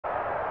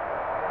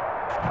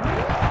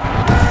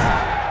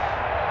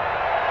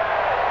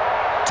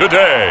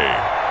Today,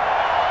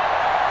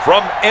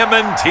 from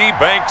M&T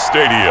Bank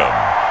Stadium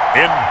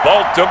in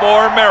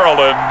Baltimore,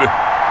 Maryland,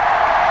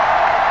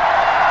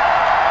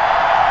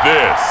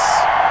 this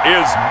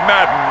is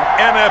Madden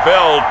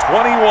NFL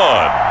 21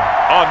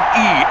 on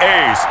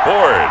EA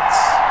Sports.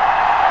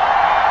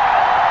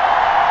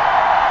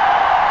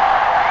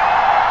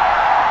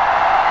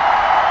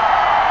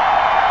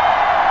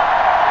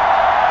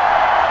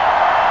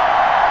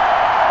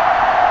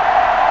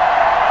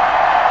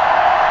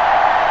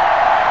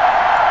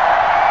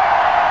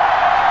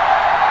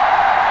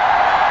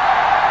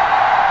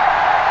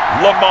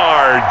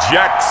 Lamar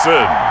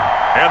Jackson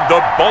and the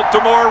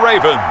Baltimore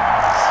Ravens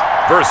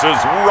versus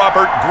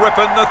Robert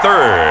Griffin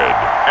III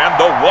and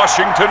the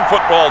Washington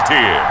football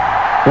team.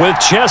 With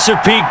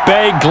Chesapeake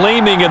Bay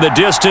gleaming in the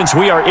distance,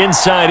 we are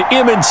inside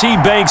M&T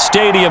Bank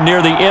Stadium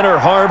near the Inner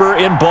Harbor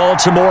in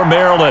Baltimore,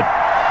 Maryland.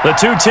 The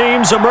two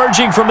teams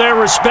emerging from their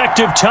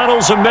respective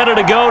tunnels a minute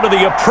ago to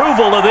the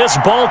approval of this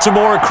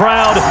Baltimore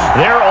crowd.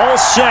 They're all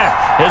set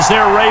as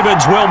their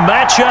Ravens will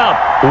match up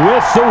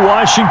with the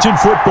Washington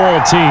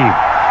football team.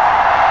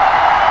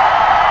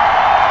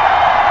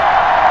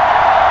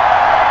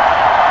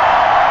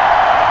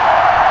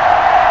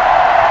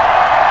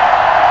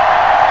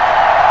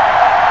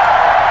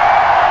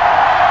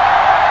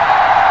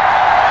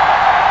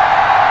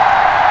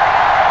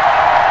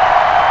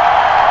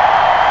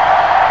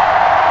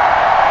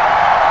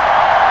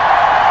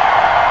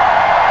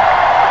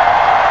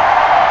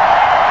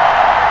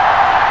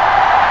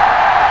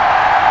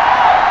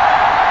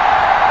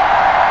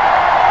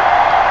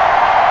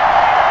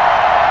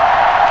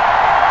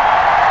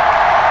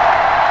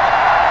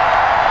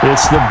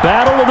 It's the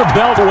Battle of the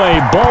Beltway.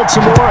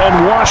 Baltimore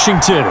and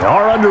Washington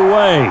are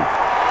underway.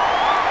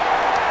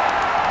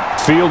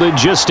 Fielded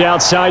just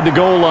outside the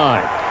goal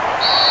line.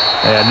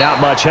 And not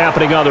much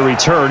happening on the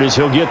return as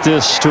he'll get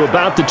this to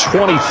about the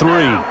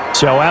 23.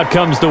 So out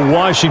comes the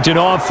Washington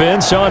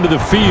offense onto the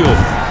field.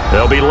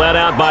 They'll be led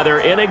out by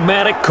their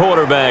enigmatic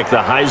quarterback, the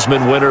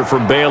Heisman winner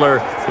from Baylor.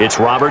 It's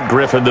Robert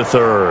Griffin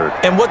III.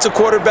 And what's a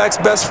quarterback's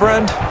best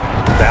friend?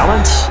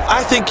 Balance?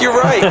 I think you're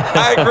right.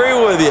 I agree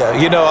with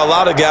you. You know, a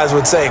lot of guys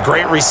would say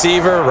great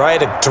receiver,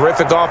 right? A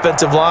terrific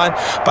offensive line.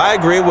 But I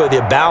agree with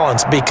you,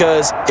 balance,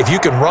 because if you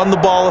can run the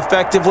ball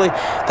effectively,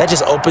 that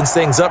just opens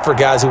things up for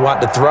guys who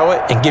want to throw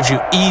it and gives you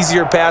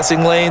easier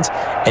passing lanes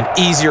and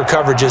easier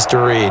coverages to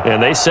read.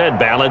 And they said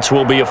balance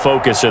will be a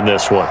focus in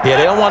this one. Yeah,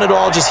 they don't want it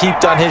all just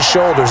heaped on his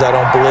shoulders, I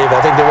don't believe.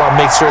 I think they want to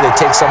make sure they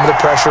take some of the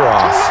pressure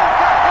off.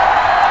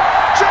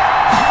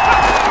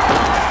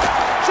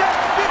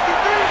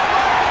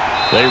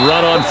 They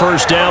run on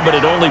first down, but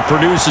it only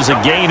produces a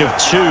gain of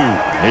 2.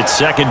 It's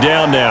second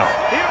down now.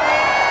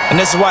 And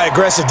this is why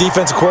aggressive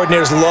defensive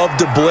coordinators love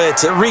to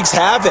blitz. It wreaks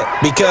havoc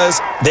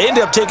because they end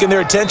up taking their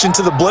attention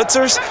to the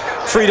blitzers,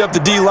 freed up the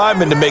D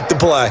lineman to make the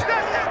play.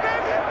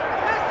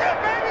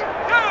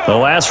 The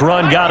last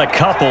run got a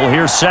couple.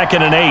 Here's 2nd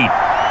and 8.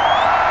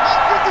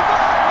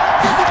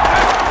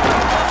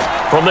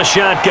 From the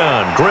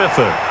shotgun,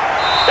 Griffin.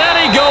 And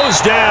he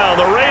goes down.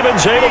 The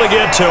Ravens able to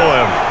get to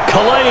him.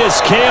 Calais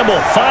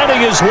Campbell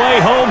finding his way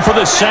home for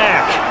the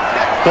sack.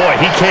 Boy,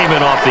 he came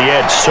in off the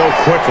edge so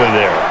quickly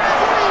there.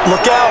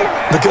 Look out,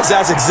 because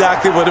that's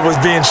exactly what it was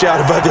being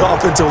shouted by the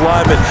offensive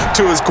lineman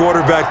to his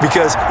quarterback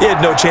because he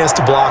had no chance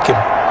to block him.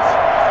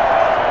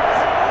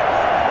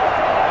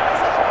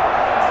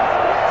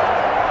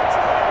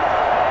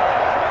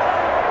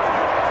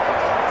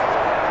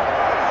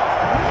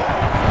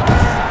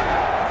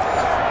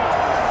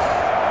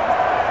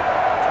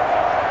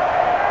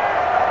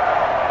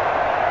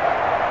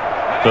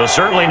 So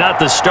certainly not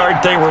the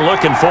start they were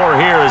looking for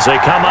here as they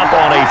come up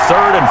on a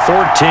 3rd and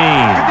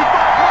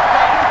 14.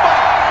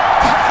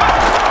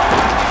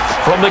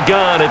 From the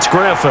gun, it's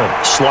Griffin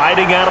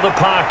sliding out of the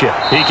pocket.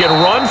 He can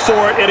run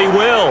for it, and he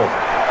will.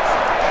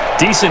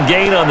 Decent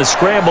gain on the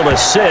scramble to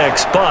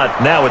 6, but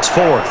now it's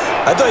 4th.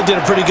 I thought he did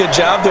a pretty good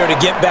job there to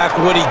get back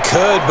what he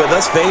could, but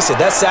let's face it,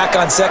 that sack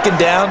on 2nd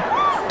down,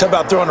 talk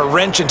about throwing a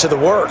wrench into the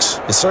works.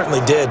 It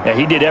certainly did. Yeah,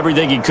 he did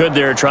everything he could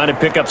there trying to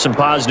pick up some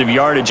positive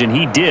yardage, and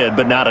he did,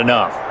 but not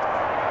enough.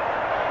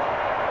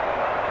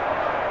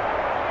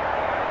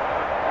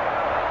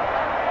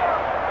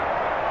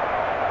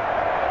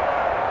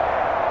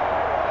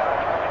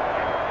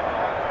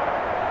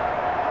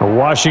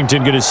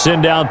 Washington going to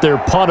send out their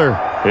punter.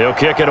 He'll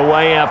kick it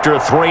away after a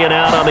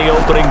 3-and-out on the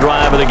opening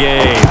drive of the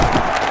game.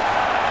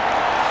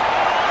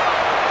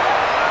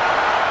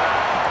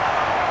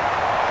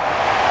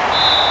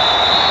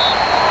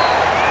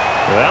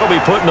 That'll be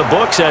put in the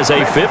books as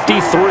a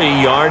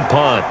 53-yard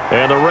punt.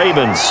 And the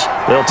Ravens,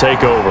 they'll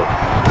take over.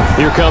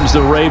 Here comes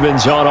the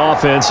Ravens on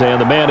offense,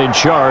 and the man in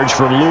charge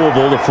from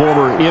Louisville, the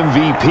former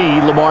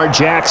MVP, Lamar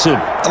Jackson.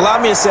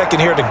 Allow me a second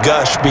here to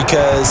gush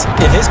because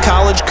in his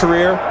college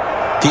career,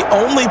 the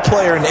only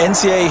player in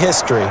NCAA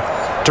history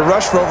to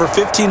rush for over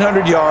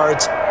 1,500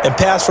 yards and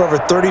pass for over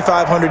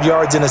 3,500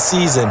 yards in a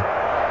season,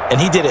 and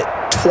he did it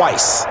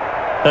twice.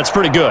 That's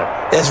pretty good.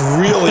 That's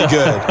really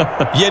good.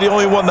 Yet he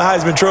only won the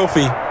Heisman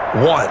Trophy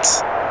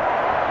once.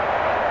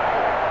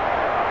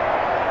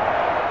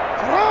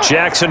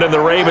 Jackson and the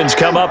Ravens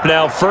come up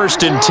now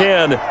 1st and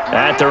 10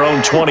 at their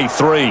own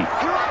 23.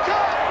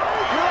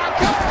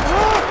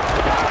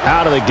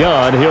 Out of the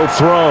gun, he'll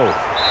throw.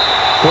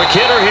 Quick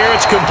hitter here,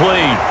 it's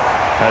complete.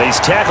 And he's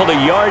tackled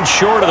a yard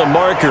short of the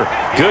marker.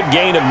 Good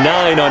gain of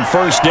 9 on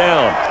 1st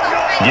down.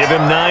 Give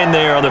him 9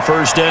 there on the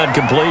 1st down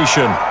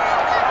completion.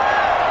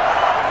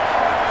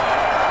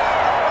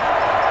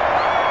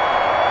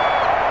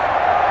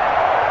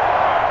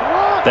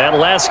 That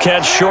last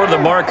catch short of the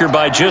marker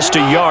by just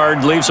a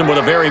yard leaves him with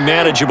a very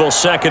manageable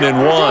 2nd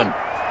and 1.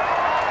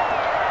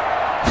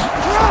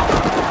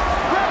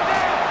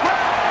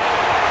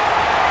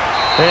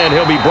 And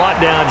he'll be brought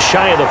down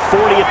shy of the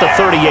 40 at the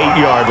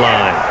 38-yard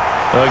line.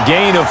 A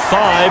gain of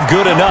 5,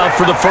 good enough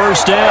for the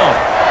 1st down.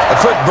 A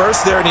quick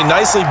burst there, and he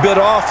nicely bit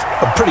off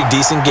a pretty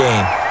decent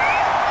gain.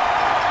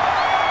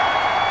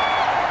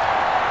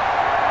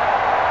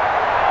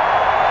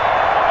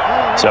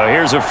 So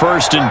here's a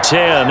 1st and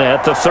 10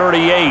 at the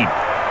 38.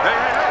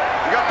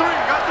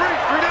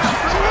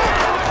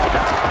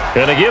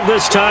 Gonna give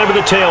this time to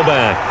the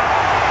tailback.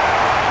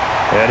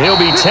 And he'll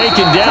be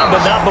taken down,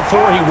 but not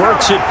before he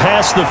works it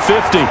past the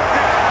 50.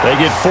 They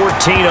get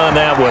 14 on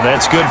that one.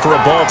 That's good for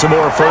a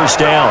Baltimore 1st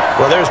down.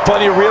 Well, there's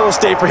plenty of real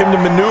estate for him to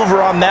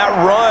maneuver on that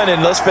run,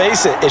 and let's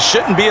face it, it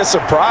shouldn't be a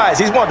surprise.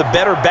 He's one of the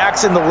better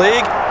backs in the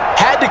league.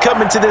 Had to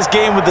come into this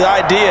game with the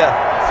idea,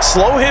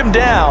 slow him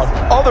down,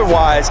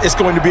 otherwise it's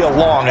going to be a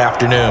long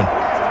afternoon.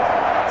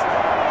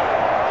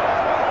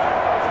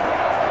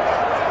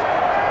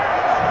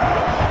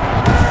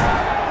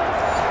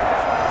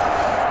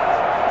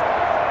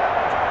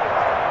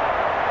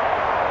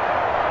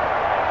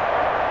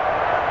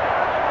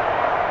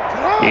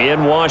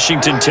 In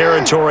Washington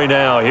territory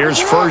now. Here's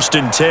 1st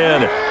and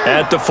 10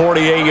 at the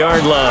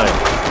 48-yard line.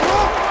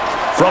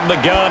 From the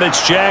gun,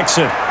 it's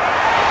Jackson.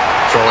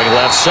 Throwing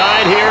left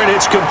side here, and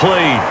it's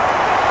complete.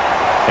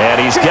 And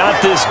he's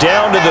got this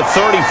down to the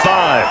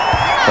 35.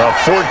 A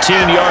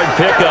 14-yard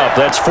pickup.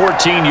 That's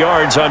 14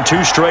 yards on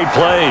 2 straight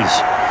plays.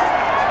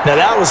 Now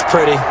that was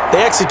pretty.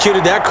 They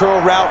executed that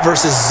curl route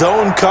versus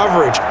zone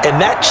coverage, and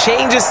that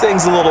changes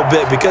things a little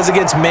bit because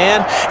against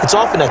man, it's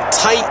often a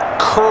tight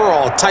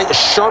curl, tight,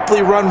 sharply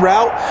run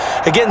route.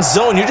 Against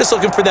zone, you're just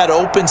looking for that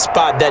open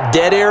spot, that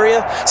dead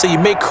area, so you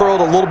make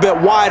curl a little bit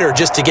wider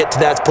just to get to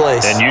that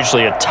place. And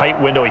usually a tight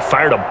window. He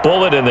fired a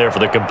bullet in there for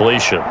the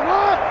completion.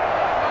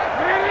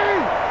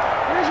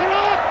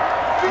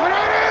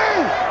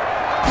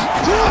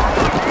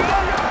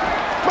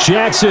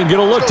 Jackson going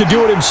to look to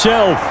do it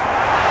himself.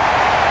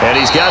 And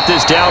he's got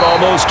this down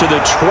almost to the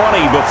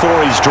 20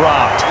 before he's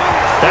dropped.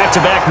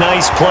 Back-to-back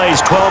nice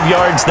plays, 12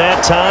 yards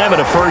that time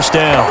and a 1st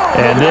down.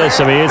 And this,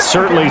 I mean, it's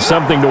certainly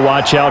something to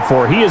watch out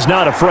for. He is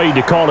not afraid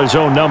to call his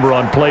own number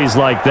on plays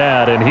like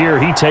that, and here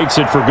he takes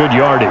it for good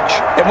yardage.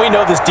 And we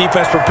know this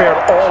defense prepared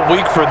all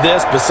week for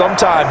this, but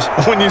sometimes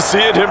when you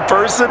see it in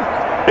person,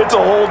 it's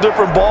a whole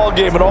different ball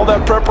game, and all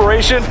that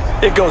preparation,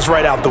 it goes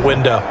right out the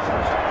window.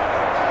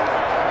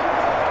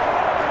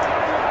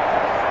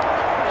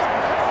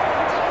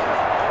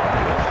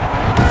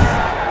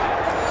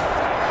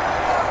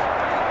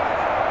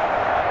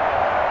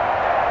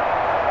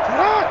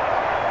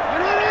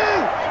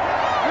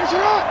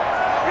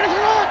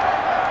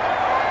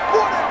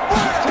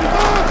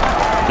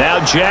 Now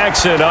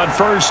Jackson on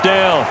 1st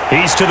down.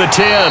 He's to the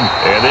 10.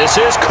 And this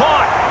is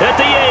caught at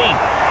the 8.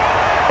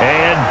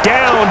 And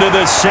down to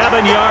the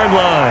 7-yard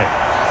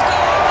line.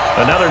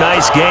 Another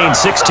nice gain,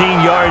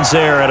 16 yards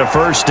there at a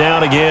 1st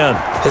down again.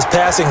 His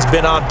passing's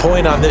been on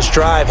point on this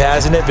drive,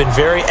 hasn't it? Been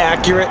very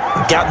accurate,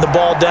 gotten the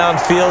ball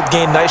downfield,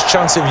 gained nice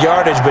chunks of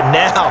yardage. But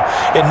now,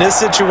 in this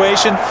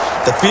situation,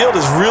 the field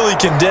is really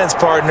condensed,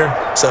 partner.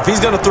 So if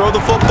he's going to throw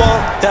the football,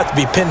 that has to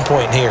be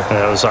pinpoint here.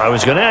 I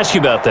was going to ask you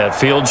about that.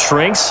 Field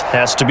shrinks,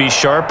 has to be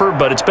sharper,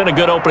 but it's been a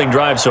good opening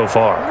drive so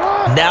far.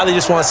 Now they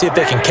just want to see if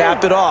they can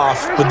cap it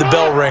off with the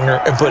bell ringer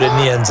and put it in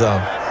the end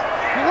zone.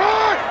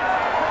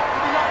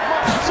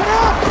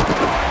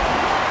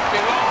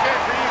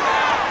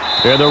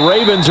 And the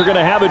Ravens are going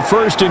to have it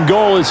 1st and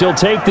goal as he'll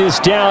take this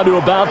down to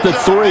about the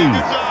 3.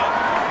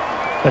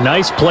 A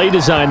nice play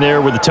design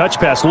there with the touch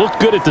pass. Looked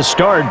good at the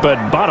start,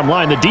 but bottom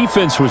line, the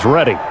defense was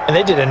ready. And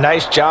they did a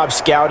nice job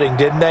scouting,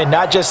 didn't they?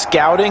 Not just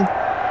scouting,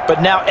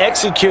 but now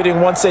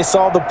executing once they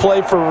saw the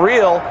play for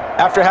real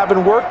after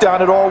having worked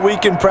on it all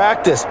week in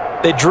practice.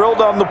 They drilled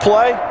on the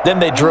play, then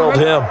they drilled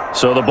him.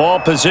 So the ball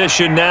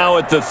position now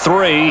at the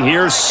 3.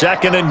 Here's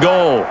 2nd and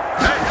goal.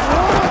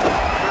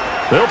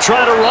 They'll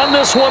try to run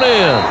this one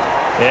in.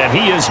 And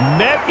he is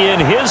met in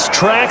his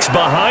tracks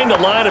behind the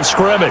line of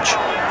scrimmage.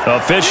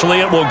 Officially,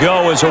 it will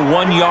go as a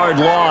 1-yard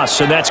loss,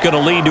 and that's going to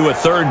lead to a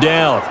 3rd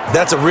down.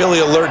 That's a really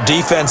alert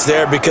defense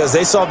there because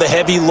they saw the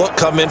heavy look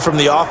come in from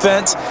the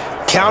offense,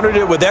 countered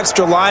it with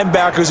extra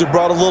linebackers who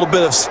brought a little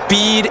bit of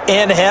speed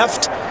and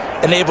heft,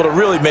 and able to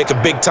really make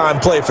a big-time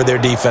play for their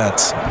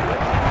defense.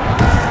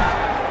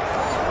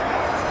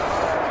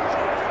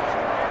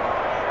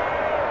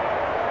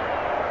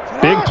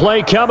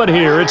 play coming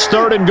here. It's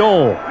 3rd and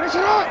goal.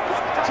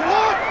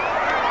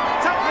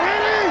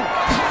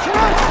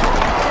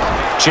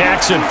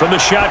 Jackson from the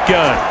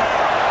shotgun.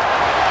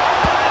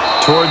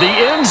 Toward the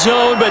end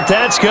zone, but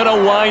that's going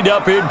to wind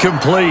up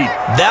incomplete.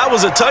 That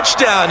was a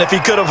touchdown if he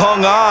could have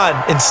hung on.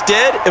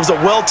 Instead, it was a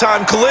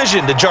well-timed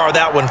collision to jar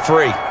that one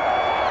free.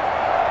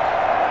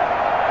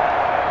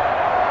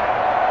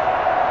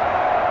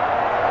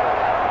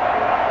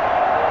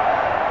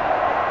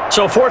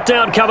 So 4th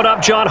down coming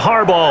up. John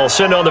Harbaugh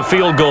sent on the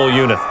field goal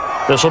unit.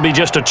 This will be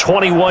just a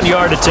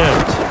 21-yard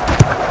attempt.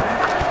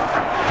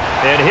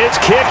 And his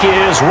kick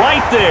is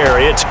right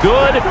there. It's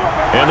good.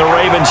 And the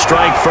Ravens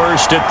strike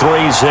first at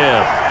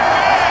 3-zip.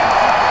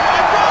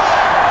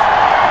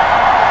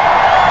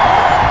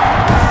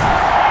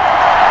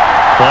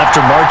 Well,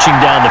 after marching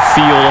down the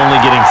field, only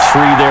getting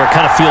 3 there,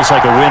 kind of feels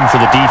like a win for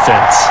the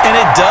defense. And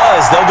it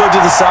does. They'll go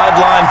to the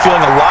sideline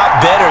feeling a lot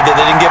better that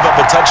they didn't give up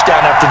a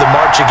touchdown after the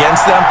march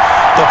against them.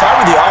 But if I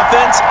were the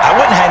offense, I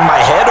wouldn't hang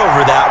my head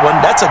over that one.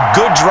 That's a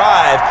good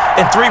drive,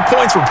 and 3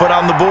 points were put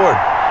on the board.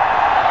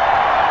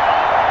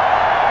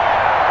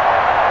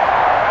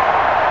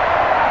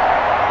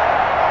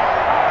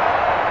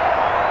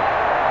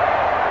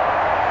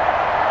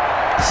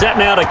 Set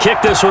now to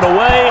kick this one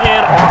away,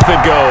 and off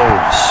it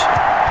goes.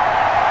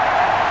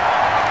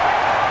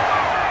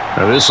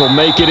 Now this will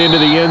make it into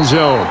the end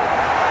zone.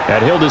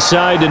 And he'll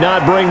decide to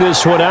not bring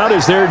this one out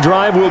as their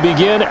drive will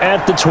begin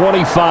at the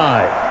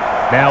 25.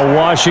 Now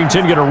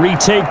Washington going to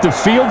retake the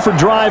field for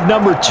drive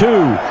number 2.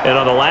 And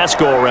on the last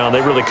go-around,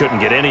 they really couldn't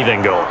get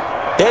anything going.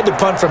 They had to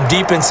punt from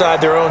deep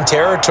inside their own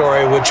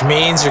territory, which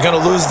means you're going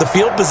to lose the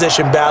field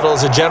position battle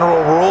as a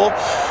general rule.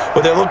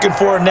 What they're looking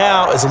for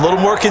now is a little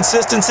more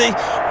consistency,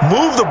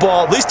 move the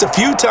ball at least a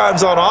few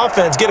times on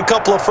offense, get a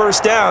couple of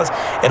first downs,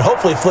 and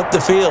hopefully flip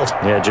the field.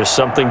 Yeah, just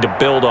something to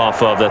build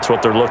off of. That's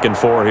what they're looking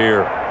for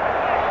here.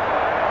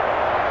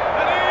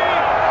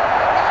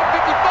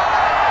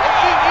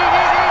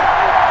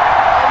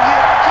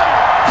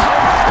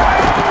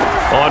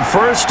 On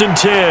 1st and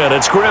 10,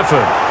 it's Griffin.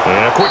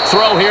 And a quick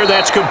throw here,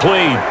 that's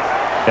complete.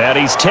 And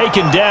he's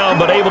taken down,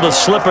 but able to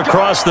slip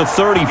across the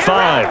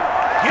 35.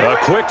 A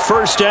quick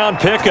first down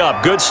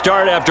pickup. Good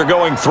start after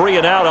going 3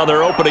 and out on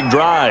their opening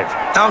drive.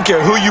 I don't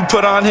care who you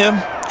put on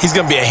him. He's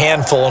going to be a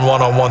handful in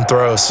one-on-one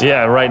throws.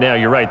 Yeah, right now,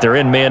 you're right. They're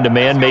in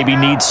man-to-man. Maybe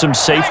need some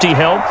safety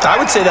help. I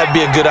would say that'd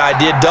be a good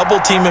idea. Double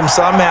team him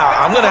somehow.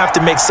 I'm going to have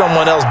to make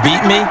someone else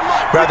beat me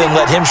rather than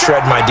let him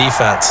shred my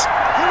defense.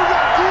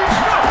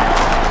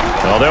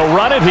 Well, they'll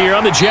run it here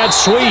on the jet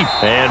sweep.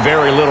 And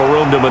very little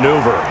room to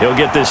maneuver. He'll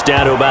get this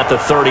down to about the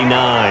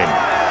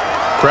 39.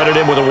 Credit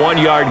him with a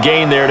 1-yard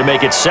gain there to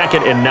make it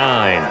 2nd and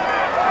 9.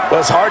 Well,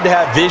 it's hard to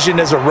have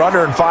vision as a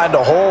runner and find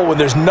a hole when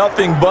there's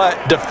nothing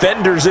but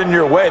defenders in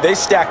your way. They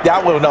stacked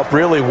that one up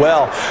really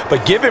well.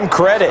 But give him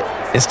credit.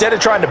 Instead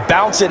of trying to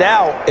bounce it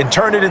out and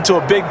turn it into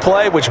a big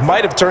play, which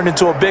might have turned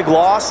into a big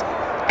loss,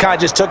 kind of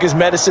just took his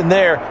medicine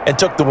there and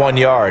took the 1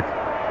 yard.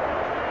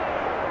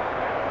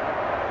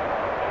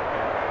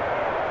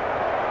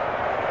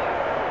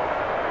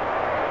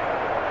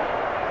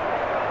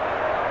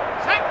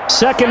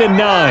 Second and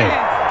 9.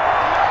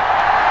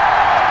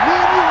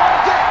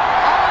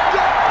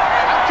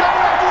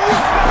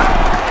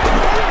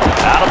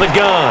 Out of the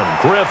gun,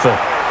 Griffin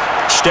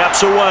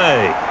steps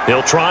away.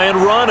 He'll try and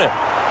run it.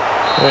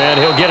 And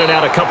he'll get it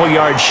out a couple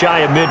yards shy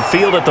of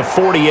midfield at the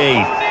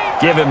 48.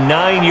 Give him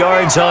 9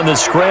 yards on the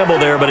scramble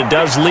there, but it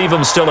does leave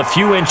him still a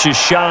few inches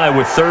shy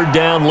with 3rd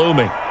down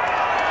looming.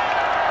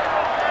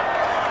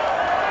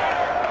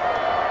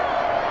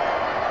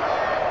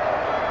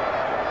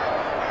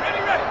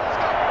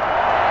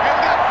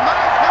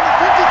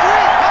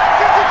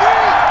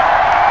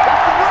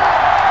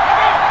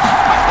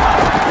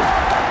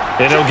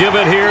 And he'll give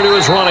it here to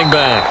his running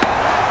back.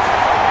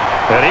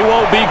 And he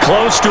won't be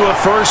close to a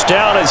first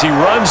down as he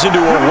runs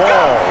into a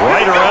wall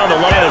right around the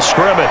line of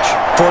scrimmage.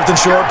 4th and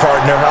short,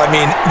 partner. I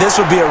mean, this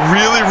would be a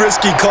really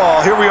risky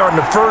call. Here we are in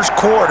the first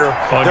quarter.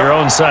 On your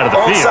own side of the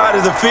field. Own side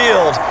of the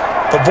field.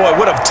 But, boy,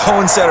 what a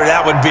tone setter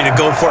that would be to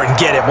go for it and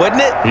get it,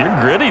 wouldn't it? You're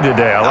gritty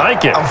today. I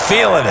like it. I'm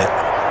feeling it.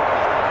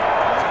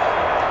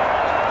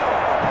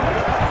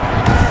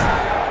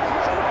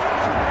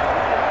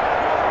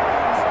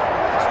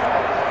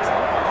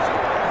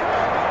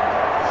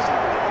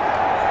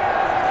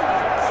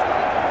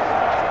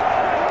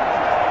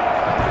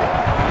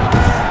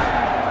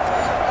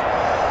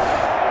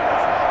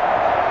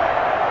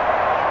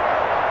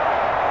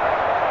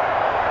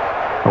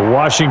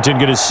 Washington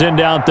going to send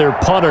out their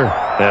punter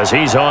as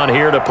he's on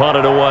here to punt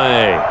it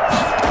away.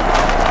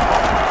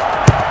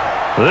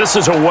 This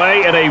is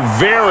away and a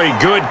very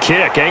good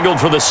kick angled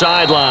for the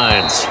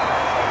sidelines.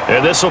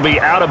 And this will be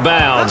out of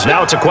bounds.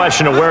 Now it's a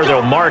question of where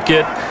they'll mark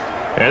it.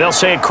 And they'll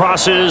say it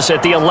crosses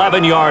at the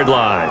 11-yard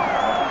line.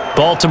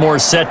 Baltimore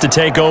set to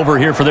take over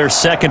here for their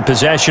 2nd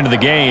possession of the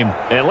game.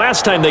 And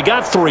last time they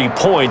got 3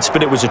 points,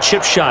 but it was a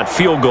chip shot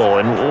field goal.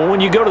 And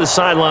when you go to the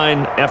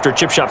sideline after a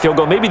chip shot field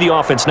goal, maybe the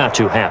offense not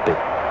too happy.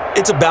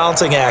 It's a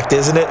balancing act,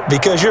 isn't it?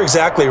 Because you're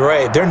exactly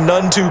right. They're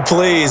none too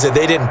pleased that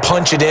they didn't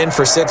punch it in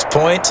for 6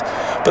 points.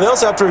 But they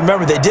also have to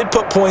remember they did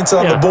put points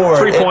on the board.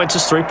 3 points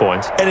is 3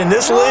 points. And in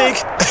this league,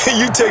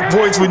 you take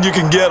points when you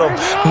can get them.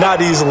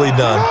 Not easily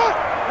done.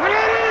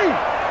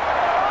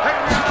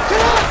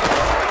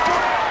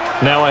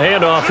 Now a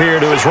handoff here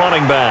to his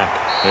running back.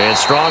 And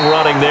strong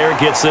running there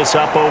gets this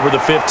up over the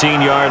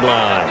 15-yard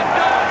line.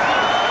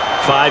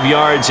 5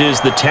 yards is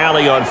the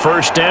tally on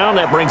first down.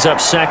 That brings up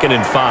 2nd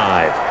and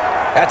 5.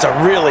 That's a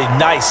really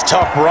nice,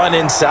 tough run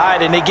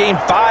inside, and they gained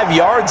 5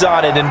 yards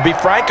on it. And to be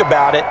frank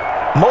about it,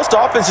 most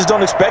offenses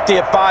don't expect to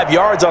get 5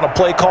 yards on a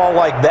play call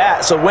like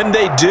that. So when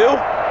they do,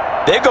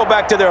 they go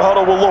back to their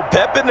huddle with a little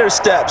pep in their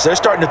steps. They're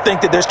starting to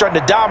think that they're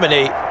starting to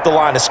dominate the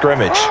line of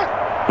scrimmage.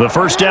 The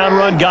first down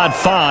run got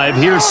 5.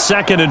 Here's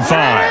 2nd and 5.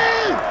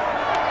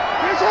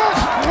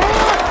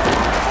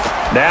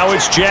 Now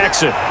it's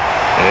Jackson.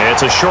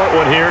 It's a short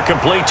one here,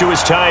 complete to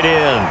his tight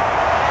end.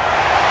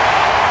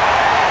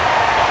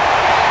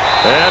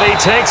 And he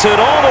takes it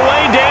all the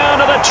way down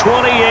to the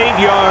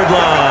 28-yard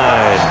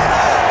line.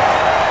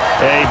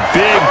 A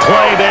big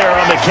play there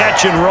on the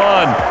catch and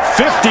run.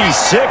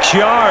 56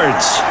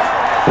 yards.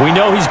 We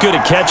know he's good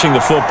at catching the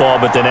football,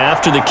 but then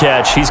after the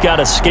catch, he's got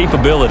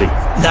escapability.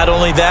 Not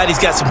only that, he's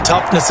got some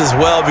toughness as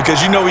well,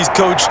 because you know he's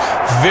coached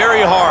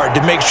very hard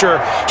to make sure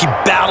he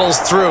battles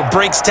through,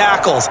 breaks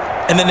tackles,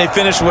 and then they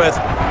finish with,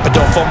 but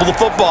don't fumble the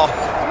football.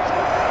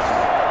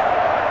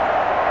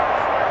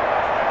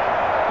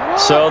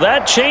 So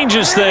that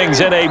changes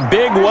things in a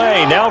big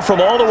way. Now from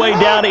all the way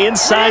down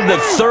inside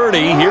the 30,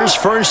 here's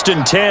 1st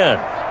and 10.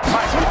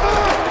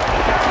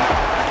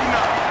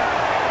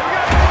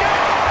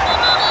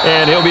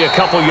 And he'll be a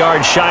couple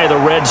yards shy of the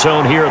red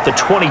zone here at the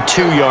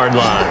 22-yard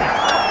line.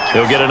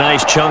 He'll get a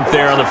nice chunk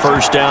there on the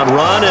first down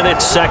run, and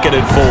it's 2nd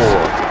and 4.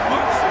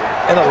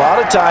 And a lot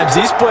of times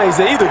these plays,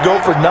 they either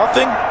go for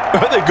nothing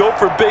or they go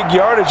for big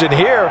yardage. And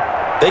here,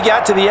 they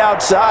got to the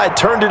outside,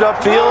 turned it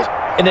upfield,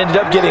 and ended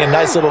up getting a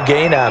nice little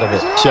gain out of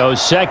it. So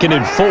 2nd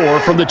and 4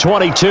 from the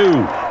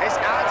 22.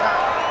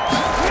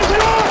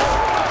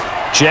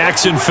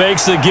 Jackson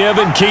fakes the give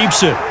and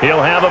keeps it.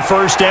 He'll have a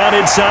first down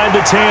inside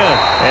the 10.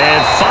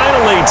 And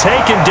finally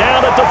taken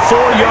down at the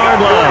 4-yard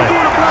line.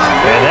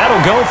 And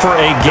that'll go for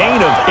a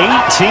gain of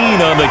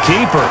 18 on the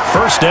keeper.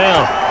 First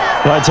down.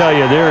 Well, I tell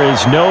you, there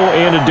is no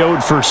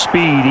antidote for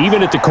speed,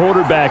 even at the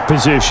quarterback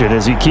position,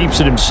 as he keeps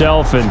it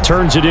himself and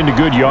turns it into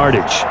good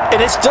yardage.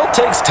 And it still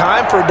takes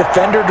time for a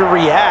defender to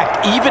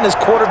react. Even as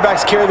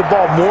quarterbacks carry the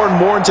ball more and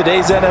more in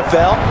today's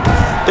NFL,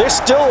 they're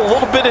still a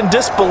little bit in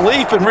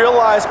disbelief and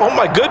realize, oh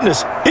my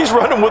goodness, he's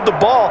running with the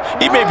ball.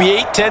 He may be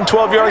 8, 10,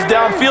 12 yards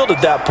downfield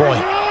at that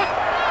point.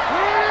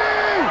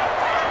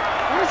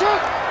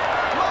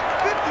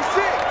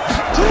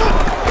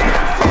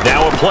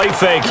 Now a play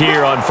fake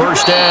here on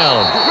first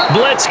down.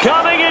 Blitz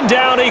coming, and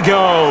down he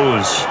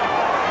goes.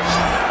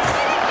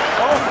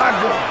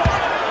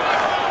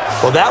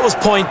 Well, that was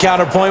point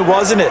counterpoint,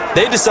 wasn't it?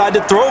 They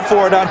decided to throw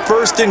for it on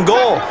 1st and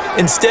goal.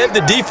 Instead,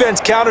 the defense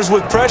counters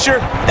with pressure,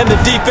 and the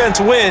defense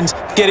wins,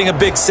 getting a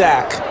big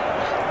sack.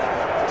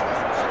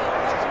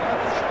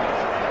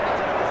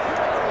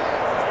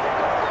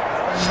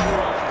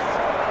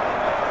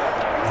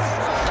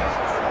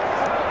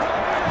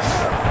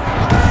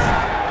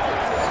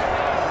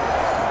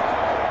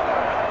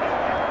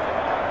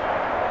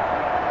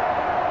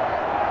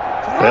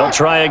 They'll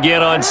try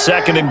again on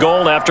 2nd and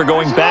goal after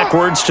going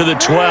backwards to the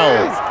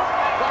 12.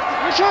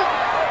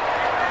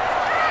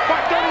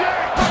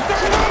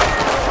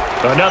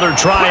 Another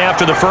try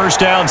after the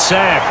first down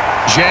sack.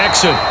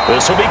 Jackson,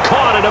 this will be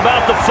caught at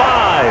about the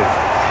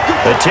 5.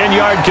 A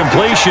 10-yard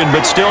completion,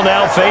 but still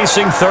now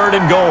facing 3rd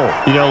and goal.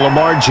 You know,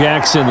 Lamar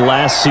Jackson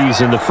last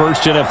season, the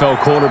first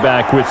NFL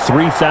quarterback with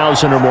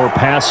 3,000 or more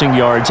passing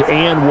yards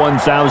and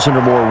 1,000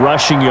 or more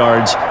rushing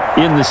yards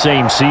in the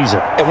same season.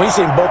 And we've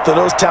seen both of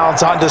those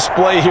talents on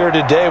display here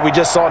today. We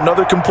just saw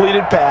another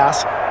completed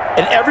pass,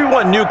 and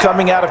everyone knew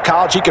coming out of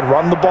college he could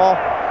run the ball.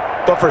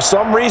 But for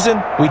some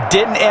reason, we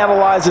didn't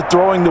analyze it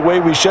throwing the way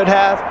we should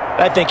have.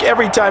 And I think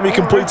every time he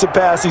completes a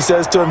pass, he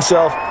says to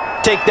himself,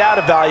 take that,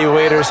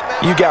 evaluators.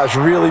 You guys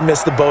really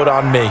missed the boat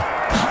on me.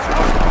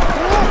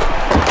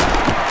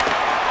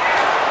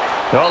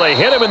 Well, they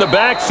hit him in the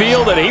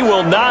backfield, and he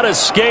will not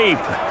escape.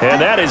 And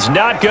that is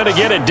not going to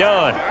get it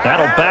done.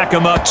 That'll back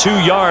him up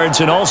 2 yards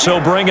and also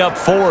bring up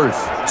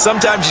 4th.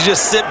 Sometimes you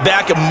just sit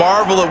back and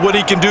marvel at what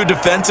he can do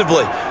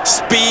defensively.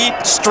 Speed,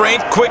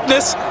 strength,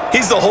 quickness,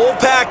 he's the whole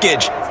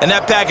package. And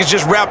that package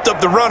just wrapped up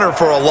the runner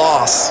for a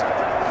loss.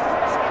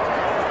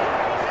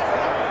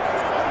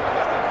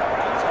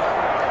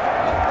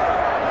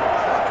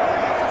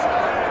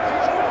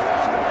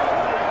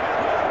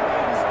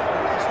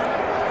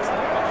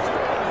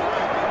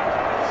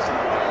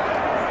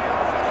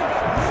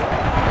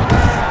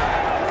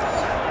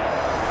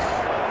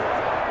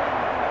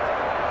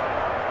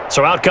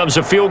 So out comes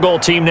a field goal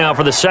team now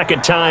for the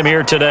 2nd time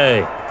here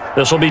today.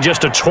 This will be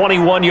just a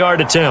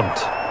 21-yard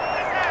attempt.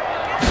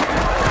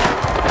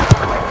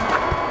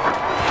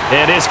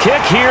 And his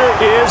kick here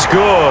is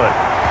good.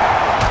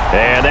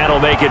 And that'll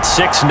make it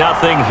 6-0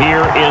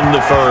 here in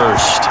the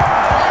first.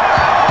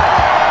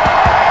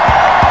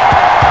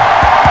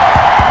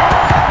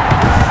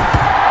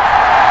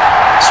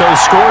 So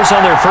scores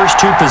on their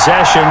first two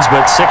possessions,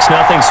 but 6-0,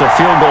 so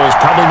field goal is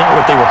probably not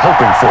what they were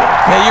hoping for.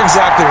 Yeah, you're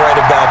exactly right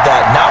about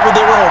that. Not what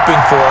they were hoping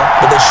for,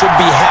 but they should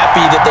be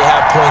happy that they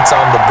have points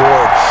on the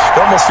board.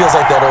 It almost feels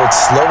like that old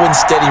slow and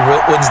steady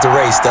wins the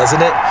race,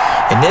 doesn't it?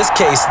 In this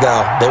case,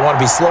 though, they want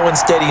to be slow and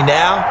steady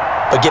now,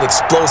 but get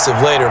explosive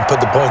later and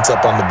put the points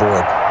up on the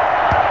board.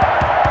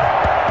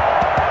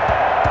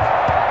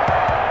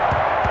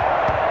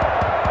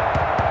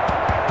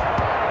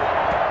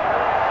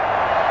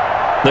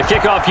 The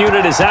kickoff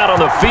unit is out on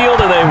the field,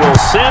 and they will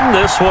send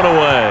this one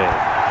away.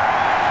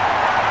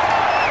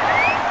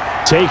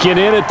 Taken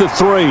in at the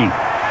 3.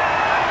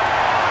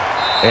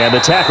 And the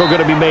tackle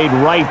going to be made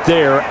right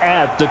there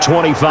at the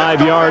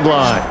 25-yard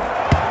line.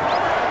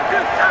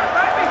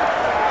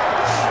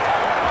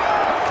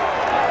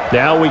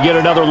 Now we get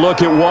another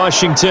look at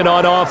Washington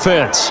on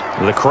offense.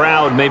 The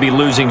crowd may be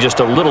losing just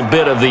a little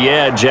bit of the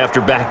edge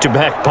after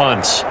back-to-back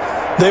punts.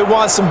 They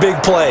want some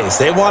big plays.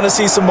 They want to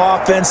see some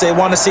offense. They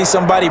want to see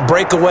somebody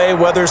break away,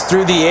 whether it's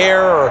through the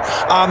air or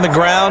on the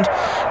ground.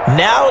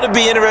 Now it'll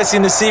be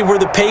interesting to see where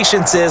the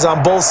patience is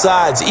on both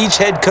sides. Each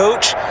head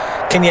coach,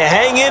 can you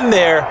hang in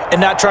there and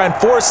not try and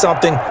force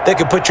something that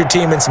could put your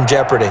team in some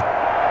jeopardy?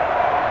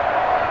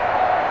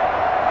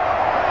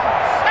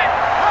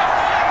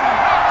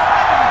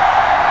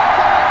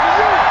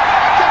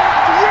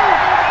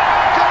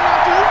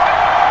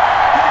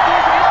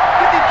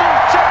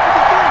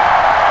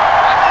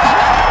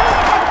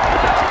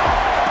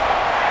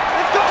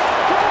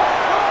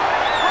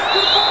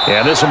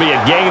 And this will be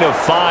a gain of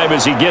 5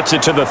 as he gets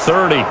it to the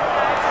 30. All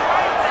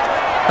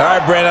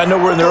right, Brandon, I know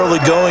we're in the early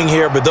going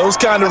here, but those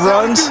kind of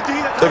runs,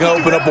 they're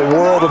going to open up a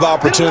world of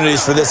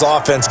opportunities for this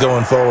offense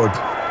going forward.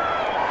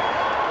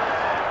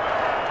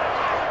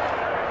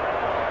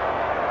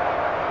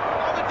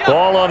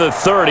 Ball on the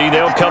 30.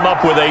 They'll come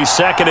up with a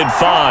 2nd and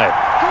 5.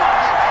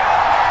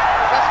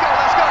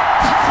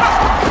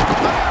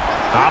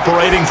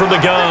 Operating from the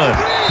gun.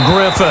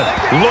 Griffin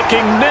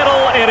looking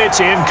middle, and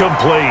it's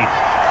incomplete.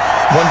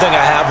 One thing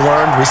I have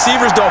learned,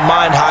 receivers don't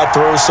mind high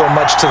throws so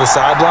much to the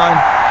sideline,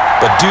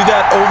 but do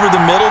that over the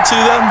middle to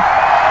them,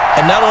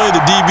 and not only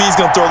the DB's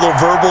going to throw a little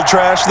verbal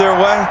trash their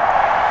way,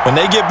 when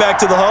they get back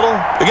to the huddle,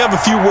 they're going to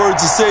have a few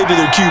words to say to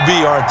their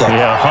QB, aren't they?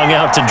 Yeah, hung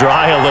out to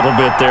dry a little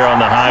bit there on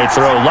the high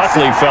throw.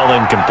 Luckily fell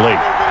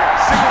incomplete.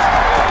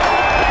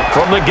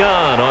 From the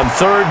gun on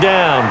 3rd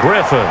down,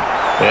 Griffin.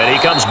 And he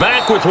comes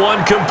back with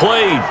one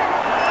complete.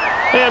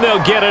 And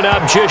they'll get it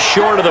up just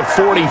short of the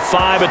 45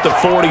 at the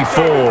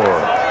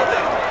 44.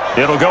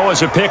 It'll go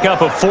as a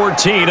pickup of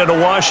 14 and a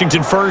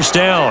Washington first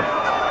down.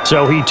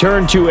 So he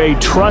turned to a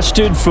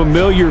trusted,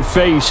 familiar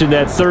face in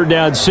that 3rd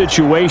down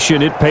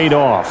situation. It paid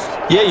off.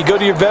 Yeah, you go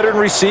to your veteran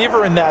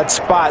receiver in that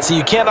spot, so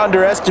you can't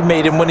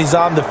underestimate him when he's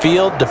on the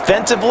field.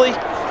 Defensively,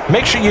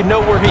 make sure you know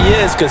where he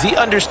is because he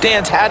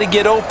understands how to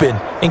get open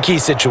in key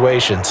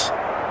situations.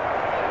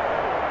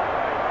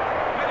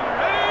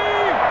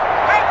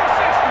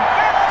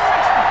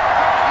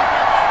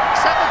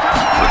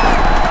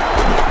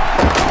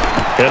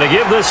 And to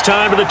give this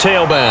time to the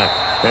tailback.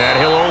 And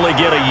he'll only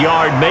get a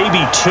yard,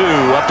 maybe 2,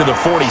 up to the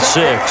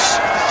 46.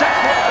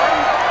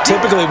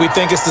 Typically, we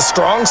think it's the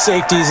strong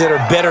safeties that are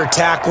better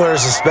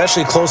tacklers,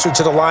 especially closer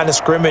to the line of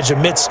scrimmage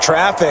amidst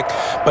traffic.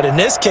 But in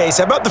this case,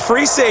 how about the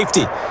free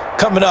safety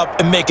coming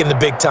up and making the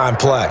big-time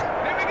play?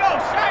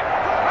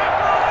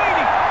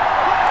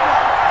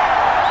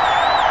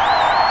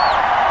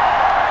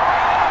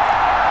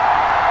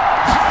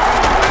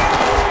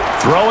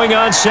 Throwing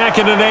on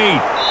 2nd and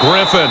 8.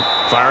 Griffin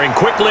firing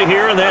quickly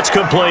here, and that's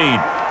complete.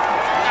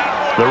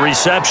 The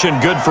reception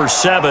good for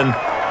 7.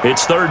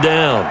 It's 3rd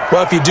down.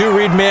 Well, if you do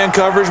read man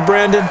coverage,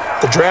 Brandon,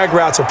 the drag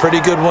route's a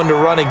pretty good one to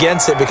run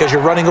against it because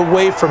you're running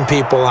away from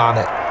people on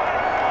it.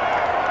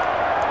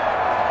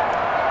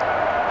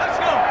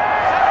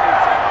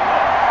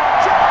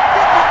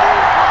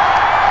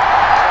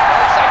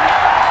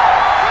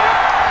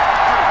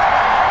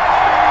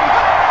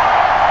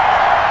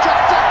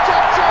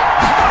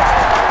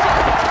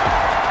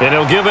 And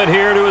he'll give it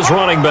here to his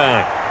running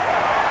back.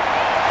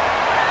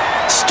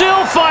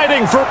 Still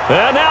fighting for...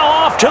 And now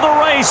off to the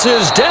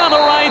races down the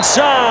right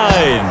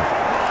side.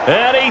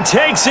 And he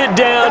takes it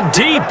down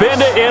deep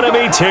into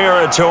enemy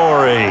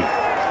territory.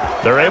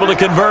 They're able to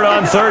convert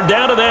on 3rd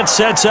down, and that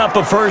sets up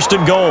a 1st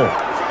and goal.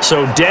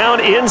 So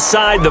down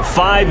inside the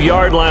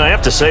 5-yard line, I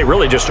have to say,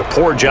 really just a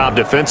poor job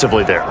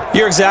defensively there.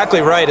 You're exactly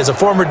right. As a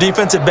former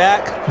defensive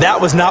back, that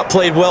was not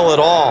played well at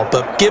all.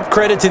 But give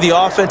credit to the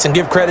offense and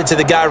give credit to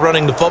the guy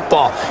running the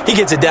football. He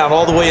gets it down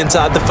all the way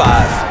inside the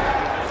 5.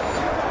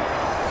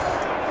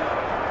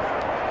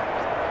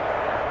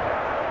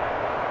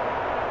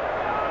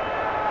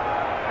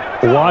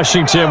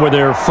 Washington with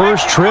their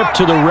first trip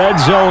to the red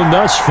zone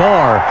thus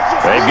far.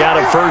 They've got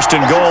a 1st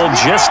and goal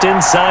just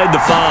inside the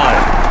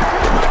 5.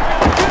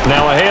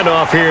 Now a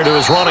handoff here to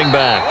his running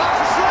back.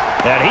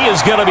 And he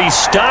is going to be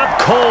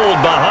stopped cold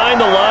behind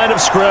the line of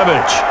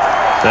scrimmage.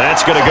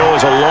 That's going to go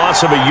as a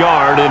loss of a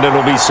yard, and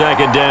it'll be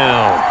second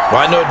down.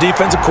 Well, I know a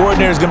defensive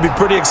coordinator is going to be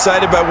pretty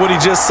excited by what he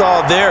just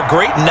saw there.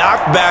 Great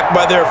knockback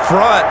by their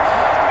front.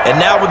 And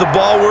now with the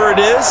ball where it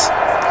is,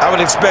 I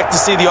would expect to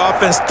see the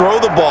offense throw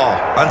the ball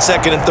on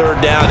second and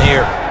third down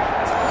here.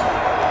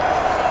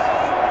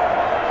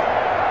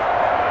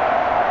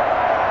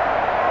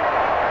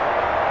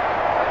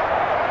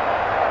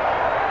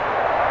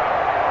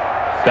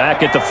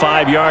 Back at the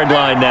 5-yard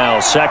line now,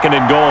 second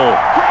and goal.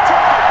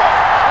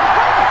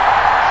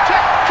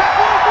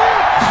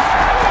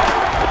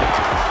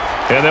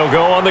 And they'll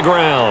go on the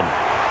ground.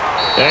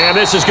 And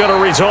this is going to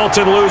result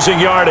in losing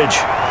yardage.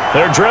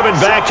 They're driven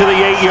back to the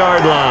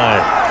 8-yard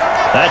line.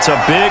 That's a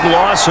big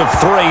loss of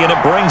 3, and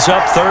it brings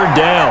up third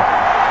down.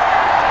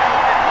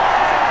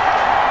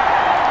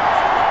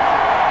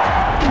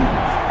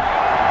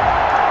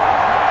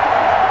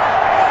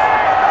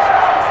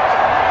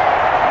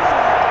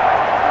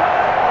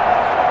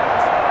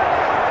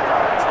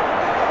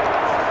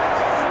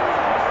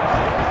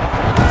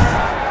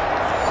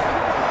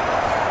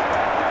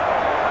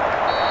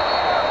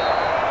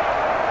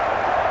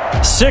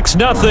 Six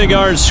 0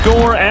 our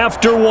score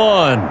after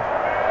 1.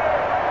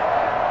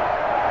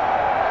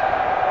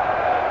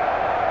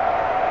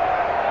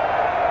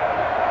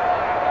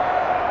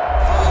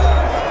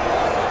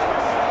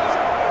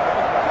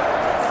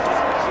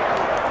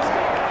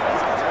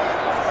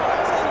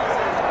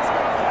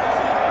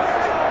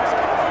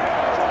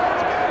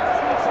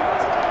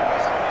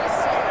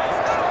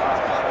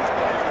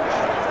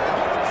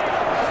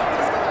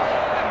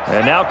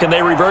 And now can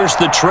they reverse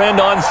the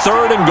trend on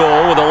third and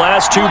goal with the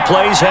last 2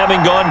 plays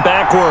having gone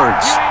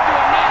backwards?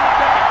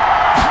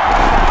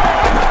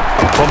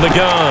 From the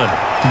gun,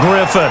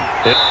 Griffin.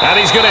 And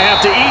he's going to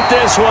have to eat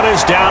this one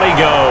as down he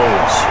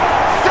goes.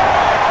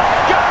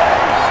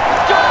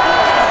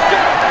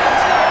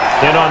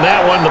 And on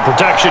that one, the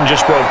protection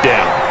just broke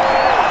down.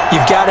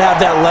 You've got to have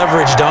that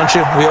leverage, don't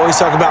you? We always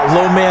talk about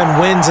low man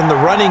wins in the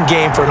running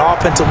game for an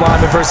offensive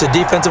lineman versus a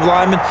defensive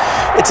lineman.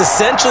 It's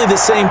essentially the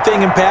same thing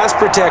in pass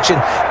protection.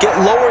 Get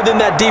lower than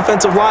that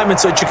defensive lineman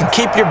so that you can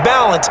keep your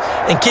balance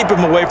and keep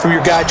him away from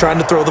your guy trying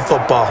to throw the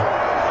football.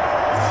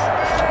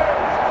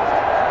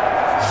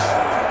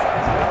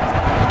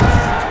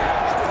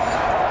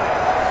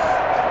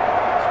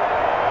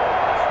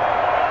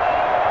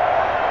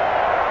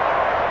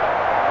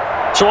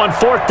 So on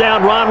fourth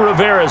down, Ron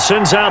Rivera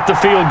sends out the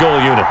field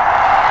goal unit.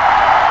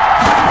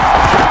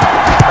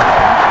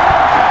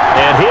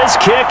 And his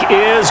kick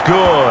is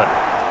good.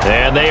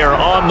 And they are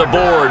on the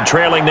board,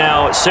 trailing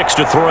now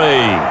 6-3.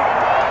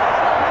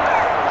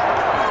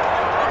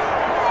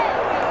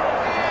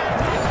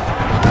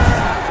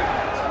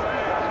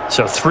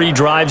 So 3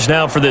 drives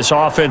now for this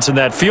offense, and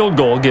that field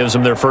goal gives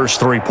them their first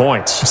 3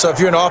 points. So if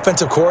you're an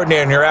offensive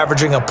coordinator and you're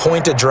averaging a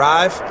point a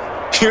drive,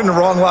 you're in the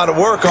wrong line of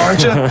work,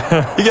 aren't you?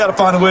 You got to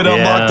find a way to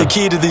unlock the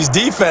key to these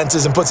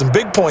defenses and put some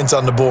big points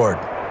on the board.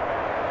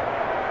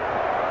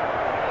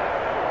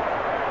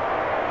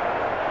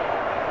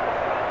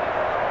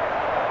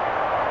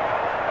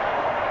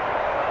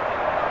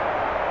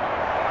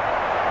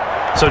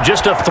 So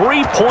just a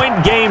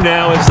 3-point game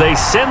now as they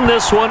send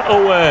this one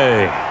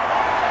away.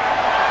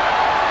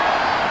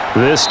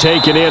 This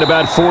taken in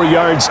about 4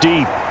 yards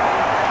deep.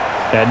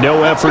 And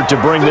no effort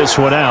to bring this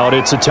one out.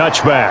 It's a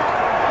touchback.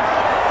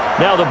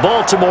 Now the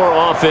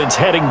Baltimore offense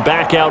heading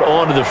back out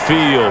onto the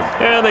field.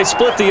 And they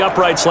split the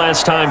uprights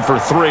last time for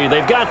 3.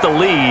 They've got the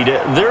lead.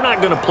 They're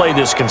not going to play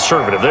this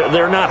conservative.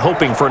 They're not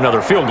hoping for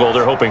another field goal.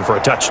 They're hoping for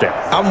a touchdown.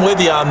 I'm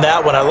with you on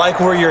that one. I like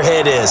where your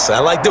head is. I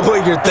like the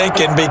way you're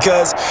thinking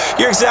because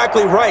you're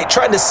exactly right.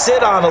 Trying to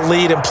sit on a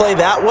lead and play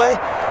that way,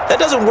 that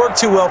doesn't work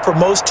too well for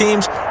most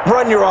teams.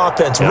 Run your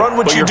offense. Yep. Run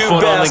what you do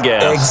best.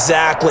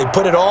 Exactly.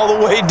 Put it all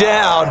the way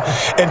down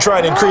and try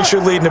to increase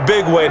your lead in a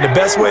big way. And the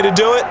best way to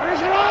do it,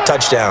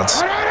 touchdowns.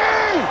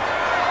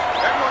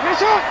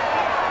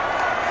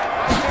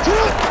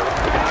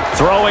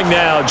 Throwing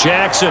now,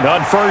 Jackson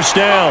on first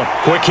down.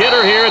 Quick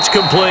hitter here, it's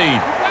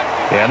complete.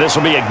 And this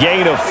will be a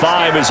gain of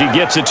 5 as he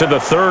gets it to the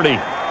 30.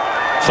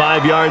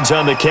 5 yards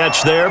on the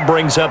catch there,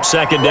 brings up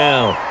second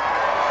down.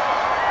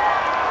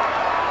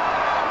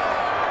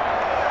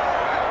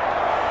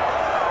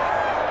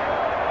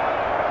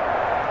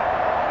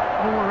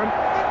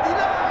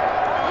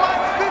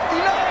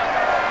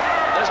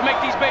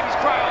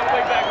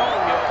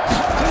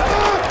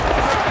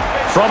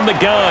 From the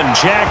gun,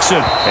 Jackson,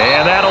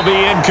 and that'll be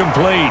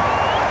incomplete.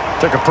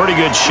 Took a pretty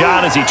good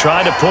shot as he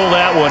tried to pull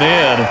that one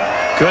in.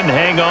 Couldn't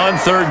hang on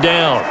third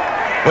down.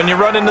 When you're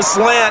running the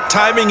slant,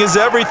 timing is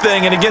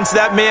everything, and against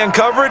that man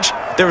coverage,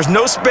 there was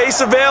no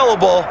space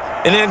available,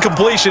 and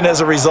incompletion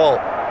as a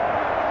result.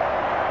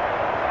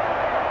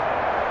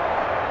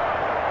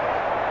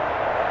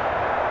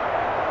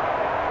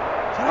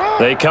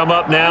 They come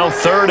up now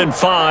 3rd and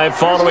 5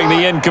 following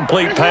the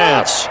incomplete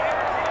pass.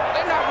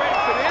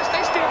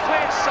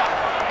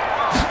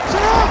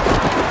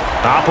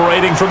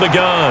 Operating from the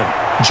gun,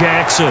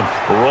 Jackson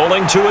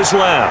rolling to his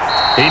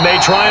left. He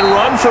may try and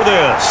run for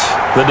this.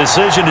 The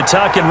decision to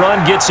tuck and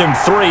run gets him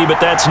 3,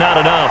 but that's not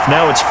enough.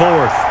 Now it's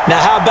 4th.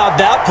 Now how about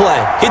that play?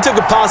 He took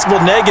a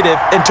possible negative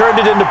and turned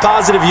it into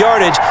positive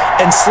yardage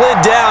and slid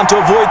down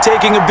to avoid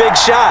taking a big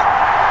shot.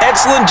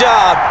 Excellent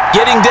job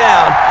getting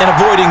down and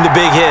avoiding the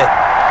big hit.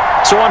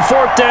 So on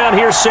 4th down,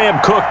 here's Sam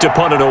Cook to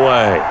punt it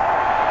away.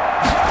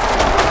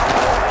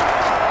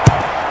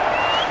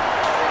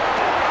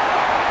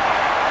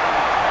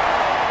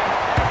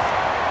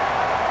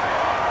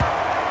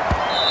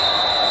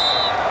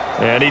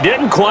 And he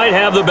didn't quite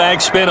have the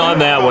backspin on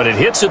that one. It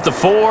hits at the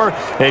 4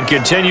 and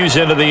continues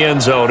into the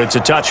end zone. It's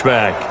a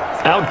touchback.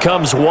 Out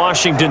comes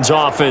Washington's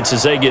offense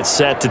as they get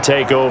set to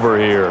take over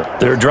here.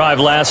 Their drive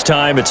last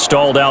time, it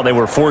stalled out. They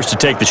were forced to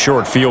take the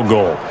short field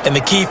goal. And the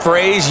key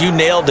phrase, you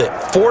nailed it.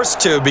 Forced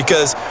to,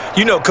 because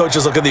you know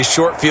coaches look at these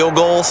short field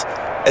goals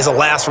as a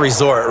last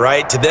resort,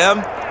 right? To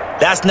them,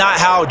 that's not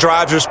how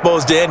drives are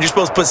supposed to end. You're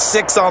supposed to put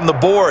 6 on the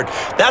board.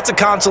 That's a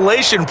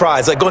consolation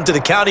prize. Like going to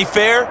the county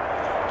fair,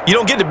 you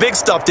don't get the big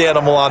stuffed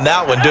animal on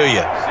that one, do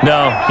you?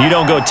 No, you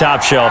don't go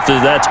top shelf.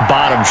 That's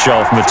bottom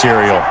shelf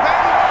material.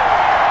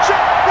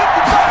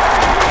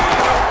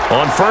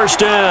 On 1st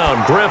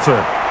down,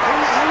 Griffin.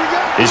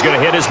 He's going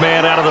to hit his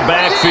man out of the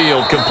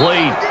backfield,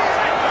 complete.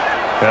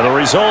 And the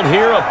result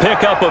here, a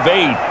pickup of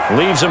 8.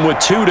 Leaves him with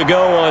 2 to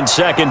go on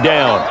 2nd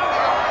down.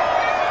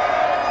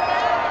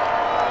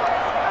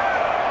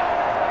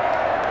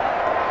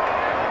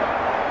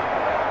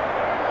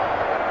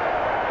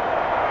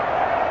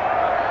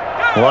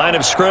 Line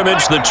of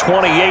scrimmage, the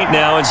 28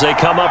 now as they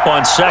come up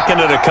on 2nd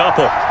and a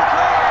couple.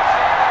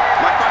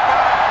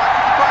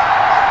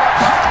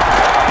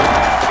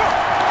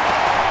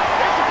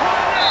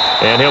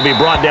 And he'll be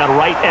brought down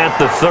right at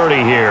the 30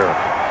 here.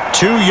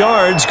 2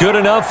 yards, good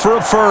enough for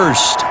a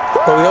first.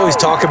 Well, we always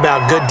talk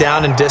about good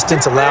down and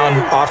distance, allowing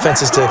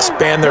offenses to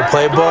expand their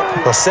playbook.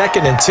 Well,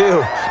 2nd and 2,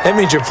 that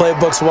means your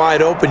playbook's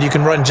wide open. You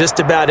can run just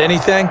about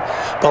anything.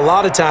 But a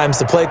lot of times,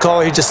 the play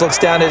caller, he just looks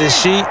down at his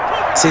sheet,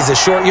 sees the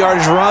short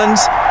yardage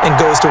runs, and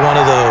goes to one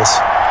of those.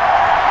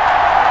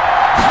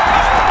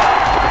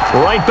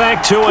 Right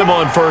back to him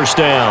on 1st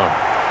down.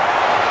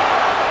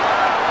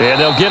 And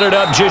they'll get it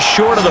up just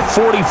short of the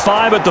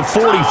 45 at the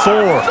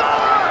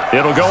 44.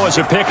 It'll go as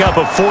a pickup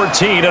of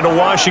 14 and a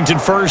Washington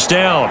 1st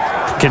down.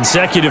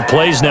 Consecutive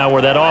plays now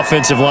where that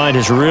offensive line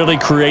has really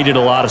created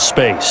a lot of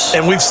space.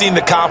 And we've seen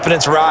the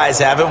confidence rise,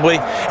 haven't we?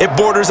 It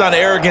borders on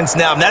arrogance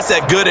now, and that's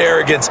that good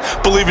arrogance,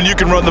 believing you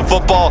can run the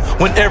football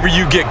whenever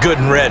you get good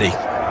and ready.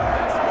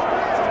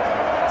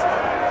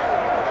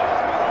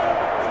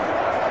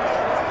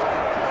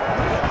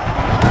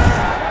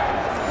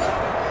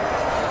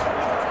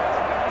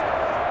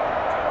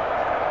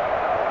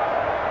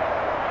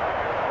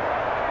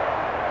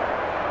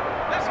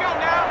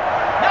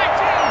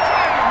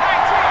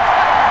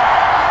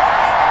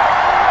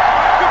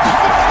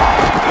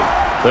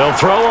 They'll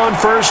throw on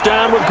 1st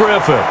down with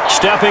Griffin.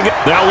 Stepping in.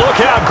 Now look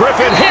out.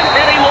 Griffin hit,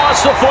 and he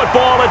lost the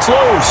football. It's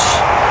loose.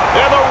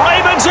 And the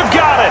Ravens have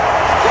got it.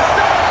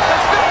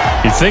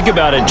 You think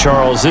about it,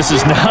 Charles, this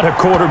is not a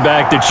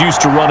quarterback that's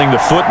used to running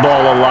the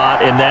football a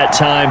lot, and that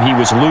time he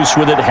was loose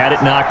with it, had it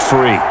knocked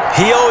free.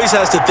 He always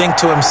has to think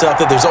to himself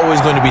that there's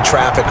always going to be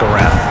traffic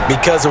around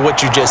because of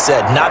what you just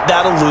said. Not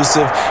that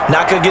elusive,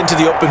 not going to get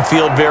into the open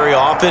field very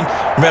often.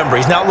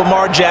 Remember, he's not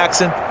Lamar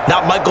Jackson,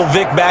 not Michael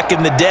Vick back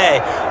in the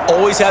day.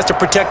 Always has to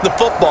protect the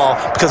football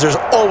because there's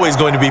always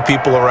going to be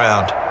people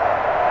around.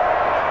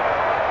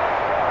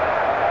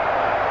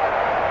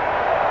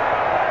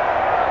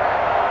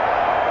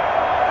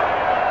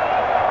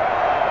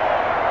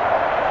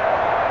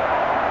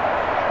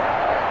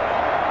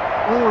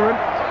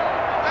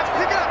 Let's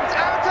pick it up. It's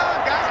our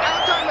time, guys. Our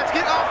time. Let's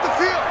get off the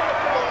field.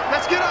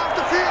 Let's get off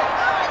the field.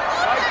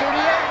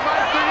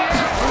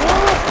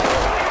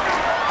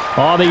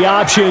 538. On the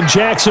option,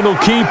 Jackson will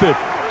keep it.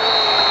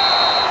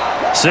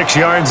 6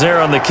 yards there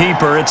on the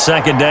keeper. It's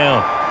 2nd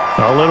down.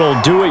 A little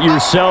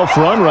do-it-yourself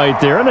run right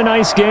there and a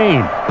nice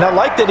gain. And I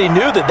like that he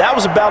knew that that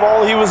was about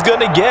all he was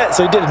going to get.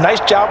 So he did a nice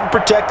job of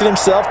protecting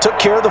himself, took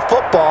care of the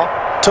football,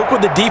 took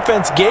what the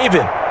defense gave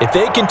him. If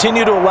they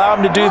continue to allow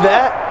him to do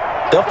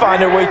that, they'll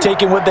find their way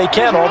taking what they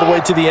can all the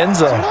way to the end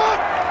zone.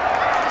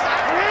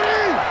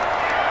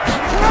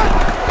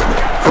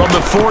 From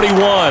the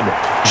 41,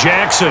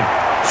 Jackson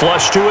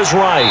flush to his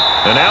right.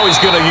 And now he's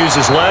going to use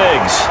his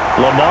legs.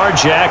 Lamar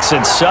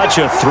Jackson,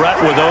 such a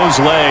threat with those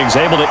legs,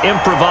 able to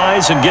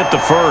improvise and get the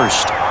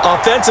first.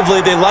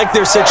 Offensively, they liked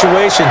their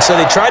situation, so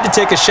they tried to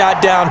take a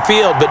shot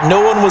downfield, but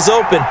no one was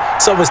open.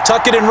 So it was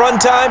tuck it in run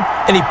time,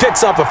 and he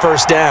picks up a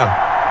 1st down.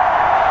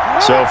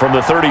 So from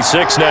the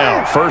 36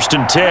 now, 1st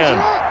and 10.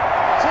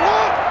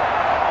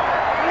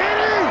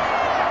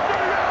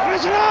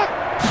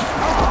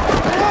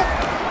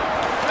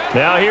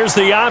 Now here's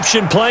the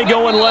option play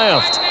going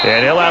left.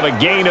 And he'll have a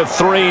gain of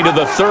 3 to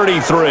the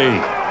 33.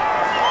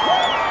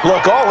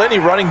 Look, all any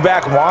running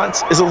back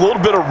wants is a little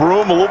bit of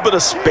room, a little bit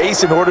of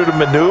space in order to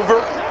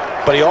maneuver.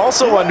 But he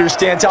also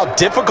understands how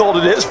difficult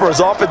it is for his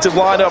offensive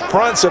line up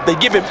front. So if they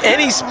give him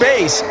any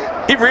space,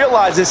 He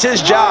realizes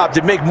his job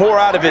to make more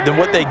out of it than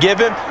what they give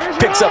him.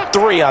 Picks up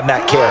 3 on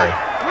that carry.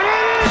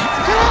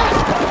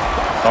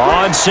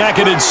 On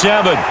 2nd and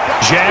 7,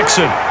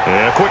 Jackson.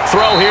 And a quick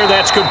throw here,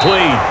 that's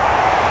complete.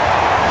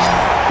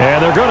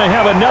 And they're going to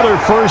have another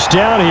first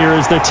down here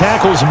as the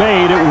tackle's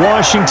made at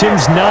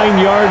Washington's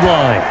 9-yard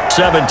line,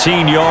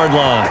 17-yard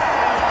line.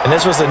 And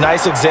this was a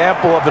nice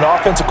example of an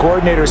offensive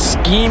coordinator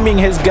scheming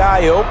his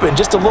guy open.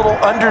 Just a little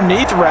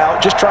underneath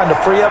route, just trying to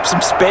free up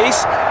some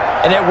space,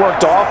 and it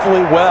worked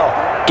awfully well.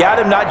 Got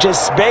him not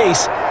just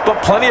space,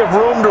 but plenty of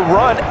room to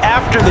run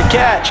after the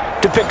catch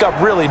to pick up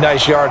really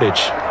nice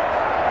yardage.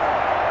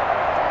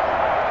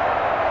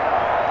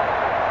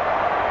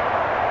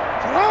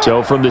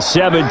 So from the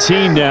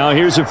 17 now,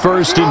 here's a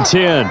 1st and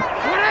 10.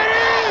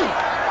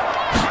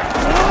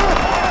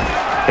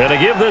 And to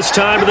give this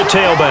time to the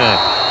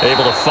tailback.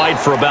 Able to fight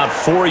for about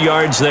 4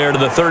 yards there to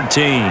the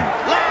 13.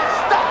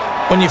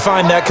 When you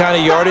find that kind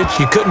of yardage,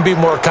 you couldn't be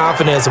more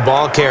confident as a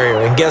ball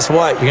carrier. And guess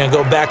what? You're going to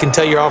go back and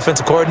tell your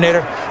offensive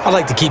coordinator, I'd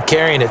like to keep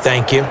carrying it,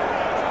 thank you.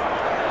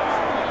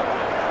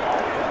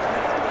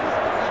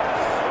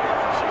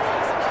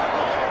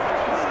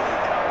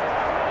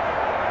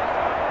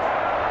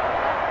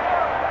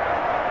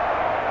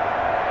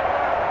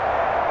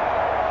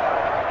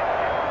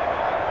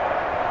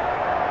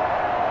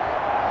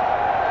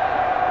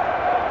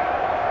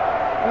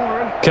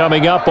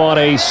 Coming up on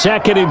a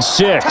 2nd and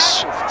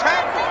 6.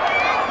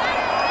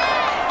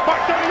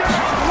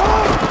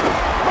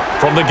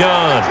 From the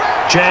gun,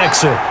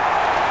 Jackson.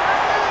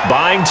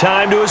 Buying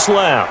time to his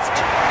left.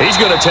 He's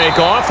going to take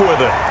off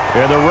with it.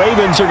 And the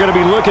Ravens are going to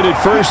be looking at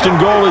 1st and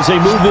goal as they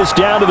move this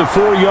down to the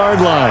 4-yard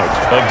line.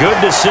 A good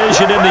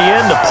decision in the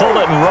end to pull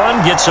it and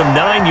run, get some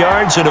 9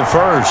 yards and a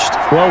first.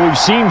 Well, we've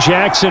seen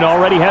Jackson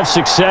already have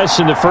success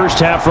in the first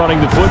half running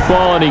the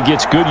football, and he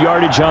gets good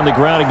yardage on the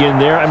ground again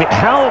there. I mean,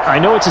 I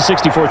know it's a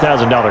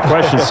 $64,000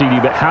 question, CD,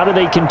 but how do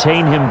they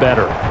contain him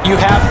better? You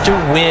have to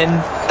win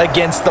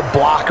against the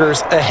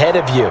blockers ahead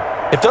of you.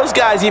 If those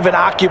guys even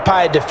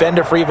occupy a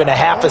defender for even a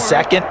half a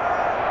second,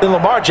 then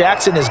Lamar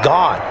Jackson is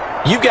gone.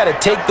 You've got to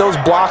take those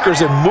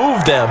blockers and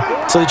move them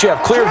so that you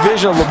have clear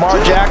vision of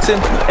Lamar Jackson,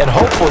 and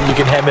hopefully you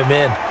can hem him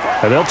in.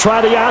 And they'll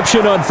try the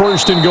option on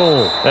 1st and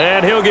goal.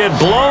 And he'll get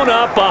blown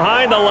up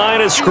behind the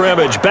line of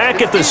scrimmage,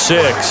 back at the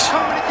 6.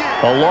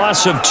 A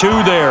loss of 2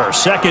 there,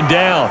 2nd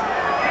down.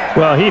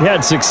 Well, he'd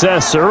had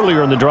success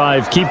earlier in the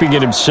drive keeping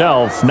it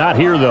himself. Not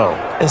here, though.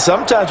 And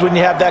sometimes when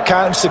you have that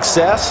kind of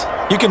success,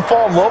 you can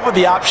fall in love with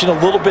the option a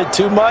little bit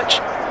too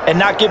much and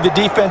not give the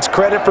defense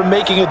credit for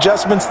making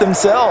adjustments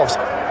themselves.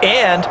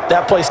 And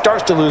that play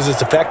starts to lose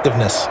its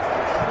effectiveness.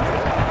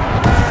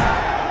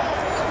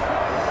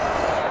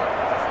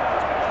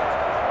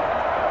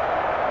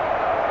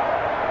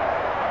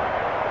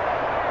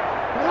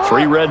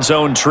 Three red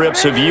zone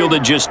trips have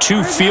yielded just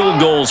 2 field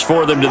goals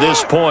for them to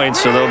this point,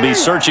 so they'll be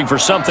searching for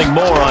something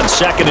more on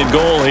 2nd and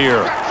goal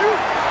here.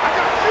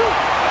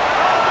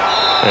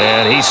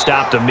 And he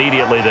stopped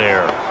immediately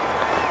there.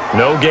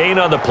 No gain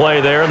on the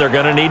play there, and they're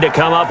going to need to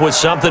come up with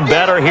something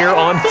better here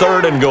on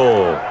 3rd and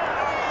goal.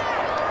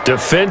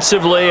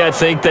 Defensively, I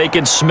think they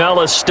can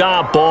smell a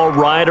stop ball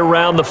right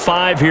around the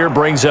 5 here,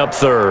 brings up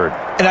 3rd.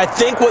 And I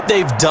think what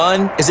they've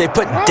done is they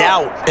put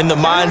doubt in the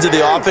minds of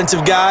the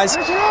offensive guys.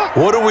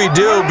 What do we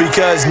do?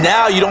 Because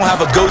now you don't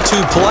have a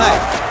go-to play.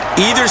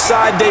 Either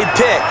side they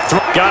pick.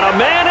 Got a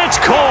man, it's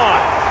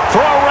caught for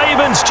a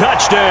Ravens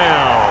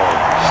touchdown.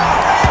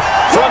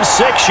 From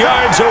 6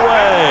 yards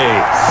away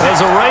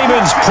as the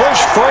Ravens push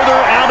further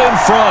out in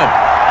front.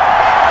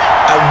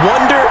 I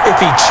wonder if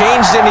he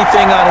changed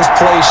anything on his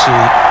play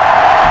sheet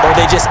or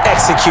they just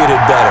executed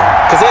better.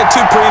 Because they had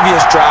 2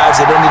 previous drives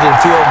that ended in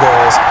field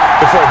goals.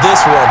 Before this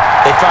one,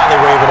 they finally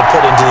were able to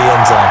put into the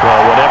end zone.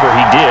 Well, whatever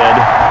he did,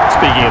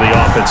 speaking of the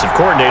offensive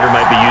coordinator,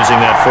 might be using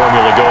that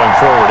formula going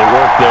forward. It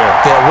worked there.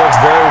 Yeah, it works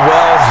very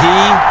well. He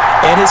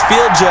and his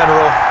field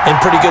general in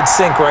pretty good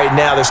sync right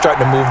now. They're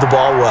starting to move the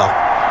ball well.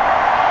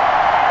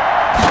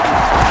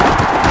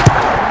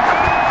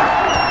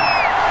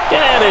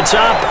 And it's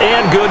up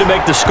and good to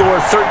make the score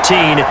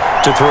 13-3.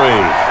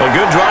 A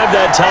good drive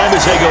that time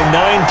as they go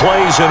 9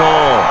 plays in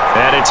all.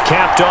 And it's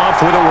capped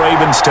off with a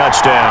Ravens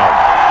touchdown.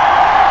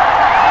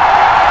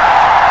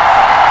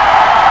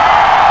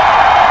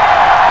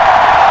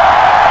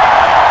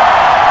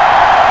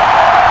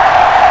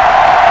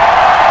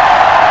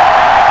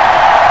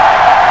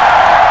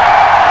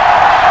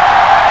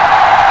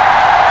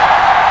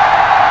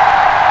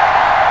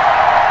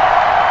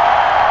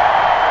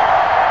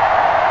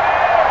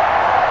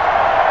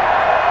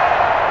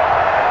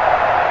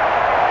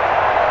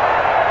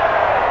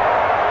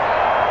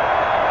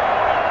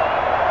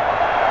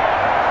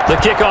 The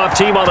kickoff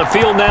team on the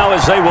field now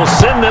as they will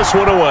send this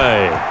one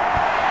away.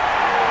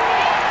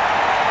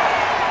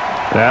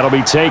 That'll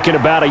be taken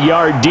about a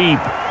yard deep.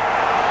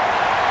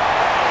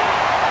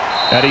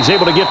 And he's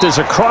able to get this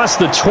across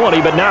the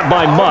 20, but not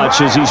by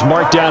much as he's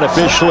marked down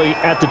officially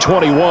at the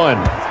 21.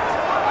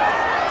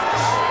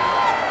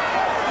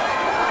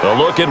 A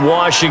look at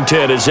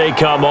Washington as they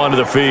come onto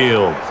the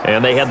field.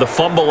 And they had the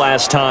fumble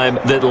last time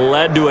that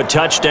led to a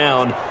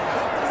touchdown.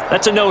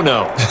 That's a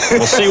no-no.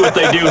 We'll see what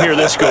they do here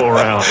this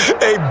go-around.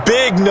 A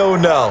big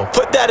no-no.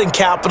 Put that in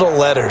capital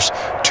letters.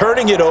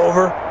 Turning it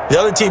over, the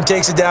other team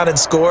takes it down and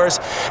scores.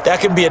 That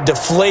can be a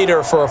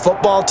deflator for a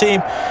football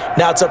team.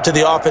 Now it's up to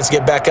the offense to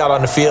get back out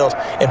on the field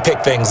and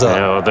pick things up.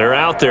 Now, they're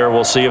out there.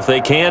 We'll see if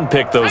they can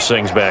pick those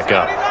things back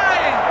up.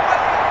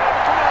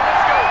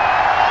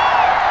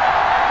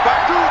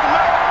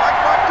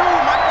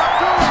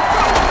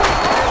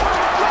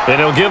 And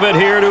he'll give it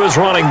here to his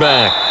running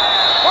back.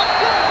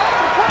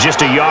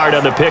 Just a yard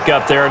on the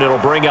pickup there, and it'll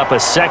bring up a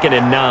 2nd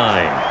and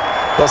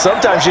 9. Well,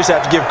 sometimes you just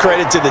have to give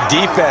credit to the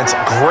defense.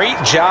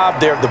 Great job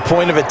there at the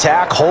point of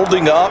attack,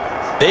 holding up.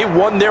 They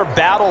won their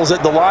battles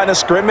at the line of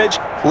scrimmage,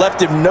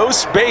 left him no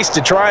space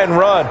to try and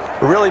run.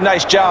 A really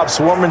nice job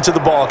swarming to the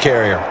ball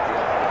carrier.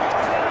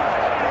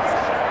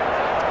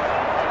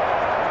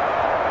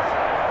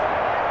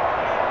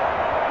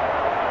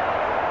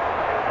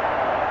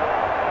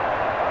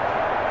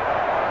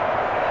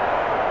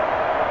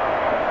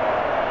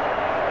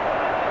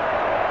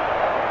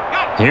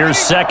 Here's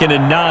 2nd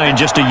and 9,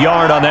 just a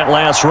yard on that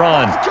last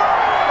run.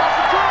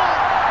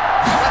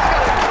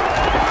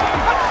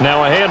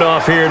 Now a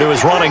handoff here to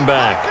his running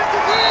back.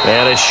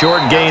 And a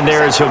short gain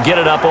there as he'll get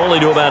it up only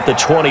to about the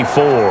 24.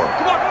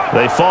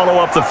 They follow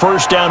up the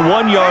first down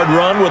 1-yard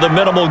run with a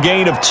minimal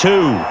gain of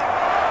 2.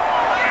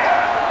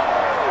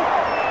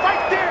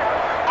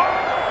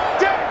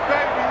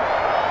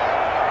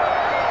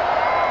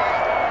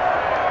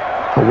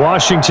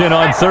 Washington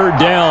on 3rd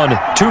down,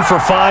 2 for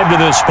 5 to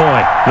this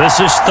point. This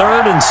is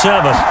 3rd and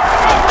 7.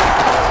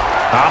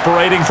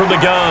 Operating from the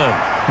gun,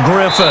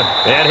 Griffin,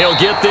 and he'll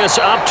get this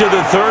up to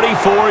the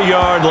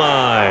 34-yard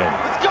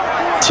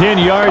line. 10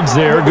 yards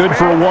there, good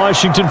for a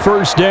Washington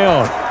first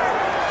down.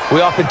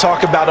 We often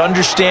talk about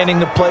understanding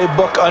the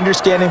playbook,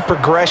 understanding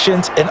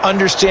progressions, and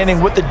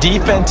understanding what the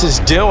defense is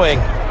doing.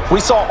 We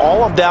saw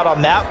all of that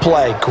on that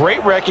play.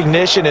 Great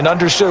recognition and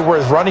understood where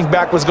his running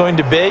back was going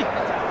to be.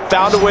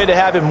 Found a way to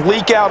have him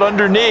leak out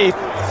underneath,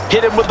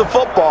 hit him with the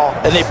football,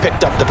 and they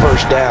picked up the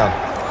first down.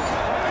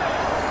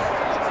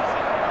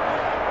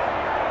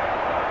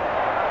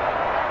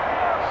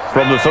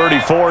 From the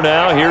 34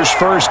 now, here's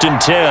 1st and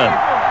 10.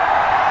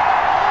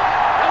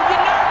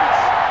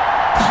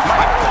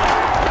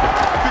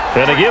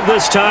 And to give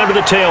this time to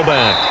the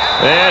tailback.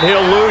 And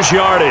he'll lose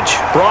yardage.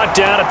 Brought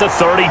down at the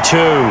 32.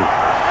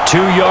 2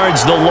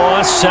 yards the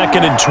loss,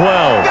 2nd and 12.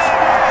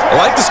 I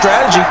like the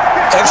strategy.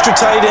 Extra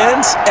tight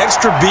ends,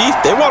 extra beef.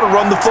 They want to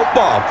run the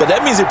football, but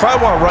that means they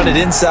probably want to run it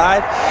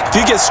inside. If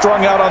you get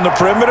strung out on the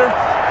perimeter,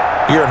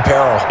 you're in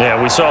peril.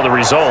 Yeah, we saw the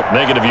result,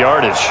 negative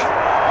yardage.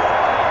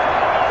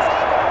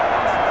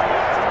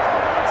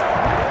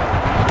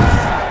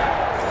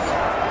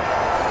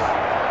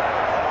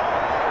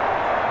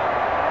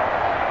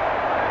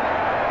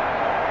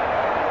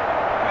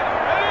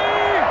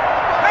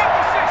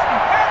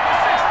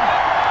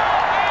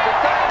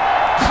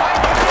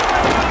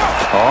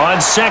 On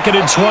 2nd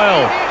and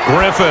 12,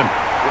 Griffin.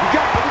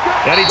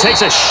 And he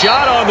takes a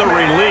shot on the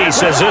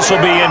release as this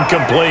will be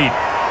incomplete.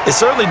 It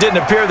certainly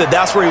didn't appear that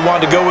that's where he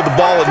wanted to go with the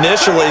ball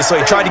initially, so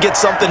he tried to get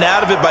something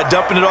out of it by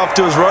dumping it off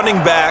to his running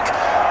back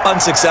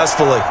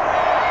unsuccessfully.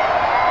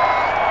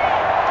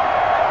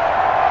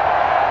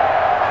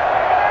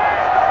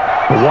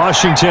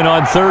 Washington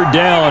on 3rd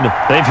down.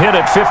 They've hit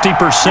it 50%,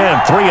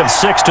 3 of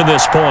 6 to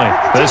this point.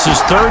 This is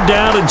 3rd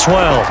down and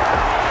 12.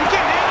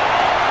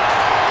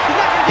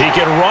 He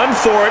can run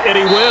for it, and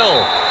he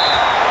will.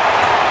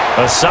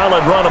 A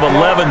solid run of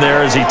 11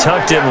 there as he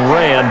tucked it and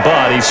ran,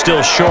 but he's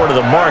still short of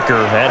the marker,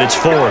 and it's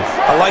 4th.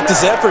 I liked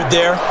his effort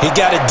there. He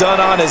got it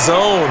done on his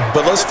own,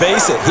 but let's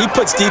face it, he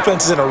puts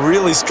defenses in a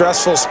really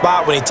stressful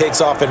spot when he takes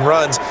off and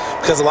runs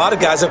because a lot of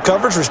guys have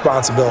coverage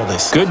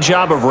responsibilities. Good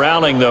job of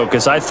rallying, though,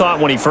 because I thought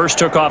when he first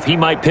took off, he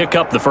might pick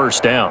up the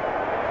first down.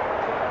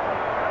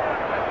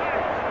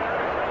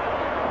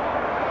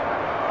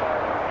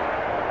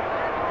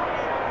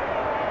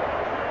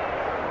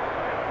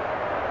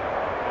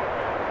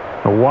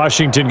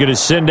 Washington going to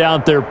send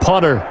out their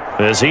punter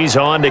as he's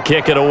on to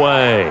kick it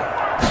away.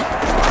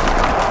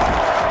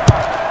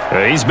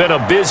 He's been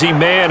a busy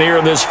man here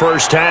in this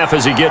first half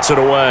as he gets it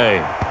away.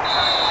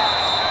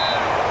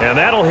 And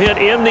that'll hit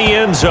in the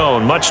end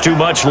zone. Much too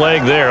much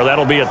leg there.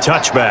 That'll be a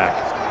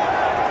touchback.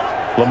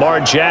 Lamar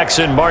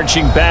Jackson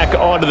marching back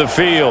onto the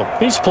field.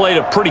 He's played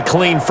a pretty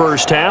clean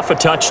first half, a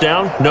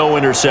touchdown, no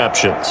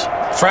interceptions.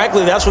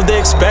 Frankly, that's what they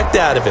expect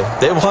out of him.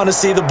 They want to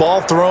see the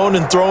ball thrown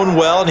and thrown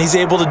well, and he's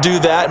able to do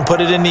that and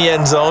put it in the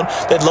end zone.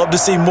 They'd love to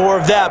see more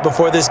of that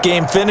before this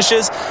game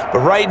finishes, but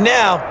right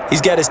now,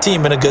 he's got his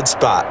team in a good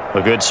spot.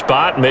 A good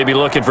spot, maybe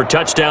looking for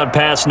touchdown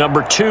pass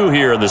number 2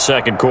 here in the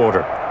second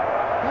quarter.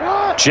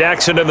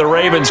 Jackson and the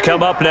Ravens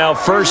come up now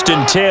 1st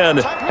and 10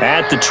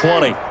 at the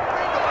 20.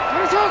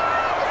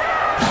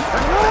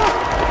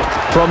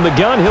 From the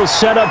gun, he'll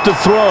set up to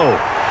throw.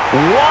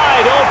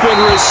 Wide open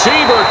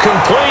receiver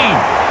complete.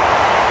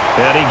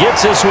 And he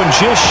gets this one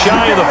just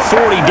shy of the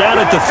 40, down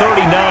at the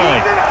 39.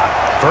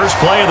 First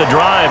play of the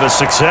drive, a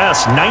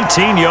success,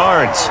 19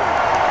 yards.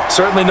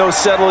 Certainly no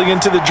settling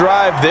into the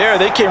drive there.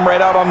 They came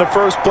right out on the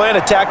first play and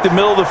attacked the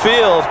middle of the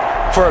field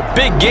for a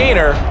big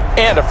gainer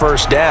and a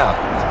first down.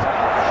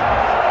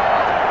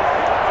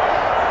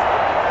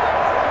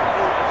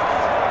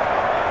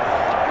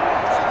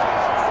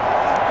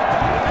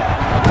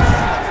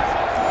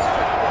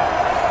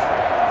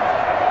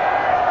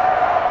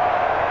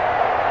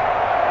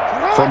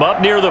 From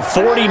up near the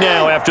 40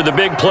 now after the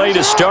big play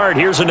to start.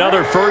 Here's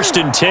another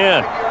 1st and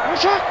 10.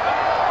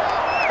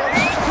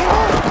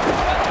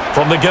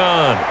 From the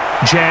gun,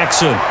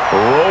 Jackson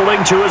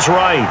rolling to his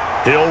right.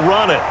 He'll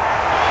run it.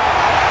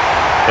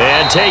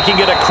 And taking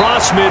it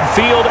across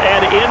midfield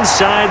and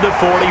inside the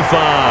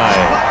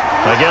 45.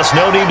 I guess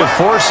no need to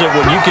force it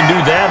when you can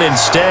do that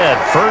instead.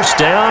 First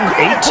down,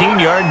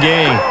 18-yard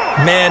gain.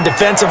 Man,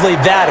 defensively,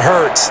 that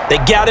hurts. They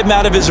got him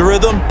out of his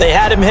rhythm. They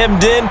had him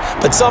hemmed in,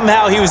 but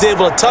somehow he was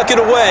able to tuck it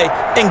away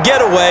and get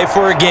away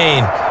for a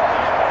gain.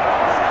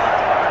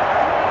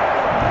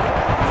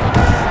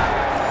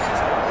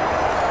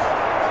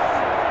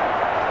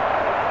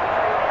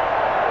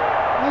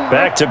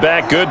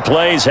 Back-to-back good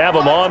plays have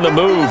him on the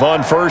move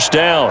on first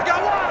down.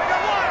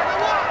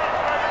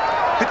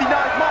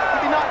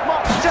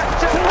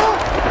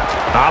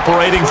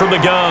 Operating from the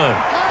gun,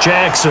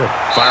 Jackson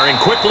firing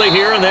quickly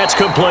here, and that's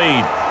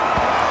complete.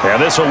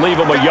 And this will leave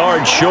him a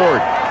yard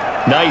short.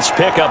 Nice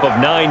pickup of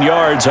 9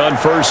 yards on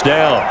first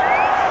down.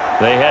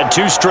 They had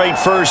 2 straight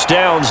first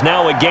downs,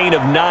 now a gain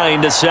of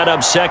 9 to set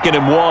up 2nd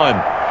and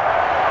 1.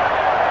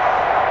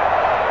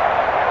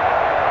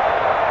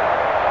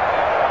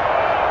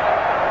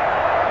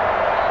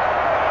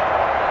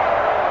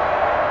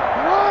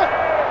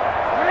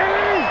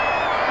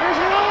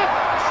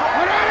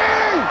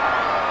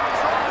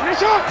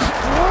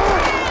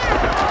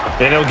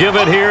 And he'll give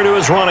it here to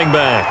his running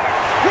back.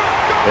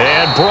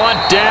 And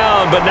brought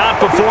down, but not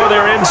before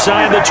they're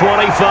inside the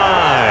 25.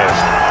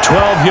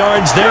 12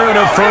 yards there and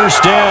a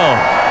first down.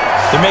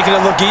 They're making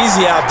it look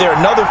easy out there.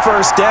 Another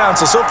first down.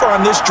 So far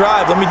on this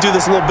drive, let me do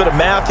this little bit of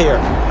math here.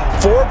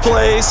 4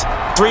 plays,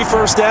 3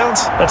 first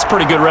downs. That's a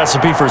pretty good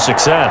recipe for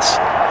success.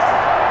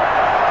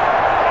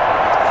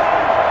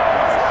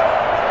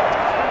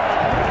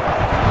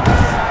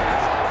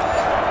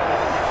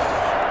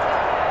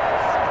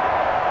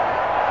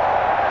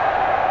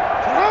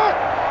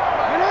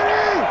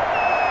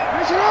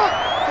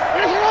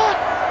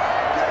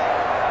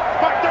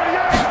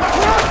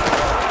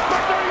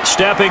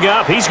 Stepping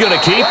up, he's going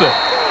to keep it.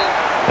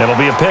 It'll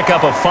be a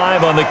pickup of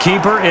 5 on the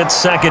keeper. It's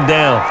 2nd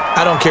down.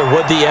 I don't care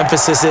what the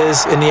emphasis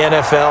is in the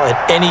NFL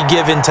at any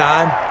given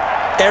time.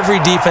 Every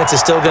defense is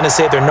still going to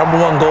say their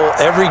 #1 goal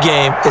every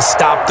game is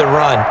stop the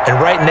run.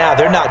 And right now,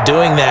 they're not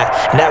doing that,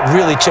 and that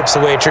really chips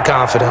away at your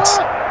confidence.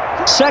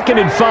 2nd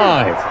and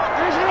 5.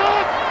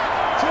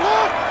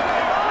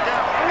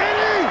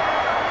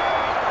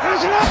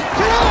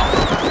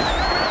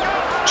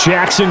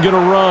 Jackson going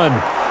to run.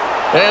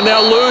 And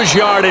they'll lose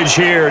yardage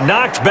here.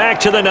 Knocked back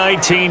to the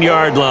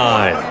 19-yard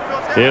line.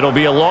 It'll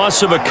be a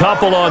loss of a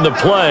couple on the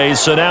play,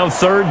 so now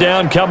 3rd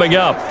down coming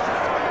up.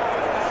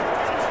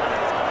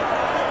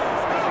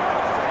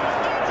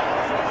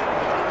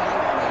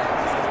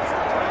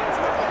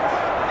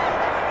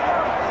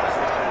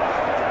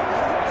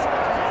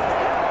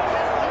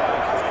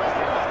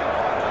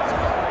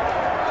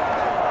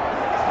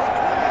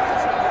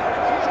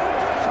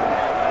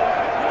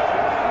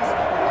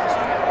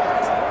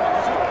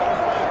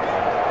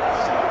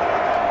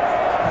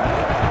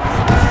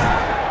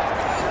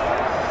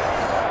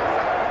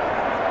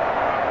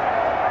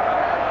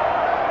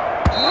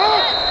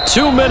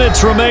 Two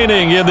minutes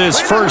remaining in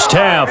this first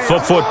half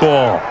of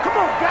football.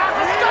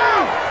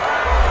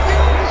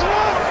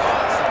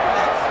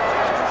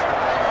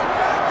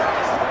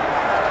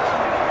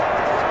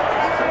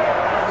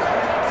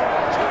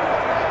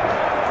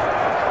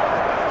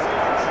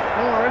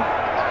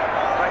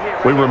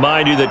 We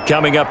remind you that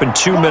coming up in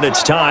 2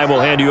 minutes' time, we'll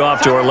hand you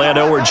off to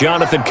Orlando, where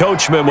Jonathan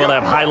Coachman will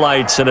have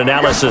highlights and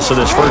analysis of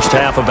this first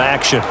half of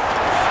action.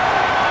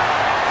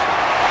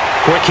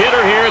 Quick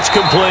hitter here, it's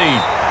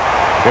complete.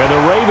 And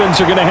the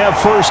Ravens are going to have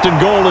 1st and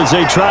goal as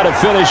they try to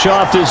finish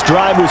off this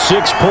drive with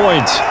 6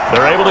 points.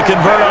 They're able to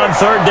convert on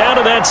 3rd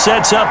down, and that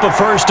sets up a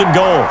 1st and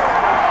goal.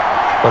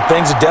 Well,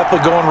 things are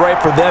definitely going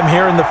right for them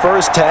here in the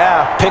first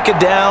half. Pick a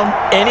down,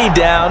 any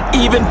down,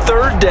 even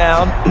 3rd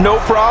down, no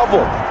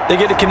problem. They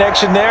get a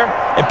connection there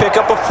and pick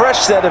up a fresh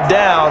set of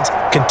downs,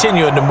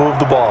 continuing to move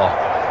the ball.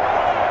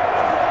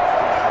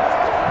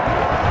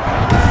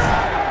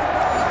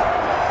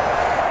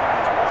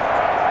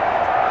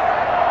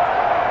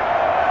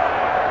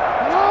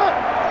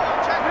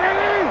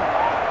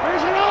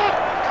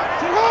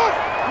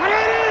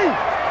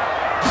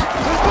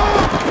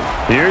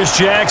 Here's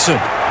Jackson.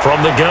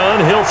 From the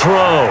gun, he'll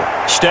throw.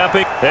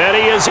 Stepping, and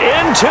he is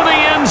into the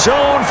end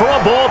zone for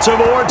a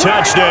Baltimore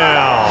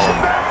touchdown.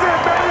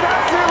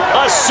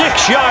 A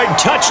 6-yard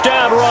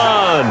touchdown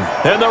run.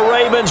 And the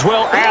Ravens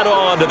will add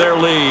on to their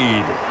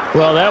lead.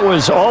 Well, that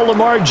was all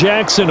Lamar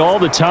Jackson all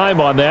the time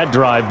on that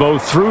drive,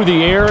 both through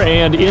the air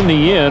and in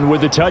the end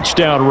with a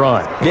touchdown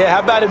run. Yeah,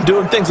 how about him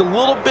doing things a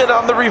little bit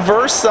on the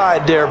reverse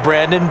side there,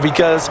 Brandon,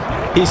 because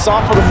he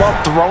softened him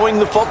up throwing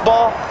the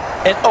football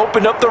and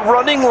opened up the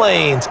running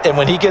lanes. And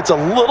when he gets a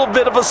little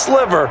bit of a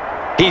sliver,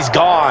 he's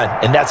gone.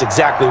 And that's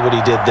exactly what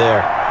he did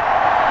there.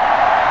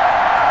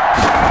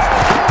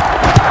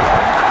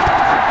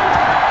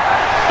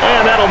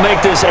 And that'll make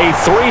this a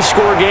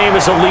 3-score game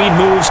as the lead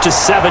moves to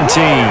 17.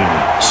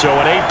 So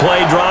an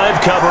 8-play drive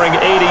covering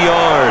 80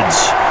 yards.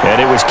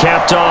 And it was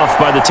capped off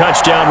by the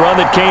touchdown run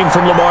that came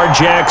from Lamar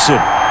Jackson.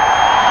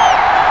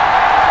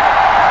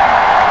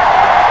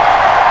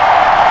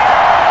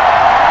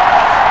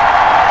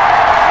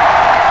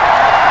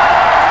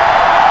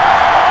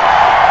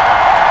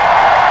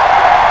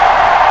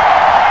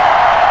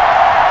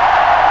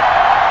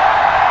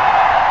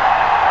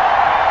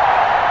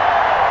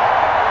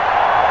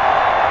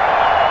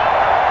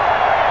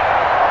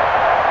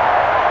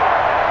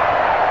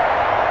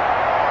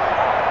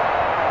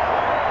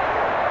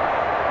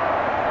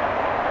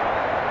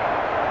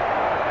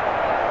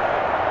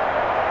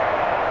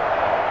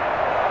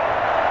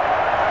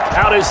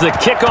 Out is the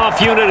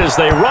kickoff unit as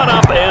they run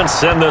up and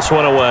send this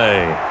one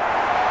away.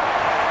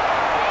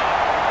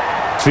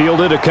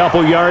 Fielded a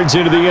couple yards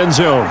into the end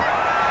zone.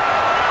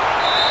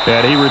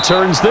 And he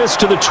returns this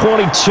to the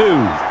 22.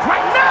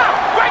 Right now,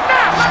 let's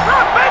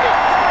run, baby.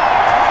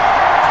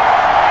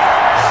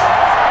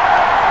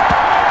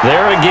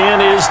 There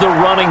again is the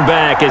running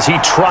back as he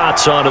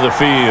trots onto the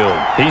field.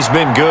 He's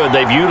been good.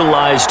 They've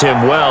utilized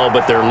him well,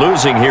 but they're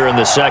losing here in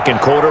the second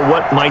quarter.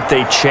 What might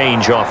they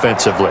change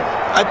offensively?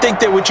 I think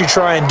that what you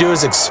try and do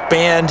is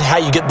expand how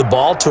you get the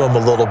ball to him a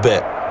little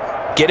bit.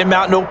 Get him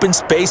out in open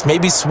space,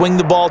 maybe swing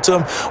the ball to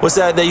him. What's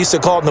that they used to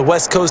call it in the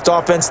West Coast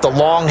offense, the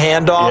long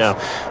handoff? Yeah.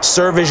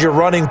 Serve as your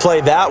running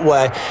play that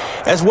way,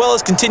 as well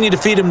as continue to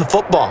feed him the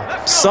football.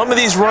 Some of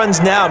these runs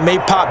now may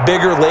pop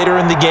bigger later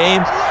in the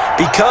game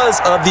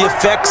because of the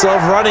effects of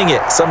running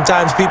it.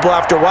 Sometimes people,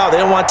 after a while, they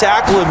don't want to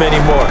tackle him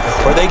anymore,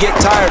 or they get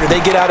tired, or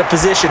they get out of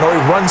position, or he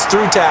runs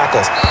through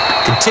tackles.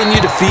 Continue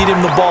to feed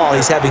him the ball.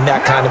 He's having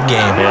that kind of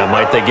game. Yeah,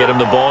 might they get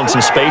him the ball in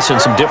some space in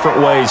some different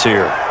ways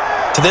here?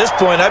 To this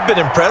point, I've been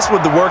impressed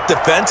with the work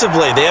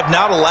defensively. They have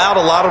not allowed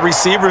a lot of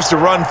receivers to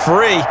run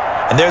free.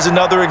 And there's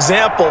another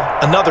example,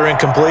 another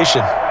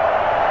incompletion.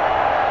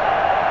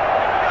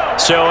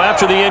 So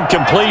after the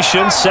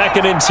incompletion,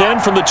 2nd and 10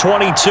 from the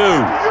 22.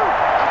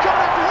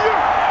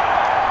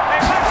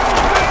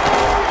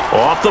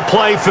 Off the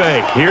play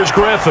fake. Here's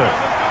Griffin.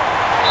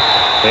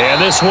 And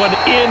this one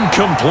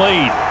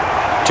incomplete.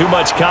 Too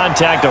much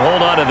contact to hold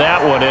on to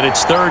that one, and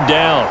it's 3rd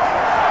down.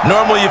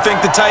 Normally you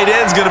think the tight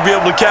end's going to be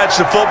able to catch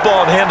the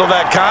football and handle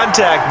that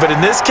contact, but in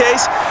this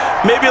case,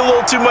 maybe a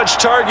little too much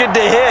target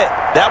to hit.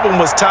 That one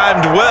was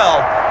timed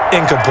well,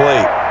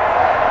 incomplete.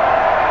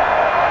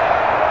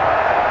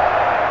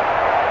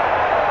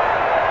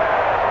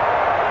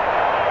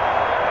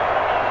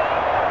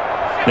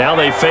 Now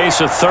they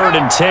face a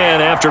 3rd and 10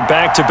 after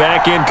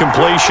back-to-back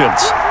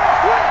incompletions.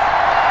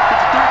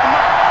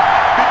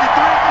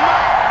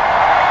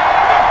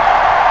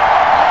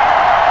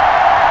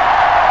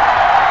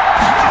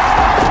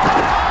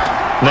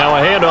 Now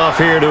a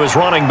handoff here to his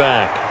running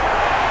back.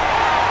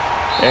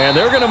 And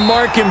they're going to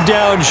mark him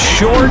down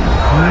short,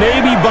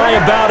 maybe by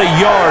about a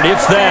yard,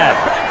 if that.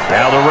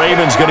 Now the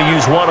Ravens going to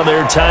use one of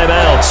their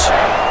timeouts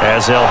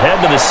as they'll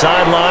head to the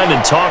sideline and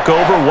talk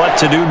over what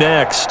to do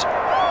next.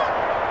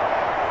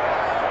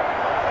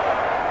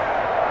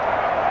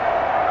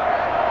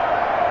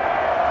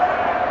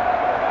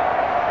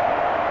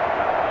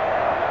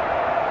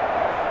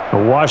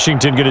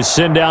 Washington going to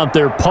send out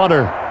their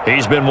punter.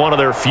 He's been one of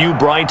their few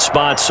bright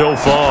spots so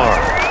far.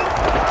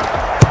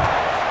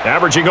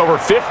 Averaging over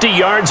 50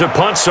 yards a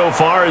punt so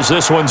far as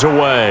this one's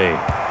away.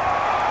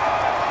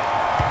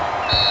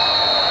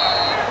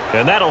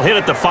 And that'll hit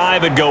at the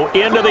 5 and go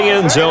into the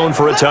end zone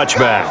for a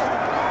touchback.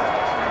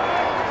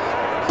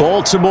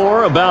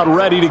 Baltimore about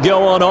ready to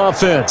go on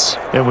offense.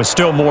 It was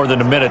still more than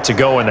a minute to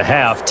go in the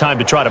half. Time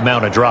to try to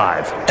mount a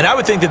drive. And I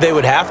would think that they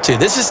would have to.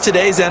 This is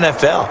today's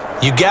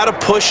NFL. You got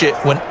to push it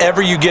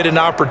whenever you get an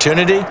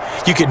opportunity.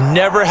 You can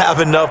never have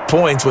enough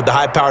points with the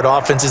high-powered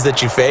offenses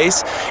that you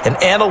face. And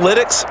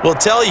analytics will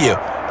tell you,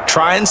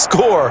 try and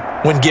score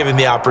when given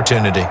the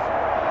opportunity.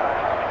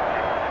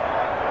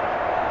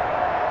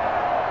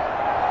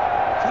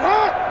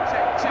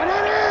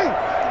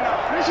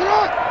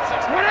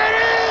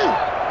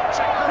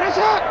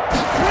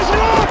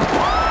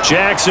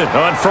 Jackson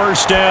on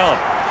 1st down.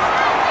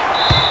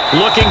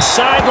 Looking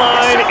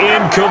sideline,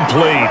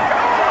 incomplete.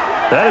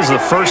 That is the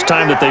first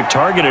time that they've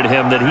targeted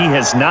him that he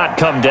has not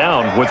come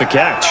down with a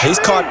catch. He's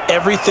caught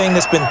everything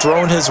that's been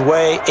thrown his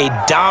way,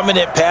 a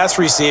dominant pass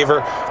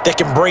receiver that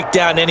can break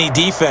down any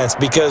defense,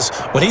 because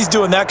when he's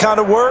doing that kind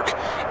of work,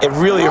 it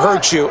really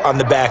hurts you on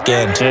the back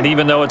end. And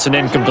even though it's an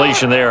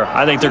incompletion there,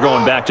 I think they're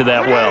going back to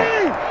that well.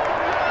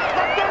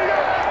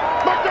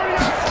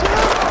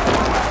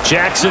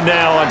 Jackson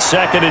now on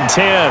 2nd and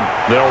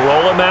 10. They'll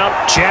roll him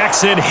out.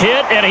 Jackson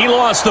hit, and he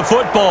lost the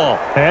football.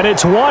 And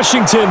it's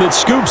Washington that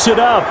scoops it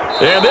up.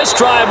 And this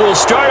drive will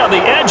start on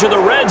the edge of the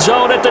red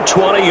zone at the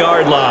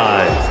 20-yard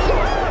line.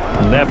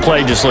 And that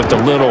play just looked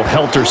a little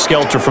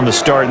helter-skelter from the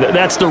start.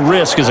 That's the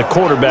risk as a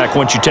quarterback.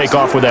 Once you take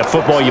off with that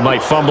football, you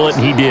might fumble it,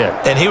 and he did.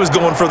 And he was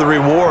going for the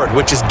reward,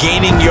 which is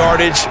gaining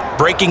yardage,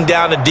 breaking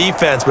down a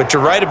defense. But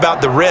you're right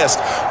about the risk.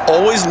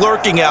 Always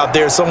lurking out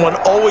there, someone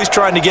always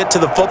trying to get to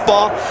the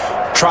football.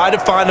 Try to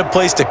find a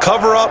place to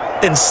cover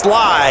up and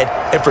slide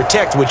and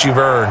protect what you've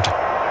earned.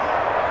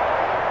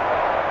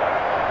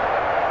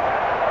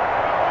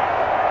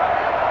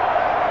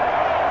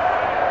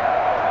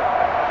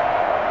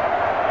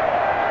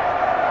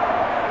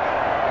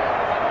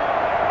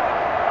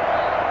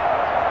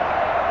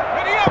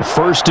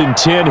 First and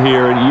 10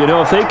 here. You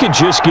know, if they could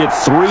just get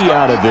 3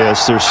 out of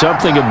this, there's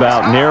something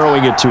about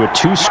narrowing it to a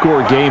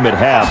 2-score game at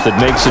half that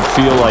makes it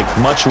feel like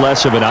much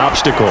less of an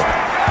obstacle.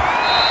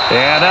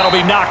 And that'll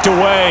be knocked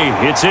away.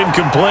 It's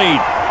incomplete.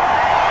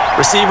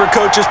 Receiver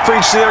coaches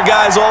preach to their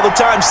guys all the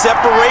time.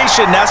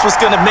 Separation, that's what's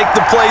going to make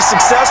the play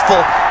successful.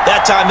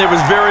 That time there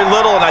was very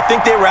little, and I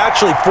think they were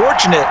actually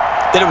fortunate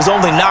that it was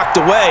only knocked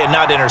away and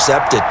not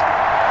intercepted.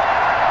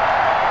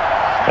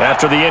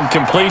 After the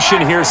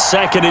incompletion, here's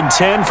 2nd and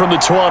 10 from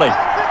the 20.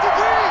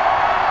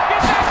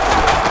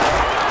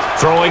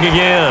 Throwing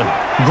again.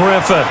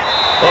 Griffin.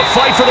 A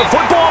fight for the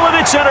football, and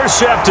it's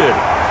intercepted.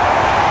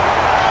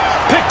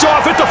 Picked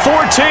off at the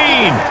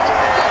 14.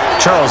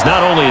 Charles,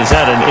 not only is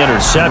that an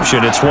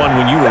interception, it's one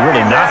when you were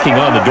really knocking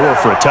on the door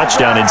for a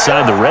touchdown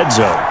inside the red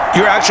zone.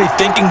 You're actually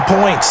thinking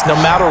points. No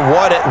matter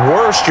what, at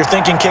worst, you're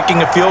thinking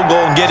kicking a field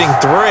goal and getting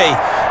 3.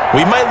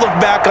 We might look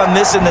back on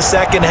this in the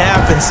second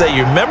half and say,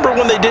 you remember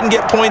when they didn't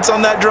get points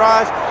on that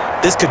drive?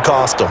 This could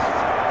cost them.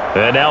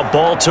 And now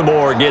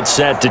Baltimore gets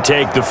set to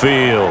take the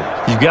field.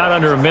 You've got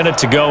under a minute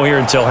to go here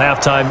until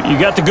halftime. You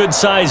got the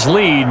good-sized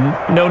lead.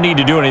 No need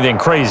to do anything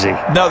crazy.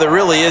 No, there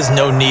really is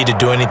no need to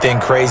do anything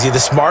crazy. The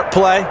smart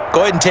play,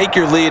 go ahead and take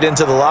your lead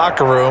into the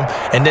locker room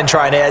and then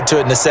try and add to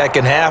it in the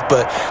second half.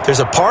 But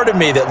there's a part of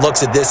me that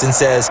looks at this and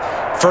says,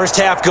 first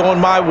half going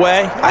my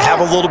way. I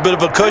have a little bit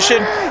of a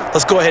cushion.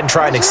 Let's go ahead and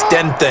try and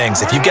extend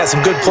things. If you've got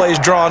some good plays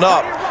drawn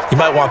up, you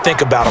might want to think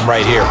about them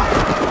right here.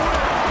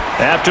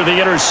 After the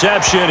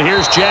interception,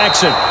 here's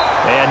Jackson.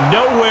 And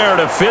nowhere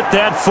to fit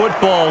that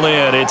football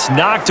in. It's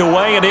knocked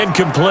away and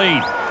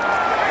incomplete.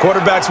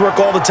 Quarterbacks work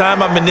all the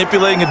time on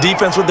manipulating a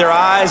defense with their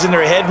eyes and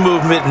their head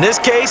movement. In this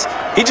case,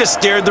 he just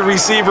stared the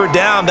receiver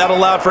down. That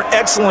allowed for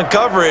excellent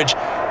coverage,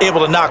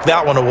 able to knock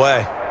that one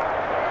away.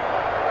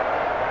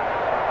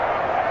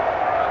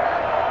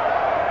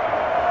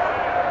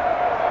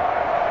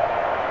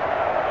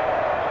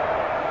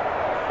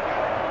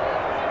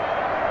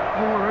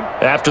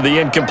 After the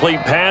incomplete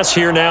pass,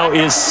 here now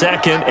is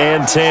 2nd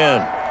and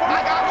 10.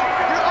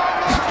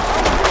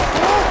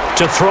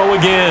 To throw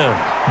again.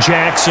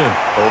 Jackson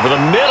over the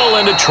middle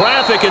into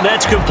traffic, and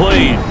that's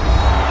complete.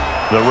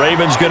 The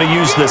Ravens going to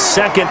use the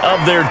second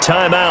of their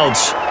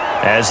timeouts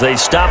as they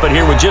stop it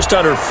here with just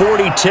under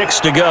 40 ticks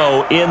to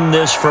go in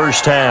this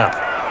first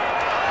half.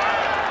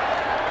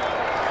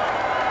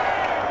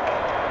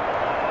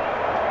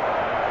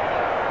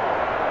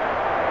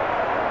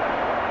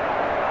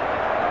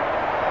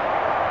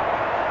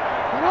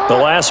 The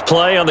last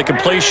play on the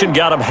completion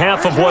got them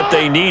half of what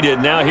they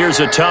needed. Now here's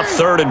a tough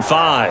 3rd and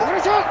 5.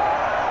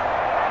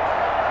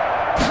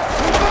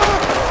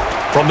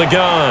 From the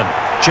gun,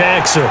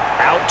 Jackson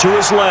out to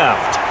his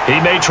left. He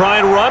may try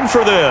and run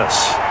for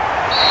this.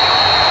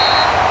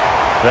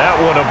 That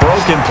one a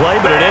broken play,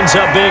 but it ends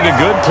up being a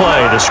good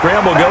play. The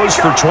scramble goes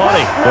for 20.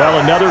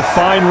 Well, another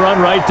fine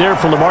run right there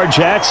for Lamar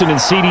Jackson, and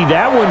CD,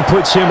 that one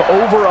puts him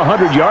over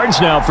 100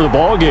 yards now for the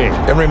ball game.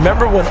 And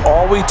remember when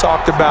all we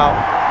talked about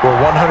were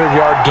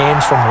 100-yard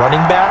games from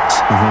running backs?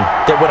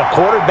 That when a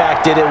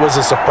quarterback did it was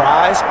a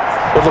surprise?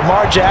 With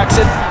Lamar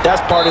Jackson,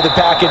 that's part of the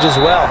package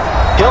as well.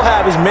 He'll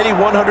have as many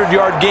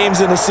 100-yard games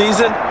in a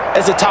season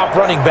as the top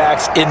running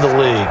backs in the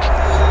league.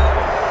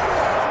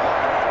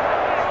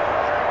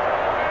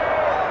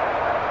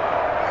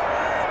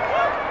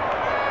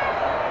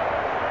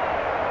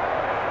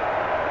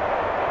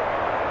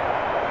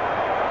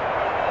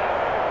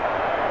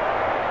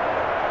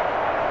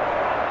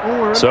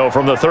 So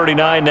from the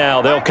 39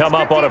 now, they'll come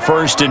up on a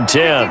 1st and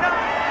 10.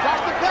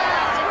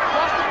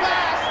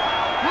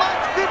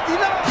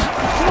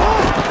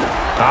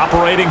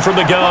 Operating from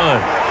the gun,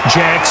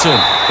 Jackson.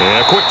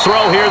 And a quick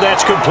throw here,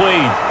 that's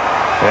complete.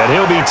 And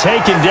he'll be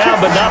taken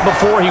down, but not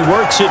before he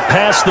works it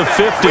past the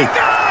 50.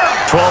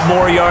 12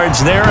 more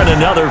yards there and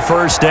another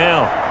first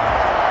down.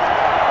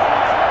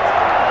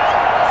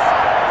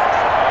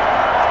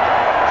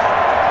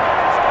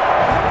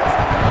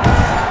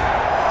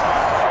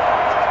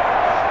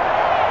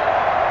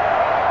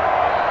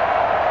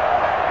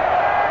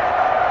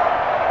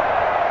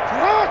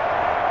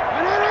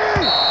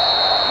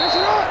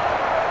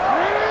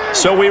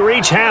 So we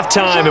reach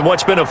halftime in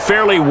what's been a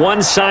fairly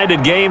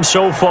one-sided game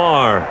so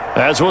far.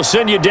 As we'll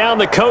send you down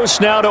the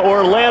coast now to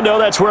Orlando,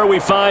 that's where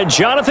we find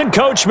Jonathan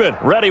Coachman,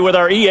 ready with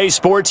our EA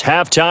Sports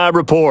Halftime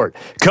Report.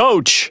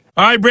 Coach.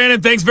 All right, Brandon,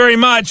 thanks very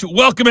much.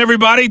 Welcome,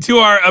 everybody, to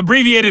our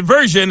abbreviated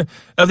version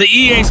of the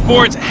EA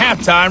Sports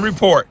Halftime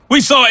Report.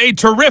 We saw a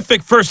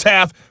terrific first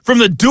half from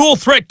the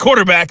dual-threat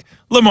quarterback,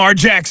 Lamar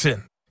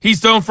Jackson. He's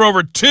thrown for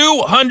over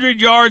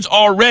 200 yards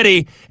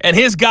already, and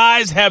his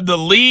guys have the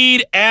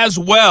lead as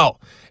well.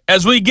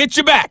 As we get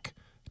you back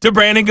to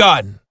Brandon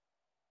Gaudin.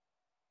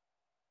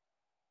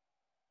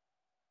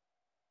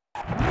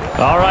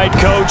 All right,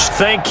 Coach,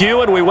 thank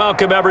you, and we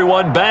welcome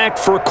everyone back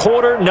for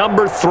quarter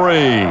number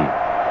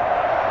 3.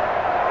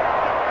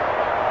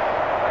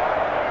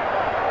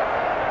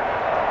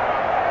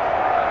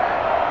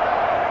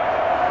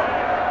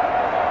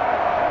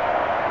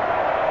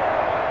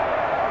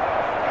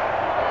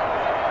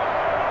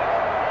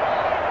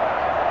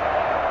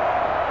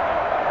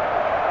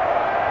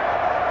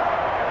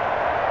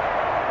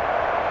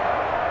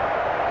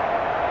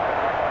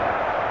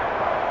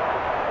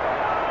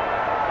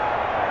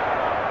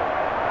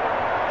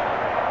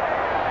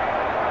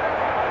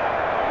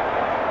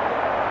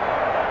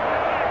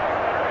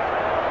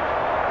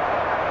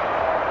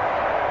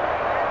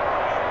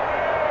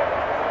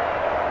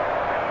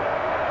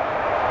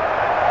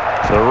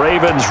 The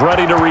Ravens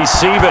ready to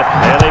receive it,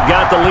 and they've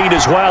got the lead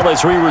as well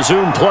as we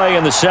resume play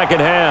in the second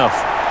half.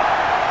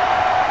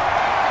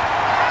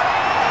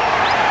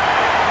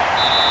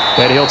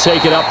 And he'll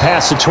take it up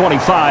past the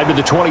 25 to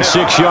the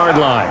 26-yard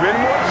line.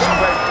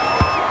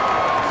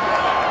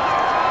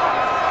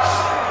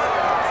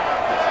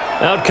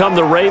 Out come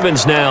the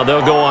Ravens now.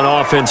 They'll go on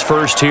offense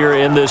first here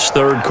in this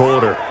third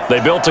quarter. They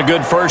built a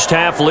good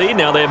first-half lead.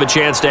 Now they have a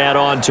chance to add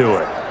on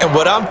to it. And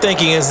what I'm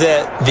thinking is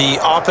that the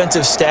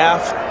offensive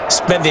staff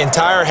spent the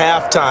entire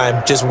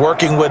halftime just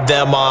working with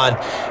them on,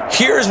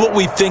 here's what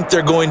we think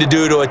they're going to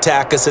do to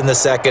attack us in the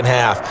second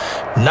half.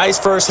 Nice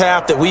first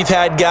half that we've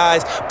had,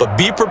 guys, but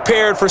be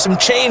prepared for some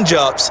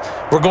change-ups.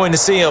 We're going to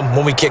see them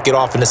when we kick it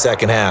off in the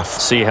second half.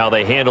 See how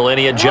they handle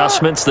any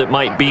adjustments that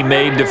might be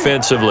made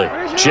defensively.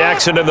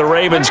 Jackson and the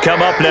Ravens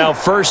come up now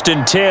 1st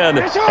and 10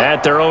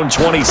 at their own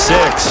 26.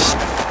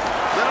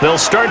 They'll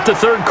start the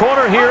third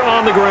quarter here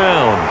on the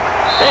ground.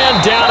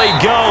 And down he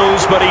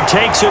goes, but he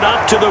takes it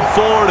up to the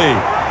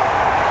 40.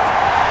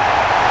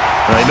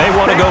 They may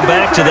want to go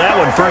back to that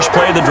one. First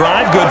play of the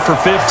drive, good for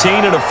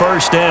 15 and a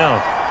first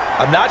down.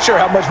 I'm not sure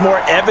how much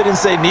more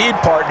evidence they need,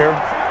 partner,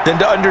 than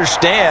to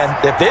understand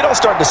that if they don't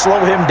start to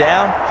slow him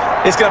down,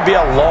 it's going to be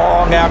a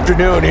long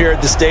afternoon here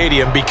at the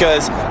stadium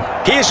because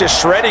he is just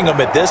shredding them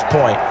at this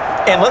point.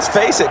 And let's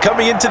face it,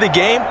 coming into the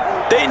game,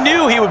 they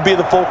knew he would be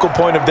the focal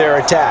point of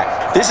their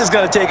attack. This is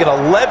going to take an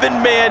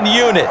 11-man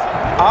unit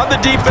on the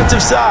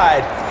defensive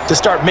side to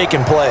start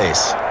making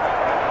plays.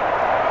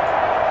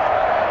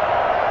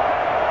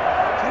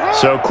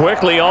 So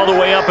quickly all the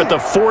way up at the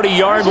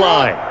 40-yard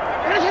line.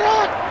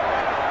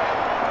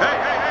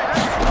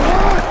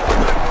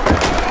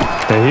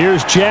 And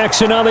here's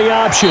Jackson on the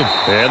option.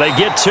 And they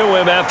get to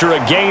him after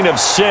a gain of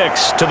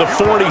 6 to the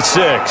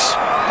 46.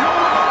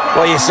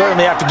 Well, you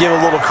certainly have to give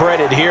a little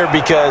credit here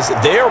because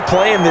they are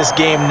playing this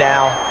game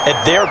now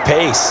at their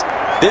pace.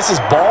 This is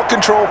ball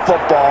control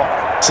football,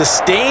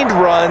 sustained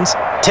runs,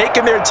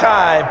 taking their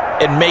time,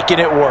 and making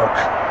it work.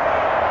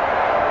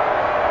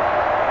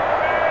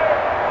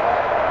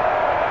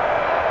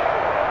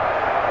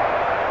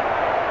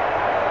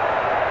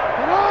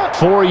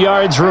 4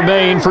 yards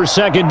remain for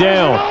second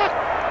down.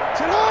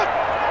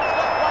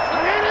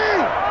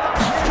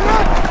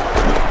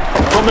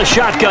 From the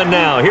shotgun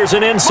now, here's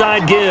an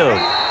inside give.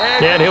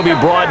 And he'll be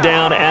brought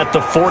down at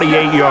the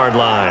 48-yard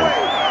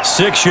line.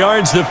 6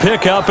 yards the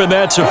pickup, and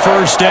that's a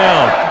first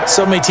down.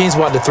 So many teams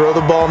want to throw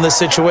the ball in this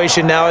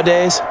situation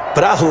nowadays,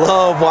 but I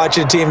love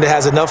watching a team that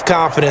has enough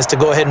confidence to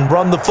go ahead and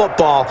run the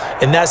football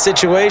in that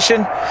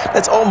situation.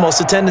 That's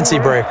almost a tendency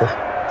breaker.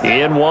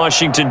 In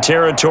Washington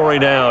territory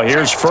now.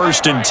 Here's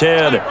 1st and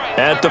 10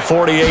 at the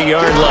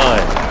 48-yard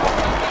line.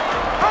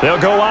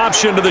 They'll go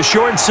option to the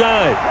short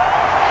side.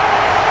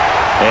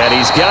 And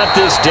he's got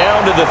this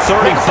down to the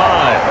 35.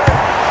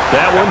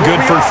 That one good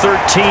for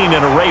 13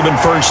 and a Raven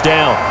first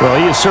down. Well,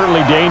 he is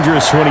certainly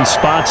dangerous when he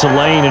spots a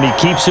lane, and he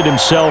keeps it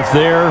himself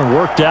there.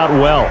 Worked out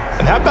well.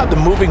 And how about the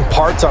moving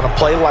parts on a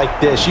play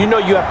like this? You know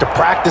you have to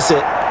practice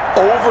it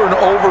over and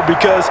over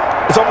because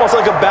it's almost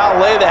like a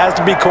ballet that has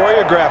to be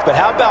choreographed. But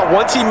how about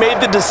once he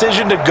made the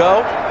decision to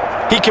go,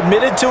 he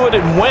committed to it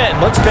and went.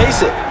 Let's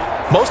face it,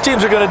 most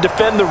teams are going to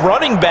defend the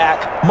running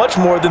back much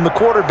more than the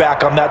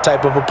quarterback on that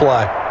type of a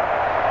play.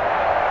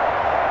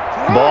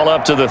 Ball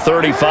up to the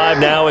 35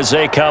 now as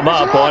they come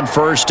up on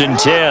 1st and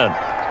 10.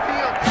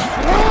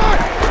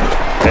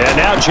 And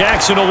now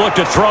Jackson will look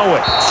to throw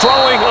it.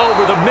 Throwing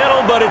over the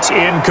middle, but it's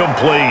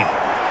incomplete.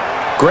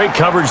 Great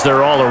coverage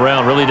there all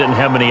around. Really didn't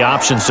have many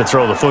options to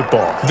throw the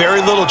football.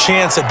 Very little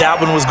chance that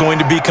that one was going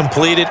to be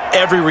completed.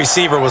 Every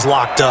receiver was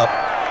locked up.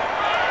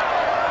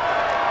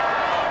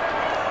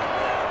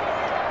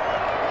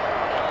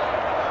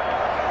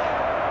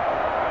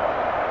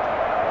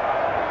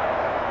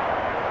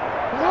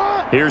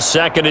 Here's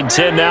 2nd and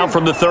 10 now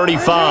from the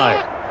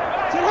 35.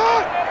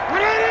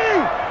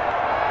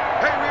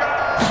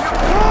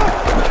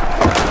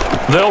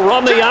 They'll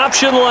run the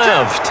option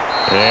left.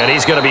 And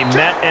he's going to be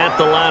met at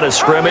the line of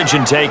scrimmage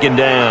and taken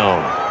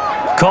down.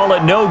 Call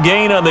it no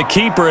gain on the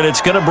keeper, and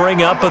it's going to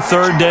bring up a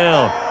 3rd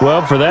down.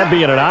 Well, for that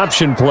being an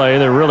option play,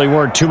 there really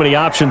weren't too many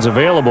options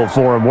available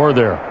for him, were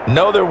there?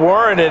 No, there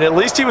weren't, and at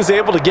least he was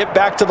able to get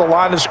back to the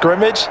line of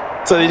scrimmage,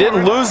 so they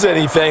didn't lose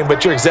anything,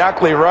 but you're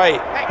exactly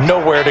right.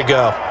 Nowhere to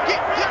go.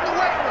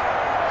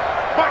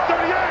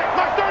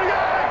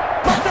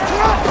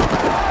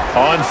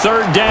 On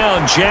 3rd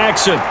down,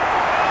 Jackson.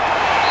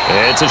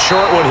 It's a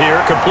short one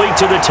here, complete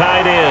to the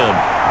tight end.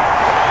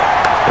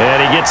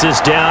 And he gets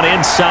this down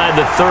inside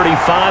the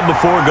 35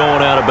 before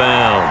going out of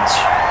bounds.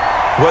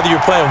 Whether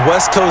you're playing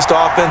West Coast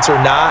offense or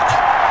not,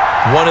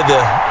 one of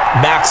the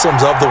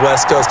maxims of the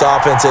West Coast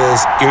offense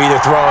is you're either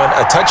throwing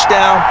a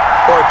touchdown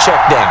or a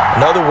check down.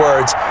 In other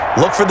words,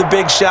 look for the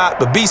big shot,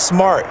 but be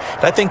smart.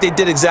 And I think they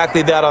did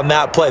exactly that on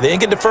that play. They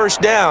didn't get the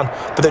 1st down,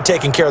 but they're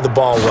taking care of the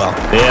ball well.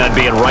 Yeah, and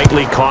being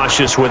rightly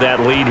cautious with that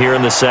lead here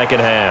in the 2nd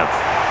half.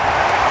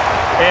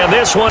 And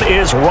this one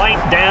is right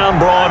down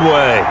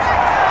Broadway.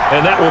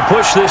 And that will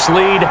push this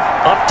lead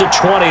up to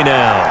 20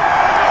 now.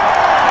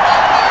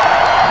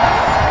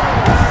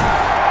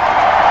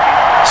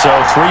 So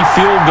 3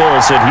 field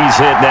goals that he's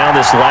hit now.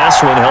 This last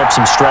one helps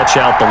him stretch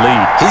out the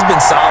lead. He's been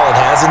solid,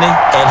 hasn't he?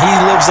 And he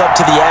lives up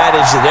to the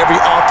adage that every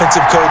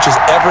offensive coach has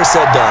ever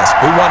said to us.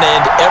 We want to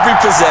end every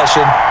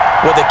possession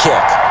with a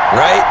kick,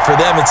 right? For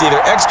them, it's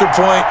either extra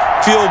point,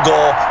 field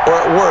goal,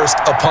 or at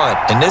worst, a punt.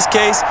 In this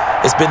case,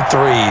 it's been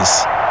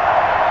 3s.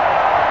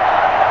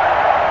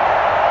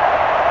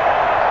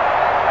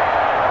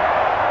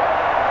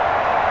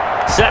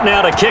 Set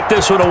now to kick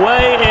this one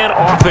away, and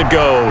off it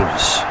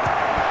goes.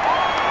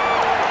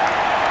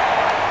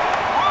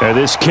 And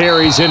this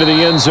carries into the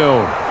end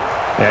zone.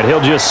 And he'll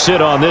just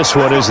sit on this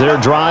one as their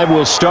drive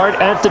will start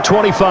at the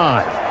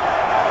 25.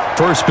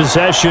 First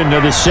possession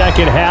of the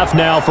 2nd half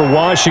now for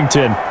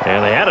Washington.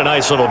 And they had a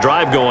nice little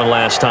drive going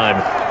last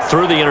time.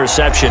 Threw the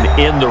interception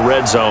in the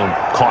red zone.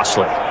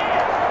 Costly.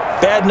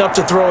 Bad enough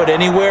to throw it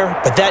anywhere,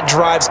 but that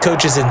drives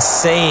coaches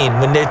insane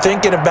when they're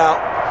thinking about,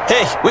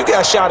 hey, we've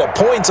got a shot at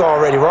points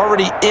already. We're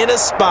already in a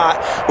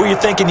spot where you're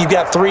thinking you've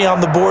got 3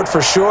 on the board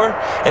for sure,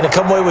 and to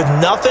come away with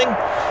nothing,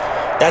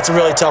 that's a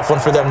really tough one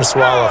for them to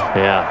swallow.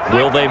 Yeah.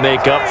 Will they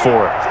make up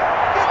for it?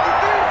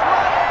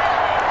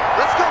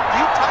 Let's go,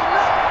 Butte, tighten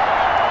up.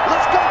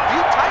 Let's go,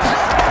 Butte, tighten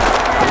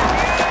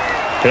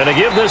up. Going to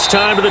give this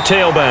time to the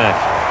tailback.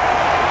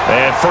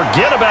 And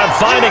forget about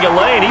finding a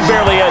lane. He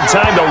barely had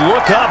time to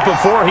look up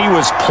before he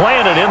was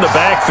planted in the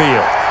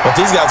backfield. But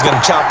these guys are going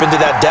to chop into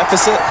that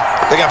deficit.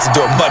 They're going to have to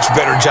do a much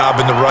better job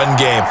in the run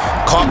game.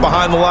 Caught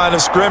behind the line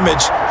of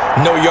scrimmage,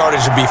 no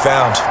yardage to be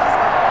found.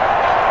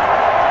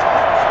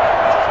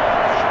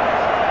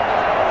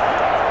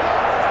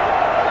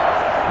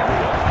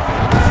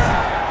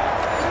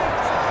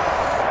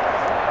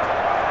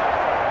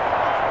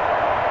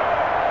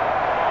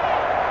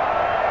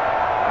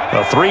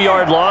 A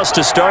 3-yard loss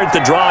to start the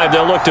drive.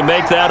 They'll look to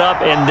make that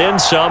up and then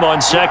some on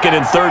 2nd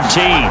and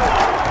 13.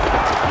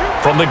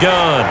 From the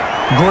gun,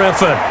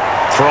 Griffin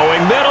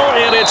throwing middle,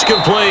 and it's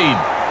complete.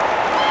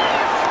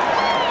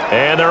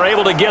 And they're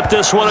able to get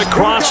this one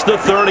across the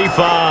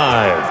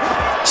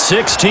 35.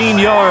 16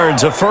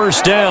 yards, a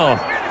 1st down.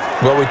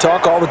 Well, we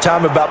talk all the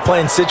time about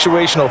playing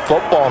situational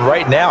football, and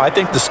right now I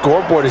think the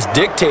scoreboard is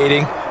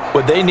dictating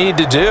what they need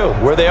to do.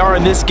 Where they are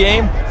in this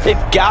game,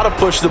 they've got to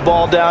push the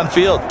ball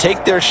downfield,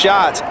 take their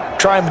shots,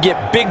 try and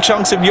get big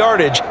chunks of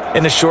yardage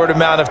in a short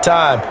amount of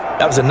time.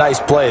 That was a nice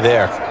play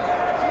there.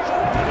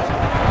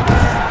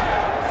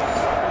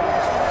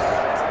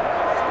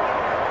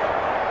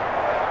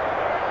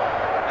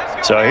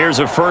 So here's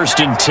a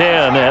 1st and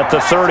 10 at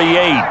the 38.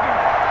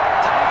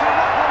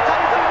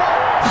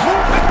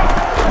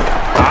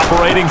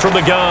 Operating from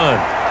the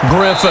gun,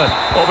 Griffin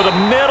over the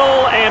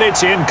middle, and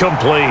it's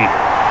incomplete.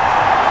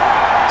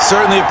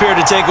 Certainly appeared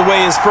to take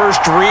away his first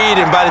read,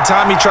 and by the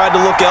time he tried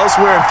to look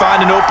elsewhere and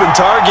find an open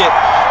target,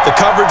 the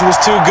coverage was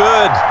too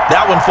good.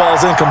 That one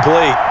falls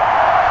incomplete.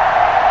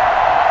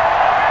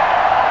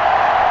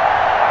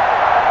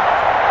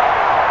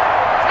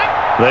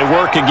 They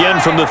work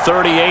again from the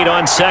 38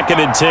 on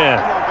 2nd and 10.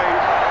 Come on, baby.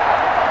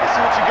 Let's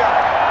see what you got.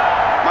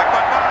 Mike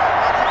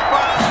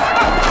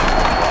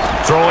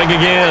 5-5. Throwing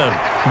again,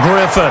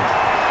 Griffin.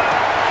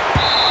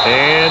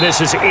 And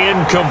this is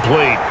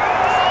incomplete.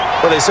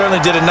 Well, they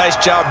certainly did a nice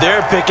job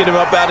there, picking him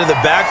up out of the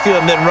backfield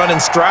and then running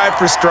stride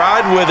for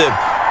stride with him.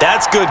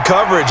 That's good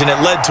coverage, and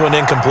it led to an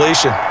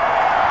incompletion.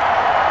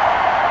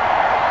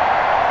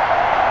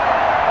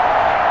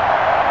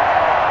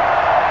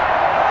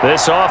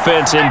 This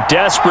offense in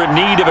desperate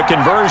need of a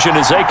conversion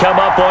as they come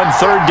up on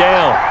 3rd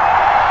down.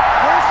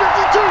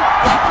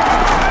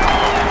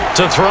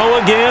 To throw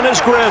again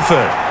is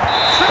Griffin.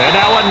 And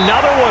now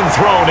another one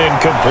thrown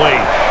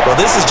incomplete. Well,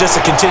 this is just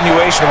a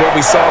continuation of what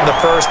we saw in the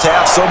first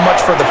half. So much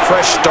for the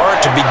fresh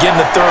start to begin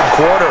the third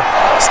quarter.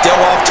 Still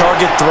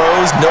off-target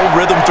throws, no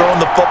rhythm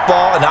throwing the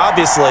football, and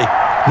obviously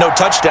no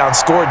touchdown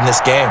scored in this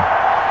game.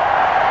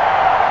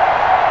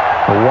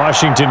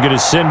 Washington going to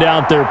send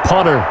out their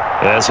punter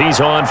as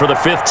he's on for the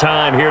 5th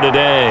time here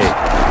today.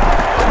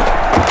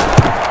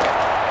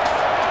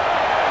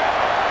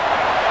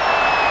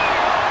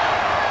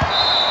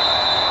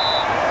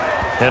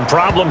 And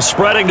problems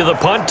spreading to the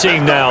punt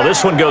team now.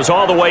 This one goes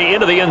all the way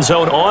into the end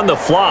zone on the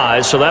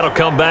fly, so that'll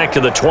come back to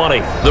the 20.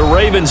 The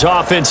Ravens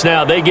offense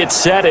now, they get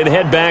set and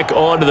head back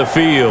onto the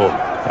field.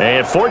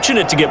 And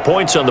fortunate to get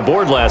points on the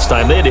board last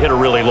time. They had to hit a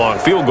really long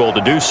field goal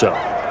to do so.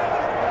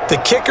 The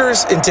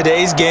kickers in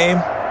today's game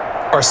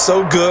are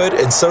so good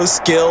and so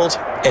skilled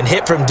and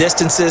hit from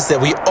distances that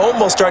we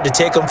almost start to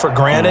take them for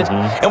granted.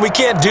 And we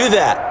can't do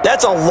that.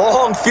 That's a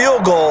long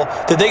field goal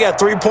that they got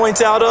 3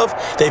 points out of.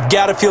 They've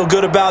got to feel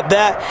good about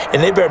that,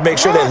 and they better make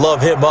sure they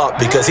love him up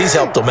because he's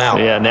helped them out.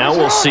 Yeah, now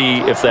we'll see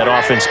if that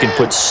offense can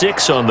put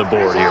 6 on the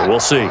board here. We'll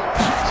see.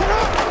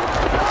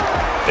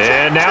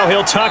 And now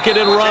he'll tuck it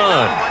and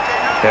run.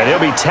 And he'll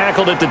be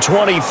tackled at the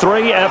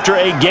 23 after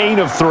a gain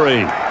of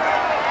 3.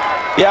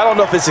 Yeah, I don't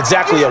know if it's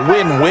exactly a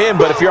win-win,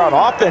 but if you're on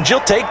offense, you'll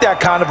take that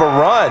kind of a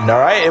run, all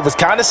right? It was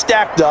kind of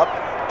stacked up,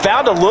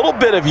 found a little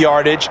bit of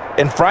yardage,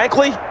 and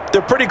frankly,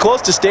 they're pretty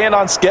close to staying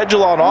on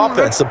schedule on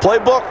offense. The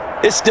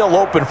playbook is still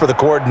open for the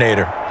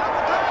coordinator.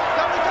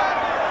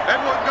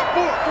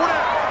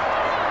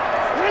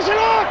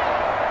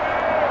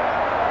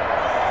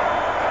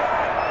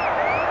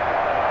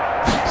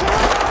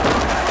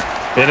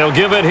 And he'll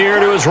give it here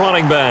to his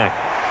running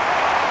back.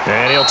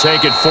 And he'll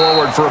take it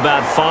forward for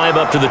about 5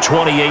 up to the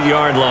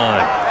 28-yard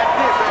line.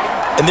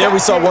 And there we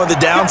saw one of the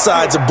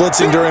downsides of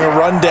blitzing during a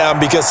rundown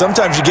because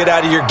sometimes you get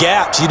out of your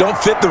gaps. You don't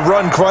fit the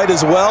run quite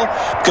as well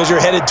because you're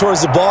headed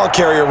towards the ball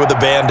carrier with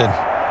abandon.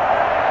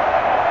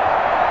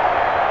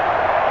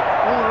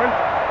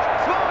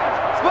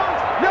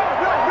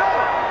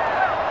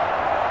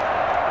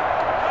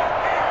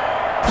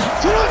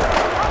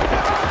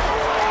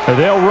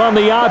 They'll run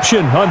the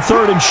option on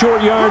 3rd and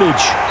short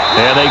yardage.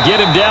 And they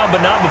get him down, but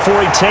not before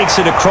he takes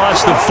it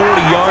across the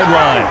 40-yard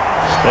line.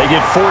 They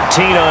get 14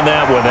 on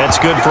that one. That's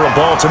good for a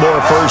Baltimore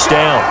first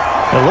down.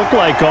 It looked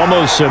like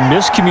almost a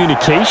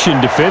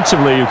miscommunication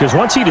defensively because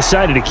once he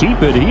decided to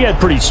keep it, he had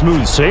pretty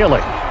smooth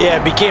sailing.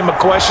 Yeah, it became a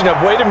question of,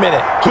 wait a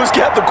minute, who's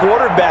got the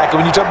quarterback?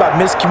 And when you talk about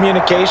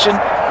miscommunication,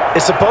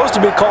 it's supposed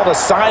to be called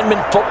assignment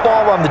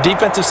football on the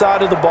defensive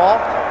side of the ball.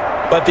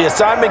 But the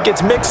assignment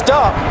gets mixed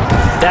up.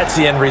 That's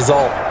the end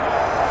result.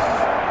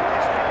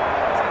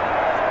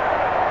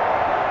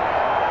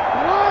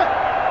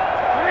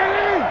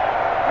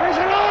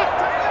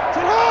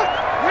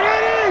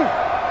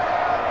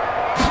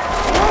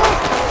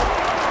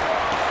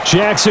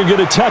 Jackson going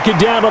to tuck it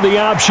down on the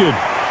option.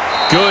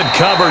 Good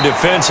cover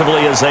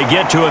defensively as they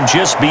get to him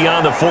just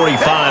beyond the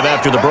 45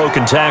 after the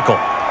broken tackle.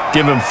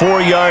 Give him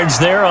 4 yards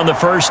there on the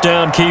first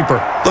down keeper.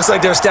 Looks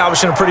like they're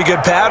establishing a pretty good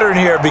pattern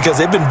here because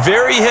they've been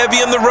very heavy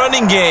in the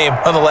running game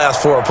on the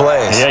last 4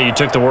 plays. Yeah, you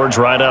took the words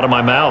right out of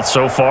my mouth.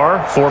 So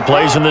far, 4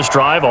 plays in this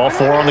drive, all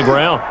 4 on the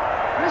ground.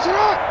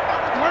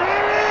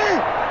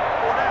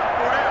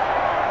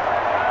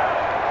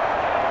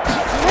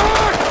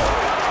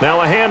 Now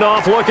a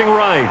handoff looking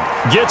right.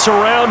 Gets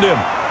around him.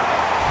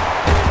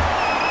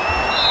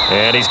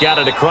 And he's got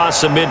it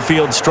across the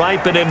midfield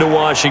stripe and into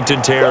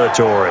Washington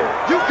territory.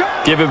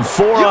 Give him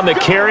 4 on the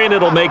carry, and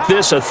it'll make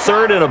this a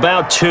 3rd and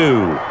about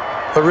 2.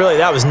 But really,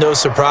 that was no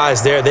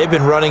surprise there. They've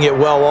been running it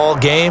well all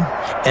game,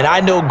 and I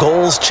know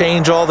goals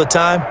change all the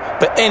time,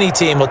 but any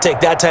team will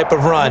take that type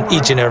of run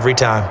each and every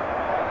time.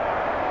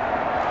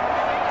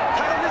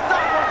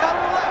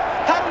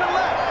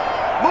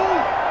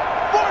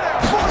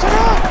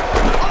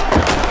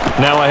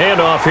 Now a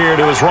handoff here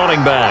to his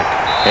running back.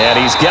 And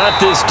he's got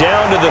this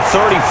down to the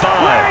 35.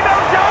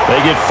 They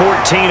get 14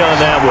 on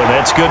that one.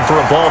 That's good for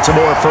a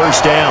Baltimore first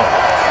down.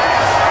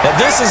 Now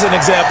this is an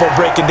example of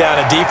breaking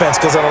down a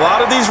defense because on a lot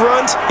of these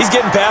runs, he's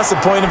getting past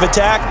the point of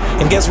attack,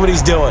 and guess what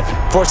he's doing?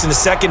 Forcing the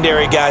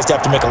secondary guys to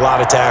have to make a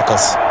lot of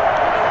tackles.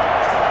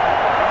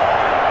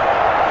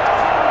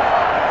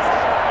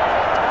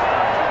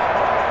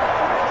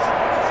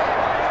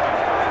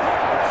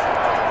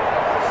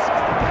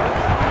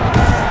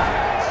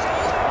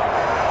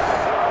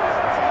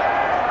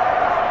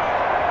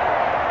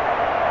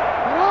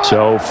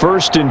 So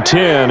 1st and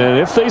 10, and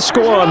if they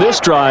score on this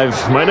drive,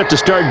 might have to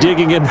start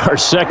digging in our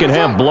second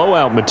half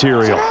blowout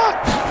material.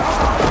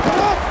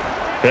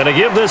 And to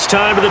give this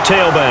time to the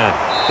tailback.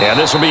 And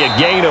this will be a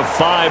gain of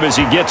 5 as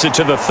he gets it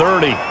to the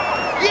 30.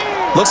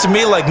 Looks to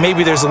me like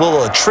maybe there's a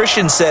little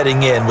attrition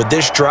setting in with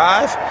this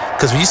drive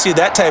because when you see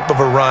that type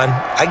of a run,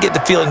 I get the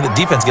feeling the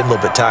defense getting a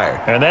little bit tired.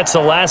 And that's the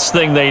last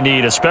thing they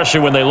need, especially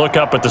when they look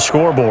up at the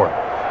scoreboard.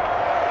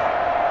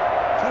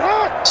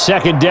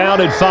 2nd down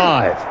and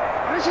 5.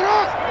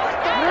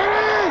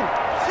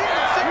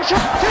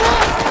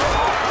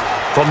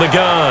 From the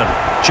gun,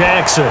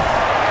 Jackson.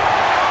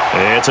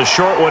 It's a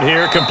short one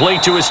here,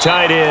 complete to his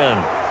tight end.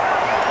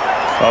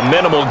 A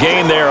minimal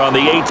gain there on the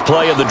 8th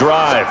play of the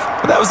drive.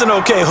 That was an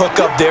okay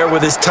hookup there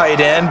with his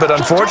tight end, but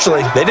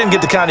unfortunately, they didn't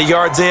get the kind of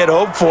yards they had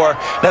hoped for.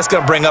 That's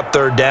going to bring up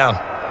 3rd down.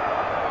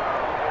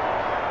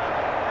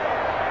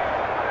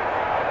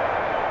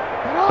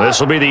 This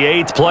will be the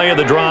 8th play of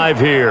the drive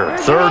here.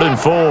 3rd and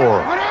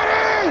 4.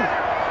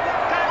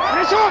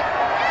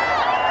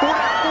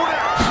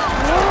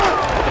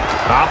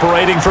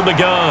 Operating from the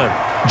gun,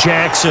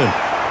 Jackson.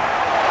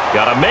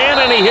 Got a man,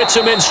 and he hits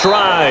him in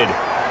stride.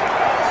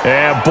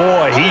 And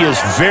boy, he is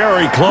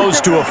very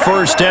close to a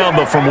 1st down,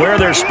 but from where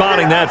they're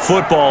spotting that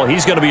football,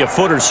 he's going to be a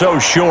foot or so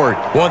short.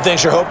 One thing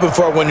you're hoping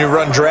for when you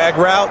run drag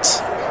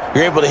routes,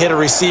 you're able to hit a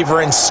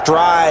receiver in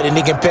stride, and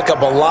he can pick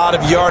up a lot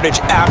of yardage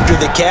after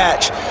the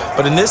catch.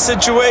 But in this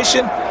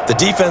situation, the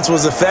defense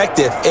was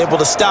effective, able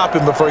to stop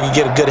him before he could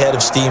get a good head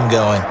of steam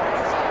going.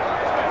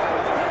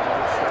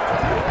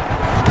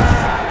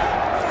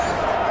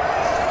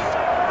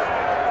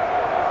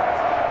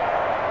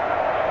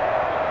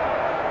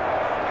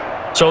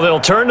 So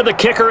they'll turn to the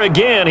kicker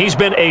again. He's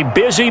been a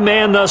busy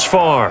man thus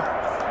far.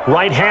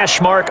 Right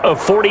hash mark, a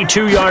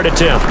 42-yard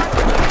attempt.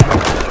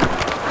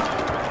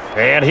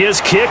 And his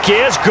kick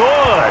is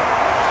good.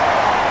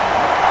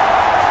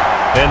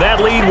 And that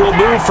lead will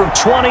move from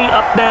 20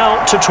 up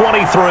now to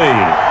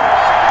 23.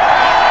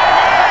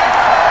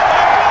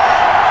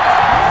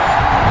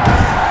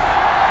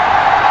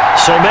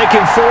 So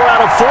making 4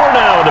 out of 4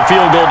 now in the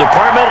field goal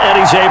department, and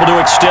he's able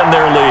to extend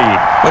their lead.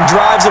 When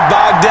drives are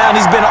bogged down,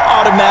 he's been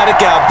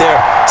automatic out there.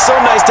 So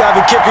nice to have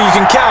a kicker you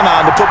can count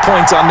on to put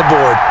points on the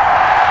board.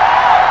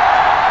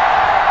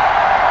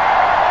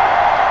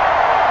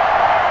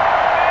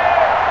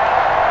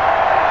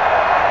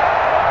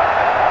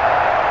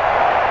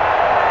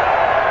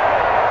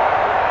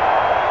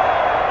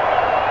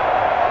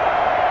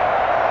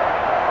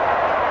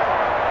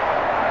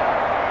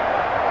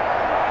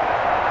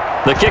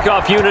 The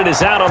kickoff unit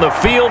is out on the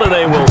field, and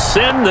they will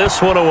send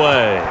this one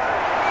away.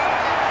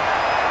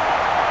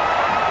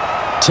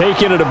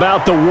 Taking it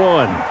about the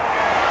 1.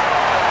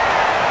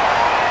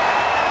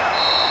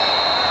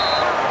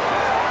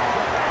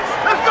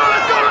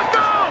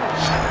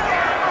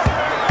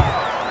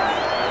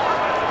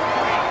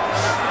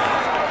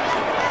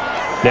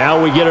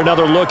 Now we get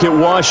another look at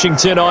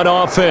Washington on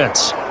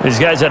offense. These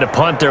guys had to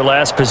punt their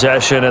last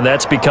possession, and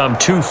that's become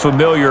too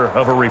familiar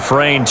of a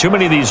refrain. Too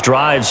many of these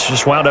drives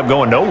just wound up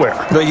going nowhere.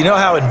 But you know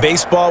how in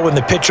baseball, when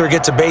the pitcher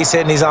gets a base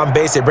hit and he's on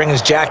base, they bring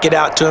his jacket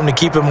out to him to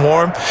keep him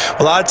warm?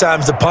 A lot of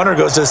times the punter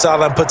goes to the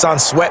sideline, puts on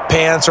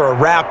sweatpants or a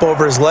wrap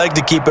over his leg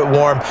to keep it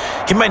warm.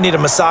 He might need a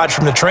massage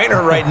from the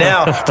trainer right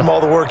now from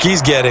all the work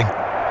he's getting.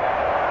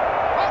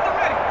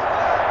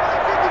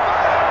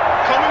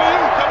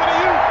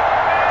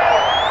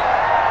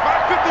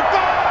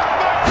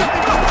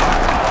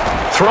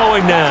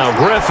 Throwing now,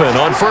 Griffin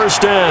on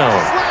 1st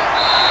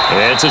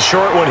down. It's a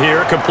short one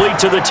here, complete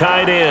to the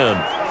tight end.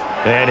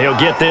 And he'll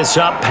get this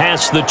up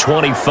past the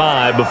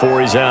 25 before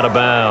he's out of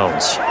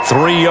bounds.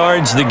 3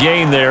 yards the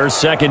gain there,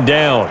 2nd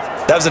down.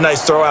 That was a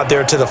nice throw out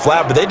there to the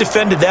flat, but they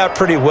defended that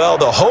pretty well.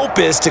 The hope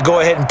is to go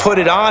ahead and put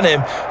it on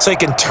him so he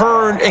can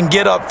turn and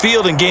get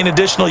upfield and gain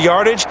additional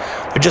yardage.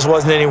 There just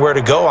wasn't anywhere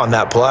to go on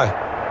that play.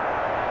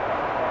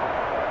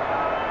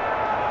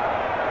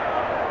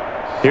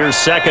 Here's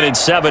 2nd and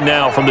 7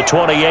 now from the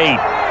 28.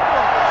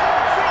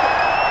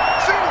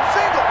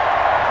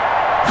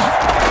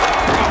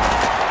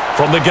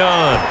 From the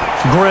gun,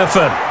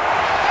 Griffin.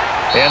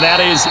 And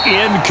that is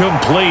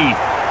incomplete.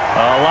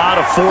 A lot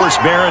of force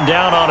bearing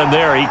down on him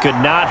there. He could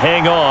not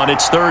hang on.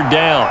 It's 3rd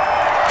down.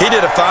 He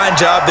did a fine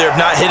job there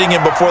of not hitting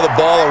him before the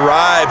ball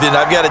arrived, and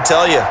I've got to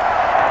tell you,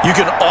 you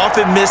can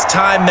often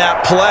mistime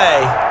that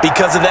play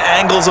because of the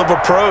angles of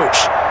approach.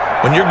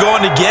 When you're going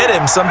to get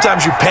him,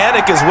 sometimes you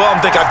panic as well and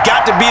think, I've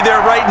got to be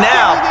there right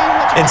now.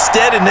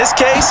 Instead, in this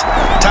case,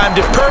 timed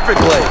it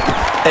perfectly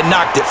and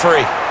knocked it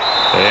free.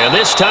 And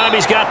this time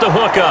he's got the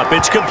hookup.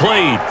 It's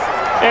complete.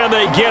 And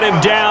they get him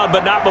down,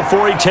 but not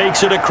before he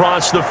takes it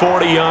across the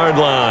 40-yard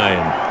line.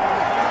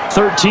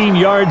 13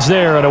 yards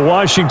there and a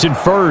Washington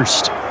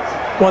 1st.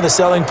 One of the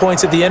selling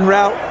points of the in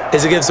route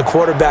is it gives the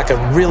quarterback a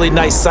really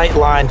nice sight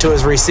line to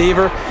his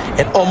receiver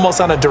and almost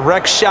on a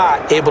direct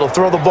shot able to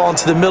throw the ball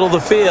into the middle of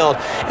the field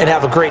and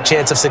have a great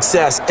chance of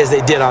success as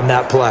they did on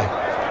that play.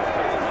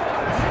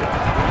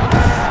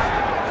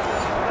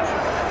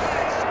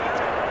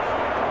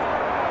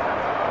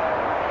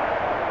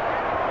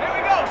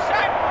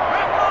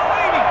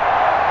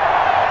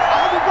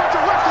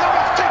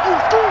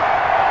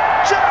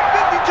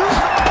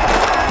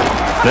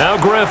 Now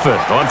Griffin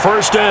on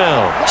 1st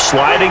down,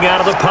 sliding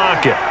out of the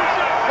pocket.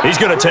 He's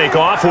going to take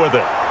off with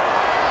it.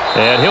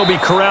 And he'll be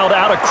corralled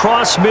out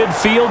across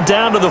midfield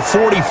down to the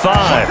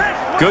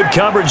 45. Good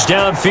coverage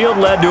downfield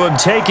led to him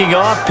taking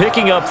off,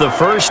 picking up the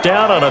first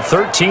down on a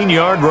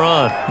 13-yard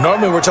run.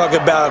 Normally we're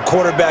talking about a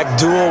quarterback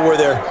duel where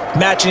they're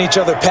matching each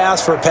other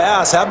pass for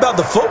pass. How about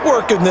the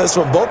footwork in this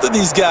one? Both of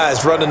these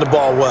guys running the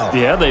ball well.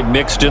 Yeah, they've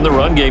mixed in the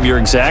run game. You're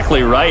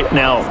exactly right.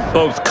 Now,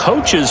 both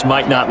coaches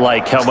might not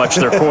like how much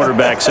their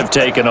quarterbacks have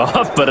taken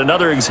off, but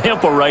another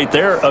example right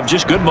there of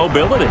just good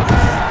mobility.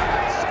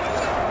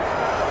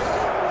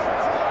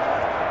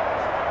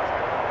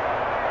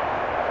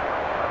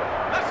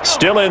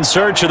 Still in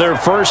search of their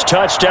first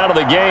touchdown of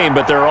the game,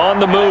 but they're on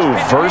the move.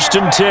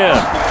 1st and 10.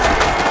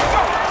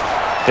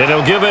 And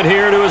he'll give it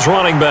here to his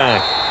running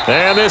back.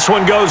 And this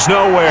one goes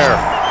nowhere.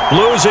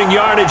 Losing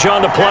yardage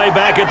on the play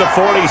back at the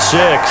 46.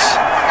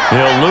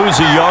 He'll lose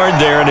a yard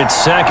there, and it's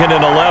 2nd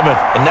and 11.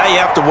 And now you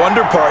have to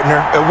wonder,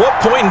 partner, at what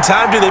point in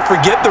time do they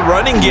forget the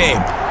running game?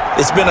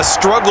 It's been a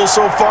struggle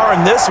so far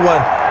in this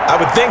one. I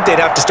would think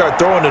they'd have to start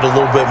throwing it a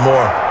little bit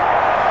more.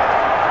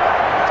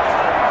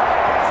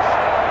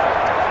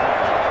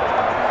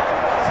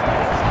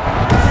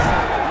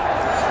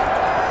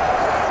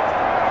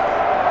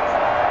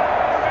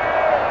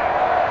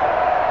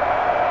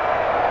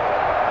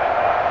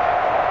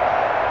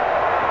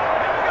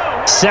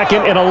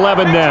 Second and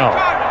 11 now.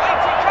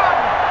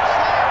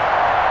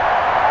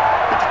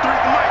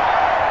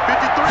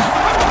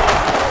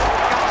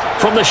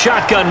 From the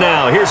shotgun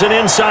now, here's an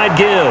inside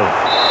give.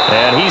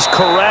 And he's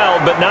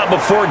corralled, but not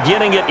before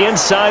getting it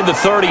inside the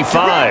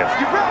 35.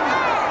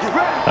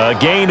 A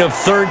gain of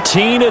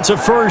 13, it's a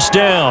first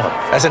down.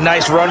 That's a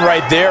nice run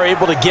right there,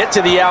 able to get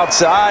to the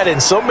outside. And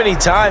so many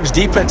times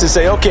defenses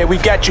say, okay,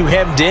 we've got you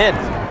hemmed in.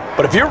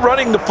 But if you're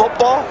running the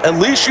football, at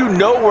least you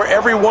know where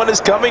everyone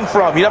is coming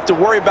from. You don't have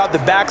to worry about the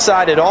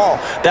backside at all.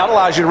 That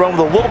allows you to run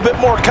with a little bit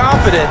more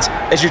confidence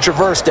as you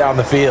traverse down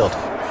the field.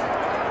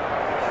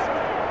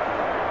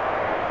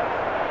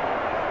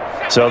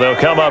 So they'll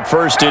come up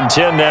 1st and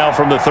 10 now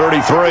from the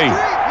 33.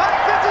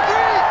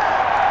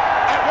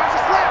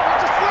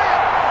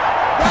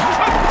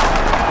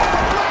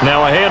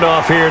 Now a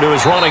handoff here to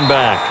his running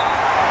back.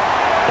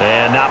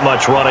 And not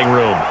much running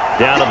room.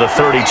 Down to the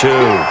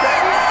 32.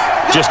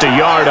 Just a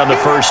yard on the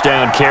first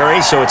down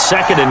carry, so it's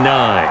 2nd and 9.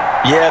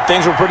 Yeah,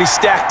 things were pretty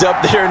stacked up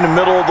there in the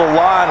middle of the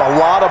line. A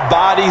lot of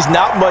bodies,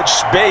 not much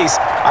space.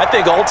 I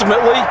think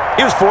ultimately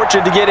he was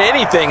fortunate to get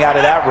anything out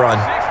of that run.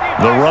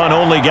 The run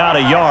only got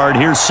a yard.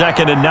 Here's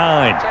 2nd and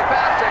 9.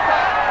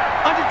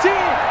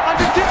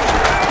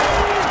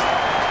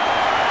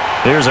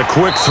 There's a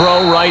quick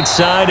throw right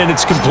side, and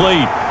it's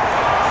complete.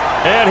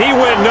 And he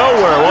went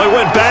nowhere. Well, he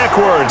went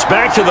backwards,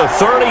 back to the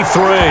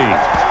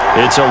 33.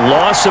 It's a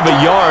loss of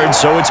a yard,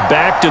 so it's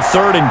back to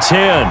 3rd and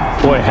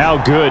 10. Boy,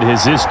 how good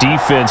has this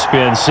defense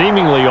been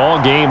seemingly all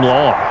game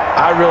long?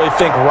 I really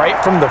think right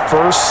from the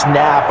first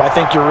snap, I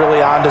think you're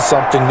really onto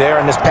something there.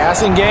 In this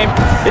passing game,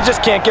 it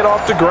just can't get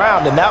off the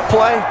ground. And that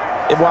play,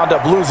 it wound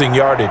up losing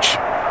yardage.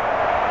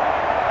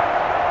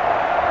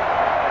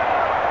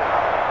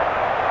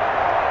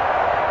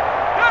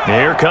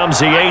 Here comes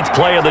the 8th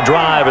play of the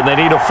drive, and they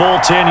need a full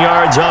 10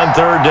 yards on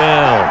 3rd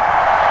down.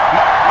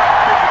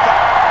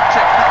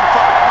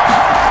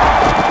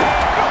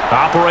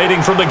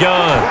 Operating from the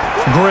gun,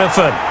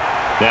 Griffin.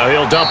 Now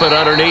he'll dump it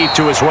underneath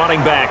to his running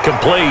back,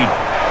 complete.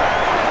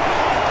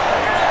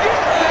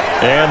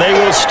 And they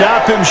will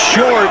stop him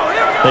short.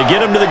 They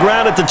get him to the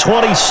ground at the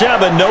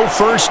 27, no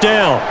first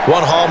down.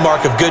 One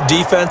hallmark of good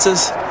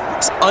defenses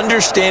is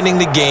understanding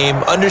the game,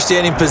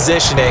 understanding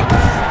positioning,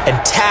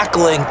 and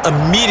tackling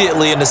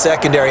immediately in the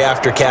secondary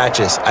after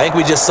catches. I think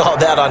we just saw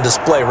that on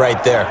display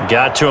right there.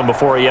 Got to him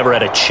before he ever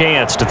had a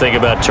chance to think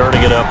about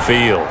turning it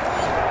upfield.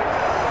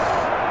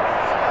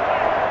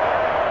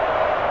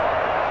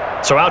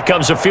 So out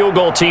comes the field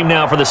goal team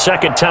now for the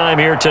 2nd time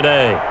here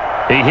today.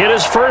 He hit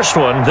his first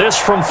one, this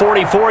from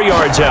 44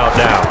 yards out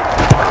now.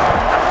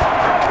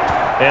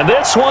 And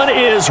this one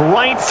is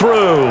right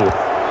through.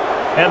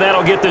 And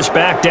that'll get this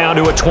back down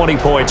to a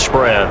 20-point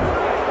spread.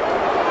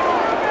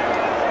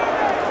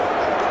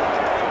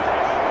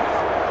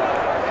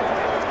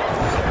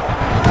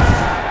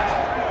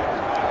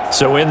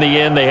 So in the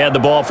end, they had the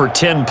ball for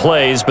 10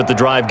 plays, but the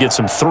drive gets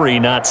them 3,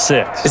 not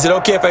 6. Is it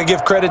okay if I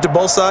give credit to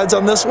both sides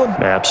on this one?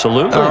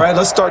 Absolutely. All right,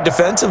 let's start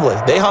defensively.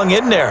 They hung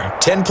in there.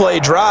 10-play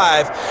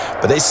drive,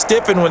 but they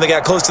stiffened when they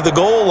got close to the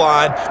goal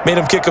line, made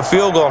them kick a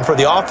field goal. And for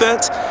the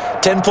offense,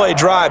 10-play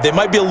drive. They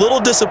might be a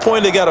little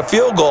disappointed they got a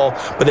field goal,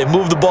 but they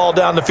moved the ball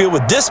down the field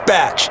with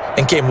dispatch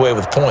and came away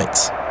with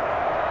points.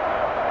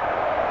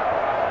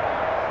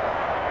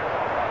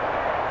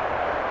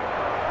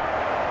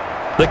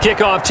 The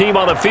kickoff team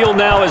on the field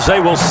now as they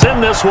will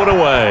send this one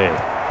away.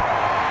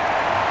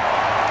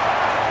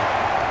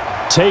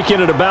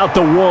 Taking it about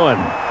the 1.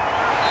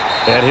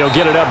 And he'll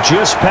get it up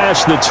just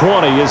past the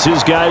 20 as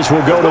his guys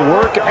will go to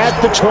work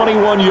at the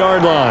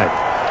 21-yard line.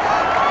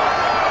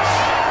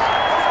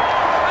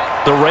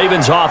 The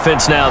Ravens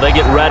offense now, they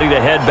get ready to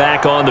head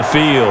back on the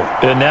field.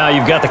 And now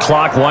you've got the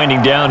clock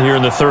winding down here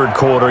in the 3rd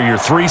quarter. You're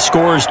 3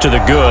 scores to the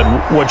good.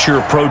 What's your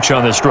approach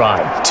on this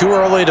drive? Too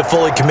early to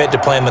fully commit to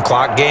playing the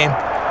clock game.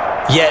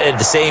 Yet at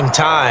the same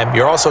time,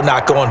 you're also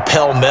not going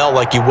pell-mell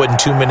like you would in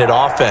 2-minute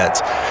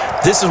offense.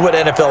 This is what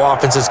NFL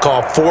offenses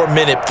call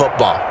 4-minute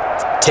football.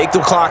 Take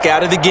the clock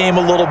out of the game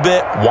a little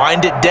bit,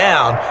 wind it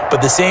down, but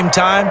at the same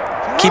time,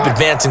 keep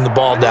advancing the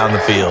ball down the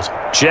field.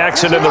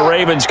 Jackson and the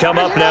Ravens come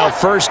up now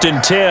 1st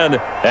and 10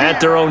 at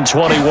their own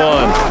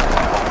 21.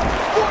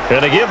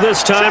 And they give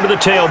this time to the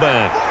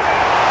tailback.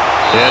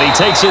 And he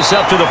takes this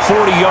up to the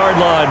 40-yard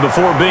line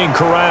before being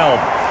corralled.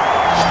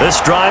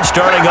 This drive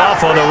starting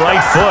off on the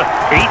right foot,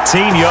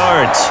 18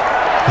 yards.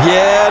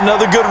 Yeah,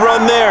 another good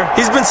run there.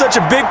 He's been such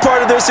a big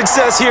part of their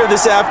success here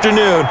this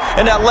afternoon.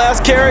 And that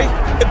last carry,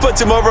 it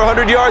puts him over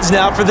 100 yards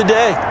now for the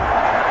day.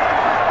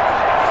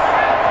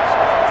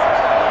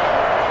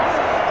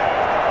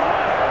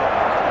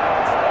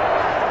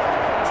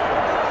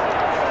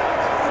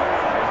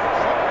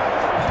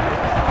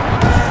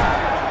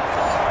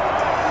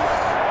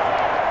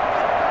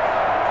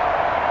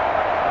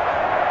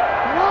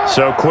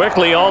 So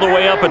quickly all the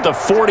way up at the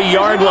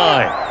 40-yard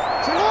line.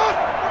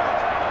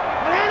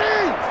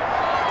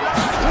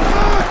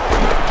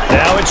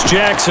 Now it's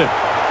Jackson.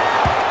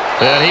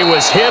 And he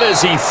was hit as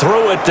he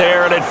threw it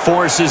there, and it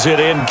forces it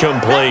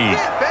incomplete.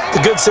 The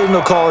good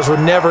signal callers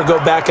would never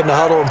go back in the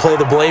huddle and play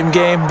the blame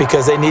game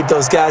because they need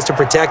those guys to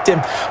protect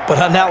him. But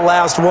on that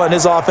last one,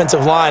 his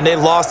offensive line, they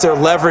lost their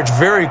leverage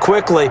very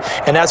quickly,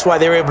 and that's why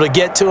they were able to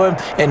get to him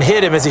and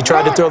hit him as he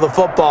tried to throw the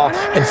football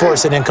and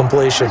force an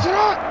incompletion.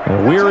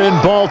 We're in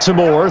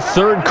Baltimore,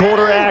 third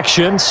quarter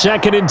action,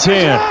 2nd and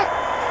 10.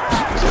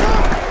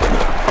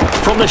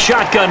 From the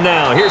shotgun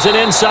now, here's an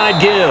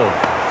inside give.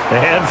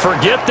 And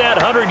forget that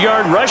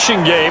 100-yard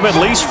rushing game, at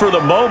least for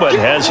the moment,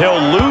 as he'll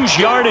lose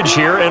yardage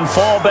here and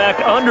fall back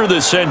under the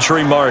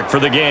century mark for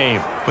the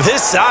game. With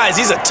his size,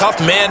 he's a tough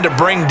man to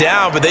bring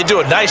down, but they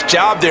do a nice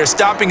job there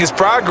stopping his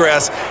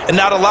progress and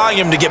not allowing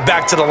him to get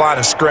back to the line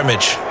of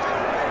scrimmage.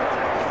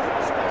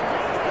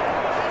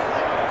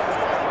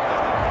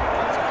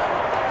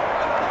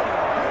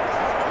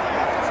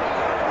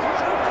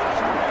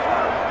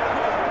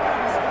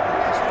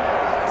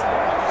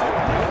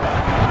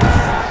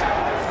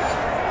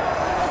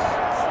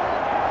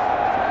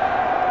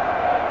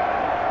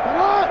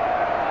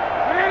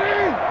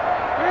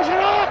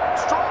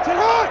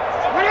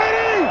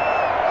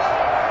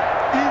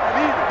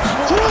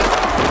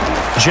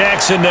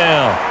 Jackson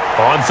now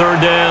on 3rd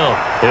down.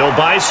 He'll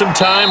buy some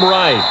time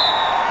right.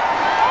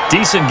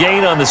 Decent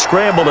gain on the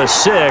scramble to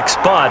 6,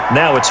 but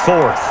now it's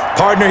 4th.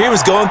 Partner, he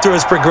was going through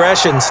his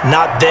progressions.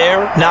 Not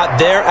there, not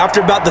there.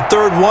 After about the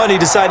 3rd one, he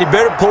decided he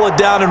better pull it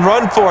down and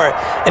run for it.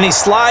 And he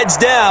slides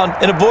down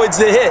and avoids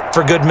the hit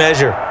for good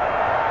measure.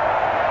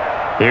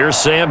 Here's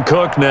Sam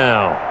Cook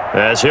now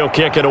as he'll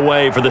kick it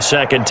away for the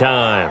 2nd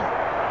time.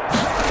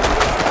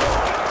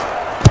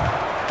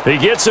 He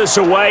gets this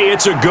away.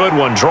 It's a good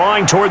one,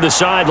 drawing toward the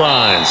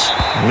sidelines.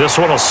 This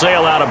one will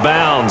sail out of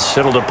bounds.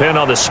 It'll depend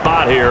on the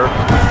spot here.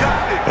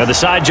 And the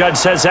side judge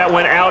says that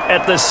went out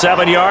at the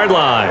 7-yard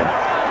line.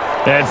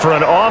 And for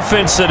an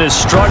offense that is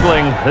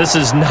struggling, this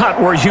is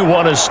not where you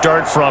want to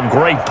start from.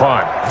 Great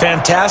punt.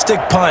 Fantastic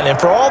punt. And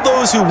for all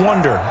those who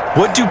wonder,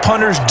 what do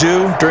punters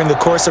do during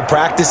the course of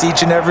practice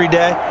each and every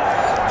day?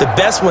 The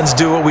best ones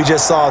do what we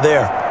just saw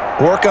there.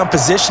 Work on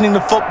positioning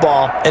the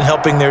football and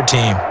helping their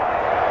team.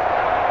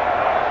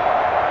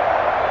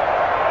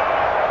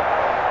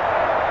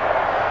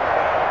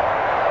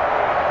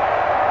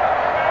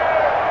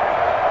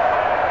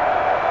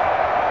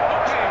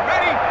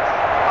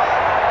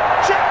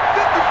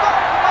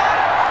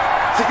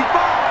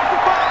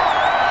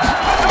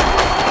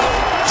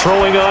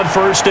 Throwing on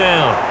 1st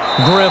down,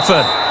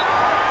 Griffin.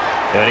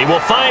 And he will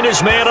find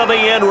his man on the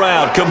end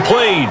route,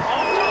 complete.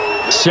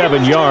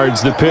 7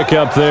 yards, the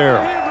pickup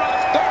there.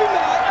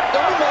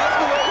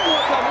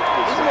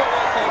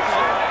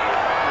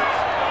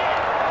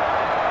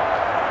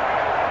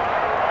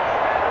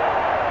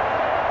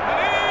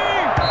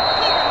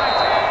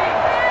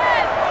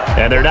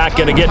 And they're not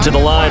going to get to the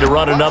line to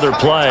run another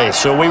play.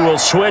 So we will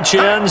switch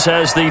ends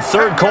as the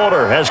 3rd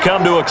quarter has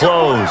come to a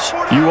close.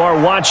 You are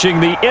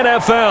watching the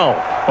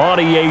NFL on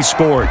EA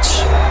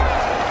Sports.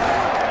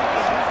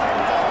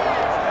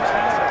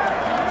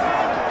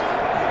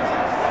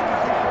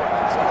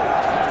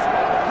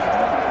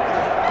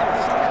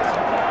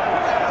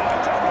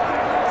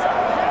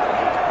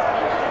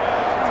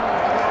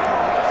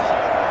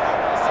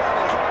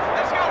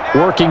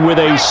 Working with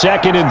a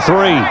 2nd and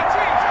 3.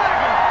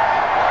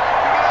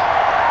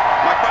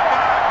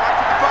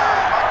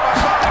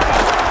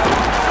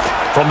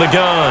 From the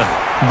gun,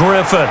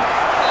 Griffin.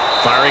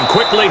 Firing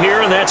quickly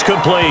here, and that's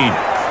complete.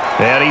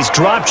 And he's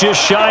dropped just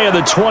shy of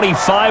the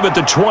 25 at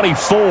the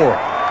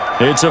 24.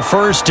 It's a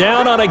 1st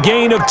down on a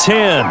gain of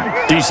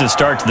 10. Decent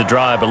start to the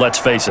drive, but let's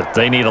face it,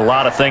 they need a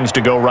lot of things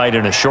to go right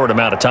in a short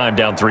amount of time,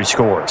 down 3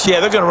 scores. Yeah,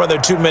 they're going to run their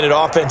 2-minute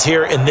offense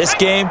here in this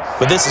game,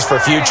 but this is for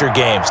future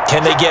games.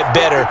 Can they get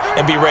better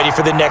and be ready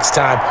for the next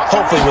time,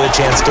 hopefully with a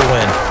chance to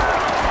win?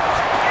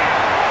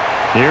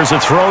 Here's a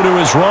throw to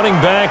his running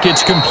back.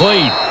 It's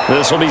complete.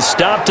 This will be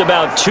stopped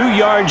about 2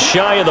 yards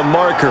shy of the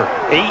marker.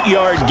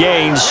 8-yard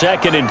gain,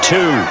 2nd and 2.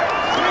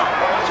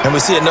 And we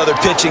see another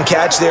pitch and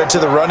catch there to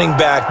the running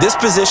back. This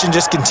position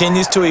just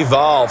continues to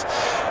evolve.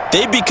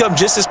 They become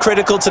just as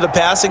critical to the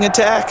passing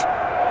attack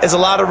as a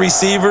lot of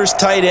receivers,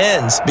 tight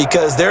ends,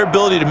 because their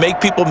ability to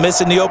make people miss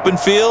in the open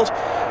field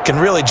can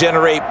really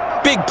generate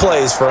big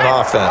plays for an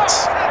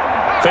offense.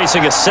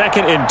 Facing a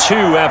 2nd and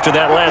 2 after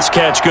that last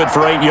catch, good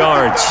for 8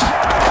 yards.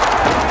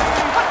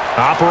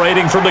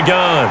 Operating from the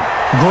gun,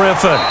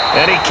 Griffin,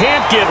 and he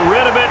can't get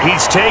rid of it.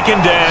 He's taken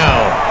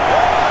down.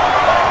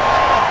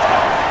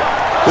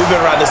 We've been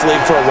around this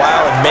league for a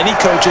while, and many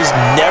coaches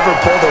never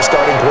pull their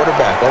starting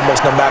quarterback,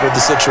 almost no matter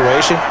the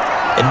situation.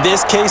 In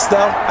this case,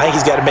 though, I think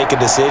he's got to make a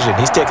decision.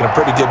 He's taking a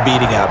pretty good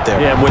beating out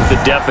there. Yeah, and with the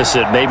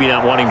deficit, maybe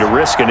not wanting to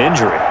risk an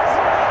injury.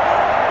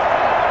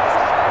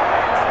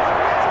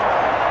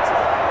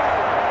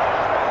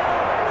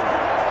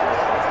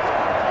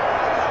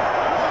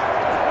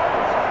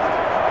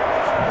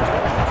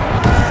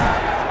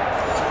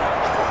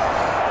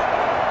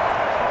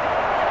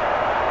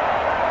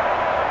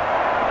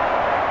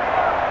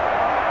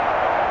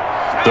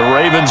 The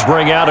Ravens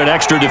bring out an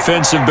extra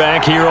defensive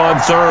back here on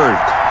 3rd.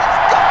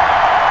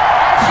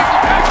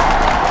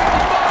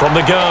 From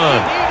the gun,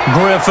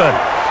 Griffin.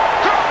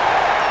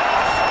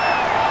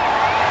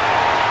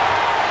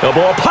 The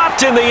ball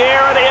popped in the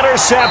air and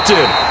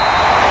intercepted.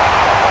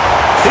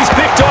 He's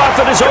picked off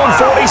at his own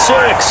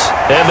 46.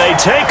 And they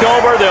take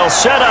over. They'll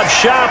set up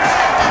shop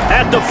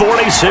at the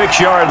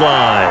 46-yard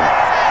line.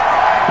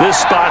 This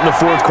spot in the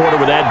 4th quarter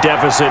with that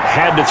deficit,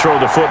 had to throw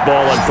the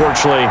football.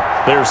 Unfortunately,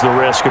 there's the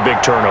risk, a big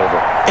turnover.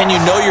 And you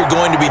know you're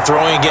going to be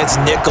throwing against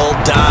nickel,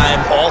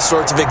 dime, all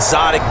sorts of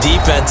exotic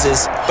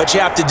defenses, but you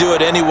have to do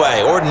it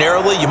anyway.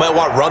 Ordinarily, you might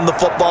want to run the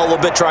football a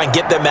little bit, try and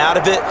get them out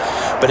of it.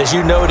 But as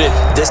you noted,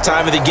 this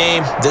time of the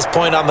game, this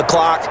point on the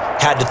clock,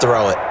 had to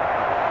throw it.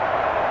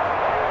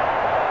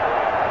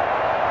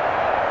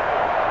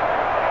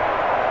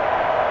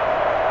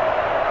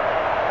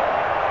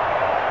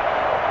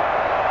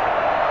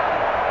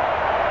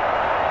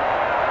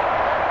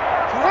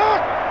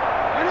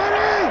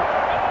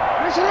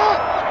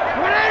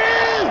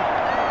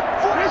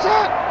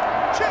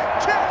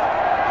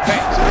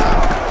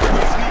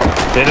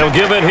 And he'll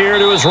give it here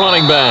to his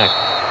running back.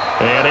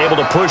 And able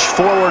to push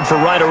forward for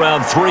right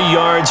around 3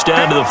 yards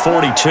down to the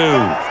 42.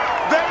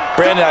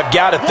 Brandon, I've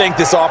got to think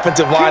this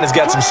offensive line has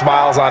got some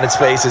smiles on its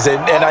faces.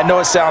 And I know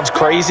it sounds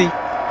crazy,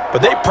 but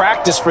they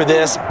practiced for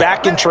this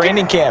back in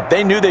training camp.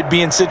 They knew they'd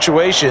be in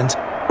situations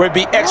where it'd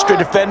be extra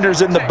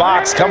defenders in the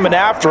box coming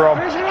after them,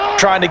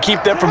 trying to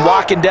keep them from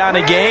locking down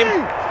a game.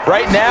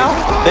 Right now,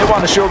 they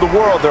want to show the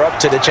world they're up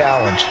to the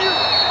challenge.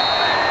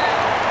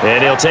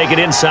 And he'll take it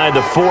inside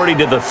the 40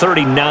 to the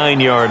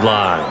 39-yard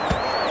line.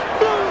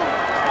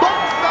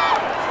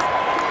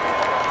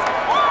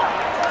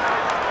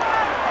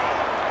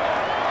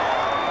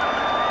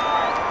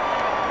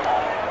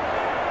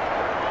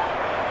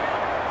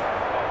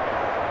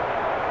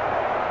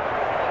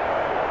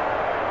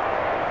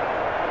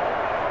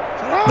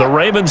 The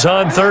Ravens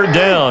on 3rd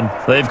down.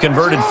 They've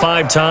converted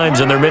 5 times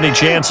in their many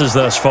chances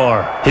thus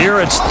far. Here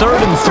it's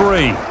 3rd and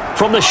 3.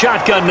 From the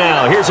shotgun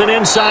now, here's an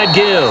inside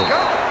give.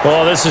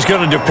 Well, this is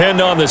going to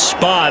depend on the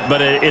spot,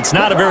 but it's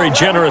not a very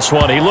generous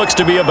one. He looks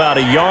to be about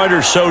a yard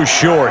or so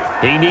short.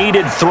 He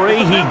needed 3.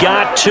 He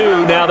got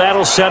 2. Now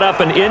that'll set up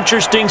an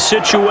interesting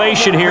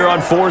situation here on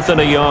 4th and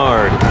a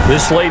yard.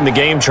 This late in the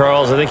game,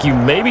 Charles, I think you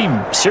maybe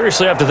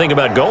seriously have to think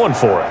about going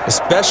for it.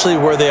 Especially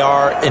where they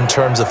are in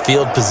terms of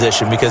field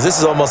position, because this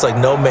is almost like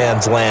no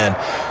man's land.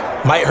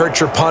 Might hurt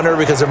your punter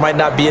because there might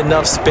not be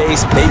enough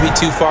space, maybe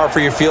too far for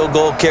your field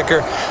goal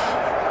kicker.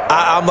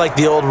 I'm like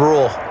the old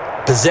rule.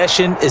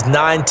 Possession is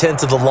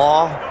 9/10 of the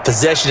law.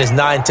 Possession is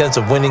 9/10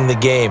 of winning the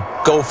game.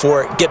 Go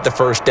for it. Get the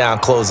first down.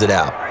 Close it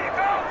out.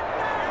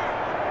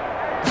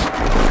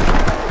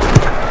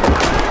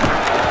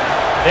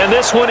 And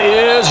this one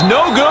is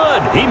no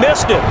good. He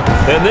missed it.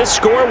 And this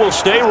score will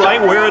stay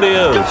right where it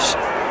is.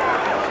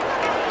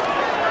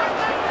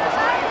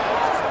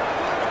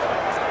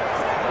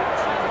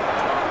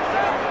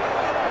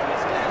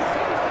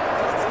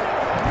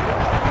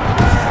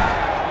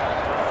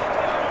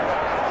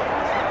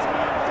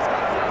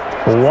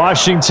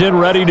 Washington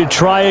ready to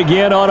try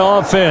again on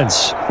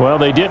offense. Well,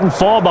 they didn't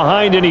fall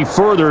behind any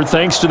further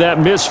thanks to that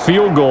missed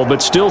field goal,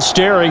 but still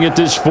staring at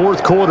this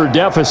 4th quarter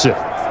deficit.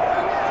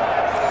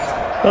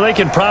 Well, they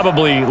can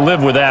probably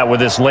live with that with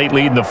this late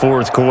lead in the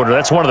 4th quarter.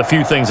 That's one of the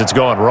few things that's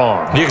gone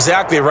wrong. You're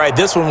exactly right.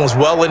 This one was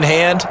well in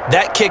hand.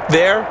 That kick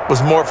there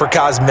was more for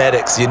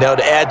cosmetics,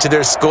 to add to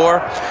their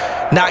score.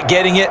 Not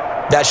getting it,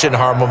 that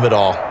shouldn't harm them at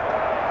all.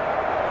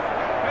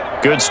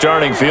 Good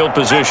starting field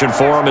position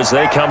for them as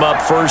they come up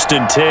 1st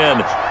and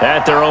 10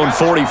 at their own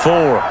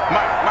 44.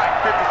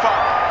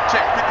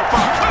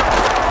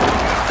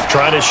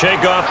 Trying to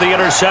shake off the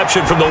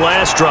interception from the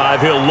last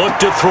drive. He'll look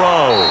to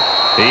throw.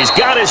 He's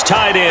got his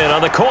tight end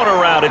on the corner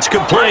route. It's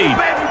complete.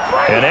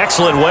 An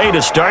excellent way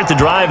to start the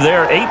drive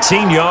there,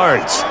 18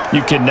 yards.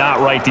 You cannot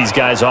write these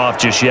guys off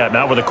just yet,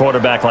 not with a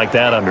quarterback like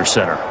that under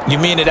center. You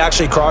mean it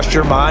actually crossed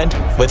your mind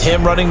with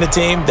him running the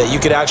team that you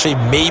could actually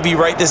maybe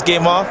write this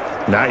game off?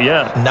 Not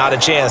yet. Not a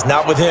chance.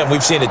 Not with him.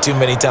 We've seen it too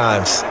many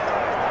times.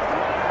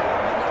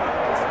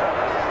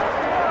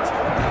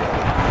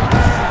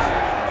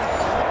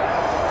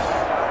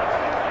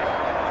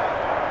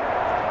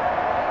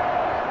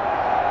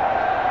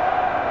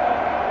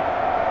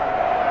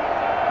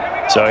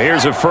 So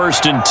here's a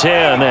 1st and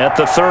 10 at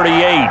the 38.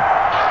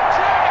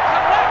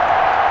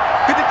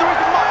 53,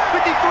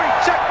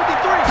 check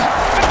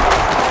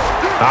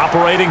 53.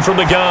 Operating from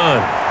the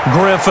gun,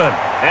 Griffin.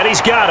 And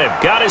he's got him.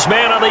 Got his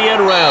man on the in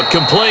route.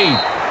 Complete.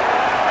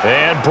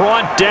 And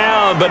brought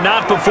down, but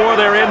not before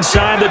they're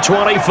inside the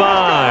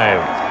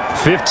 25.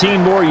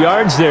 15 more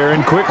yards there,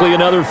 and quickly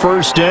another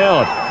 1st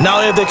down. Not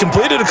only have they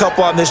completed a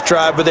couple on this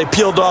drive, but they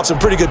peeled off some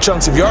pretty good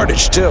chunks of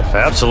yardage, too.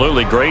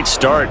 Absolutely great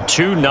start.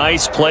 2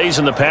 nice plays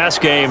in the pass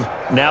game.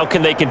 Now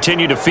can they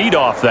continue to feed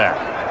off that?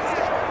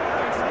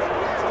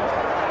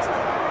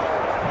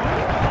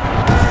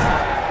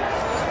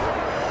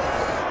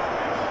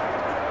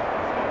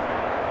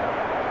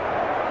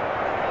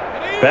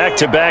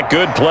 Back-to-back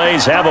good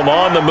plays have them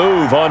on the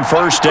move on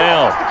 1st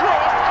down.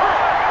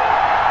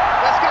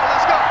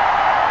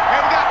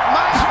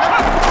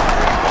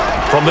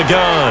 From the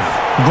gun,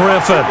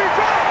 Griffin.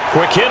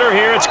 Quick hitter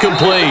here, it's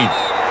complete.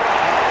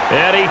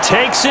 And he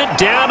takes it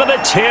down to the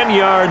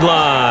 10-yard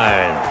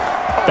line.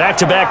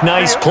 Back-to-back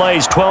nice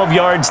plays, 12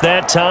 yards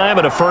that time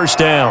and a 1st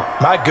down.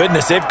 My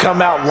goodness, they've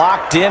come out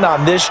locked in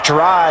on this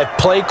drive.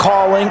 Play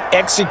calling,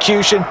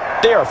 execution,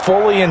 they are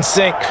fully in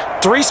sync.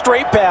 3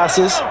 straight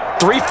passes,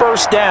 3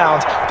 1st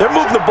downs. They're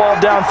moving the ball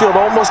downfield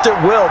almost at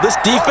will. This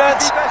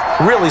defense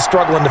really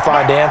struggling to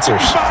find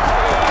answers.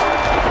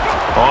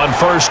 On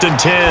 1st and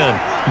 10,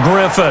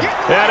 Griffin.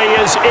 And he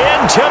is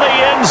into the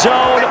end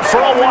zone for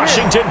a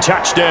Washington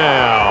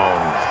touchdown.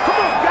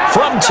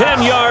 From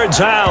 10 yards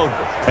out.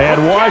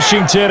 And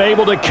Washington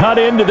able to cut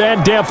into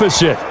that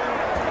deficit.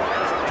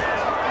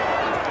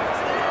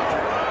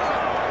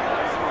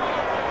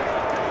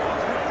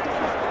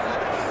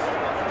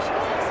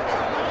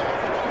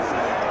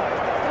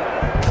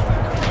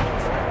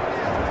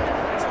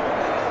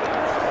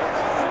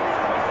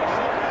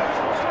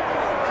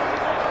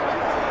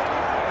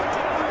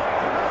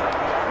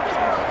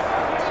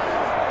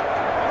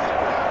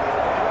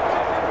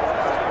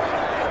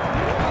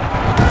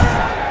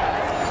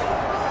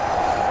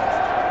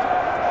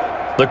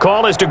 The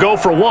call is to go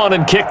for 1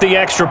 and kick the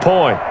extra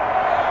point.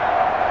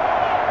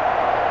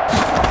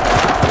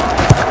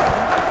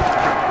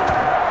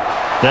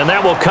 And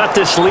that will cut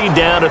this lead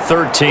down to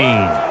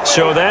 13.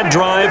 So that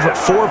drive,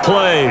 4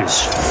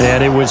 plays.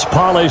 And it was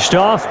polished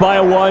off by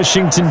a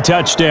Washington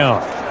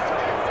touchdown.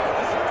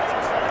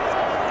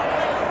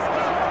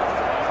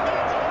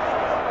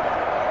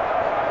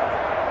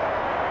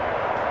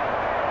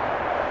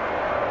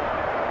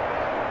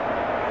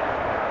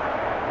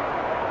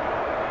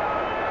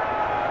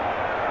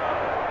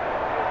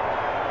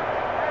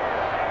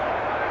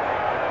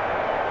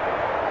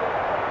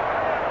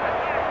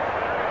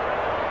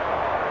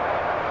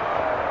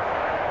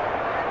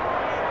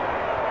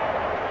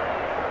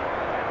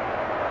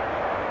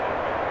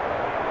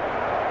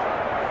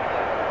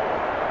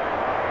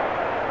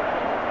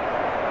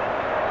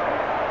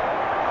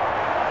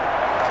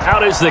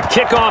 Out is the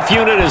kickoff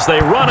unit as they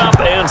run up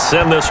and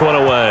send this one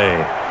away.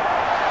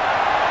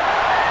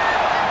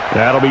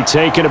 That'll be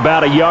taken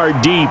about a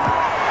yard deep.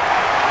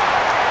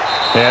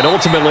 And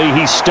ultimately,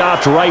 he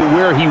stopped right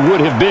where he would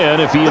have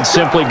been if he had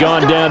simply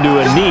gone down to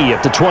a knee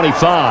at the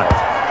 25.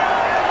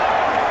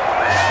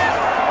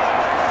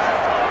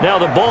 Now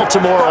the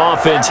Baltimore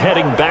offense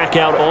heading back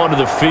out onto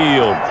the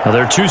field. Now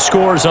there are 2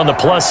 scores on the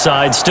plus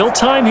side. Still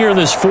time here in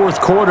this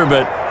 4th quarter,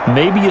 but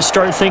maybe you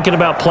start thinking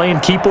about playing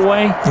keep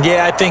away?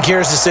 Yeah, I think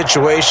here's the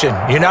situation.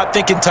 You're not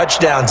thinking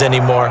touchdowns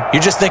anymore.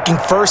 You're just thinking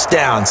 1st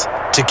downs.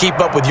 To keep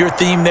up with your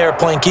theme there,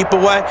 playing keep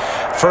away,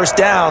 1st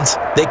downs,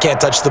 they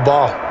can't touch the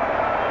ball.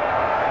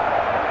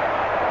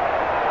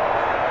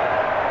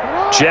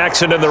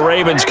 Jackson and the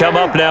Ravens come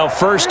up now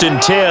 1st and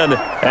 10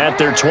 at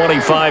their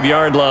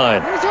 25-yard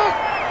line.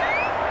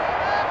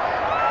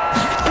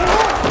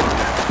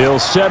 He'll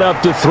set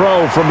up to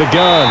throw from the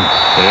gun.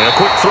 And a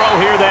quick throw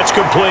here, that's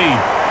complete.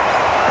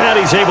 And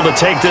he's able to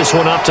take this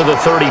one up to the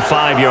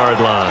 35-yard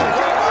line.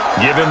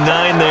 Give him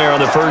 9 there on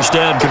the 1st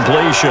down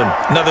completion.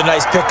 Another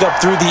nice pickup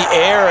through the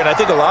air, and I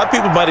think a lot of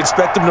people might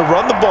expect him to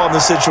run the ball in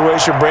this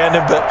situation,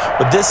 Brandon, but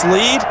with this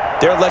lead,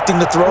 they're electing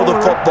to throw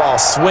the football.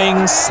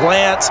 Swings,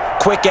 slants,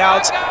 quick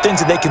outs, things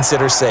that they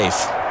consider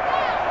safe.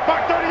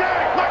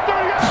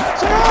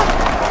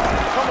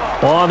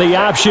 On the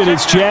option,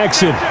 it's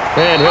Jackson.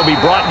 And he'll be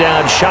brought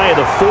down shy of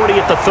the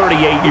 40 at the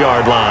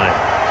 38-yard line.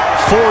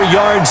 4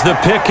 yards the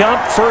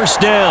pickup,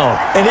 1st down.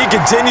 And he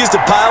continues to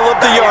pile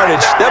up the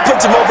yardage. That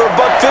puts him over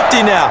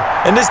 $150 now.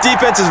 And this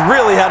defense has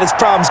really had its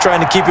problems trying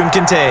to keep him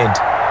contained.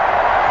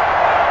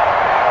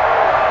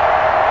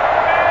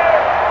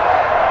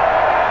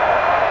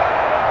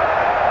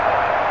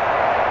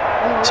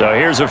 So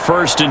here's a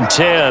 1st and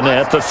 10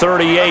 at the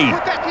 38.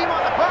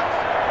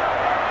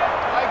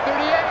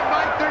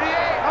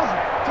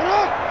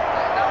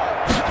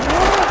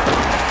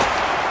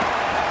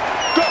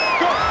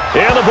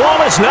 And the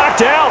ball is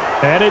knocked out.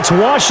 And it's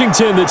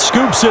Washington that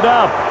scoops it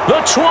up. The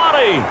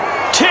 20,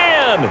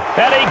 10,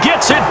 and he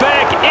gets it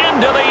back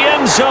into the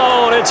end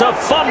zone. It's a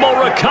fumble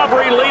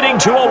recovery leading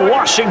to a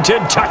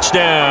Washington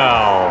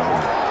touchdown.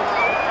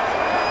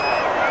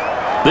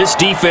 This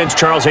defense,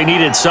 Charles, they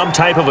needed some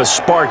type of a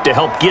spark to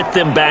help get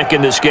them back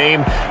in this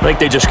game. I think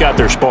they just got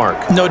their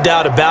spark. No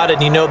doubt about it.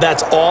 And you know,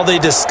 that's all they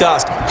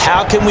discussed.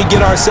 How can we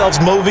get ourselves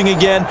moving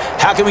again?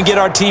 How can we get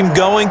our team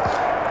going?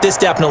 This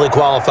definitely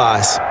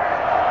qualifies.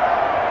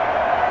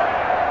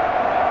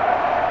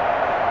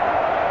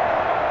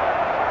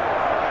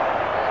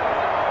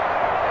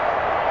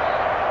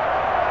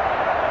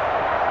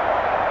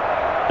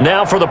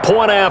 Now for the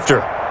point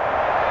after.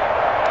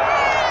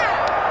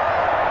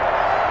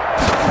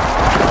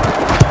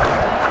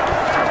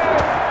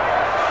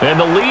 And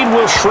the lead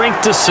will shrink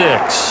to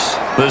 6.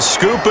 The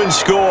scoop and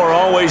score,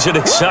 always an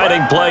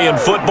exciting play in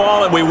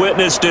football, and we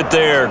witnessed it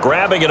there,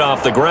 grabbing it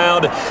off the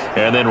ground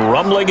and then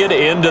rumbling it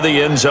into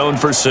the end zone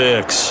for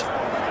 6.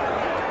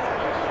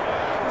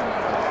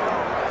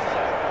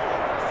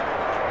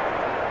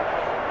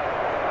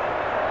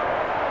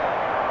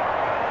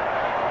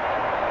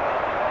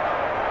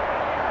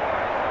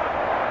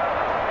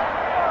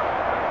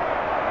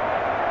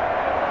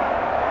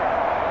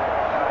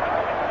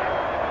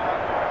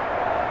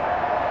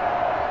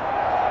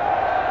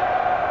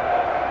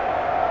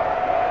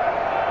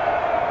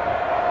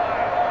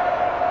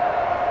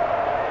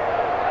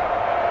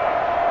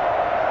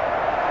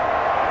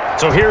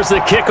 So here's the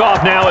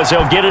kickoff now as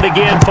they'll get it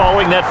again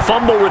following that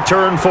fumble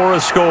return for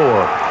a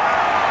score.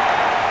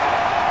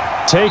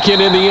 Taken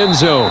in the end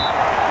zone.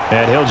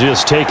 And he'll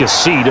just take a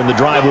seat, and the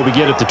drive will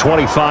begin at the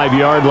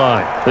 25-yard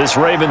line. This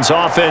Ravens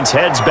offense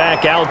heads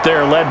back out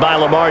there, led by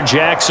Lamar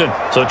Jackson.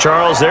 So,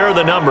 Charles, there are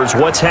the numbers.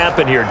 What's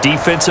happened here?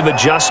 Defensive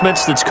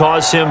adjustments that's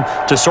caused him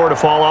to sort of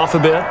fall off a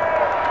bit?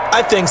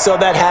 I think so.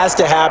 That has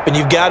to happen.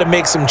 You've got to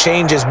make some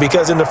changes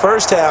because in the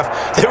first half,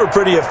 they were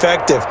pretty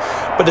effective.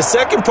 But the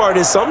second part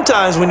is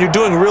sometimes when you're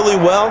doing really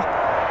well,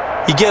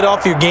 you get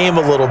off your game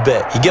a little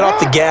bit. You get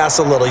off the gas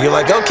a little. You're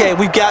like, okay,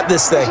 we've got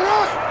this thing.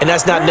 And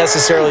that's not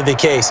necessarily the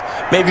case.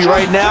 Maybe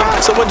right now,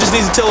 someone just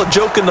needs to tell a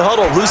joke in the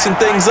huddle, loosen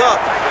things up,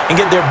 and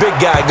get their big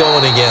guy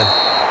going again.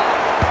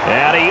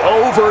 And he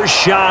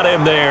overshot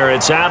him there.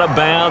 It's out of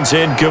bounds,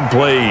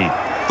 incomplete.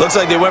 Looks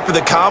like they went for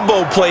the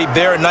combo plate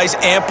there. A nice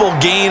ample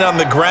gain on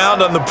the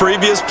ground on the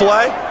previous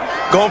play.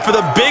 Going for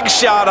the big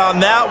shot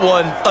on that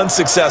one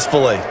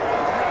unsuccessfully.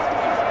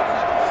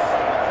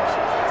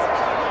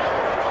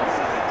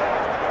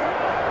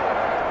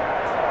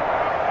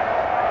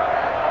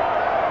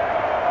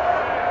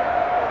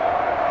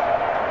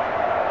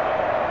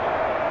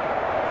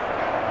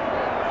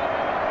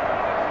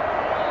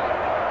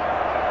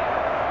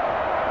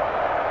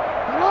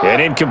 An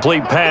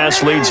incomplete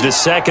pass leads to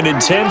 2nd and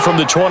 10 from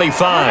the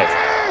 25.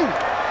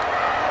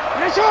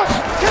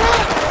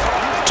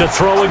 To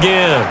throw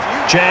again,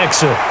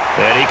 Jackson.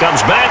 And he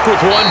comes back with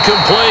one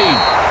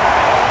complete.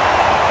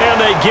 And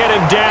they get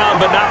him down,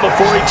 but not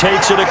before he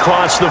takes it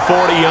across the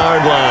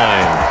 40-yard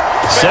line.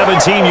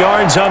 17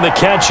 yards on the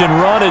catch and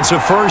run. It's a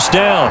first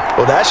down.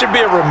 Well, that should be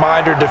a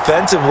reminder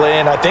defensively,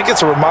 and I think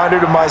it's a reminder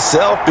to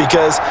myself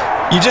because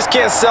you just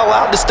can't sell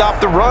out to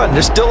stop the run.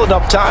 There's still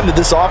enough time that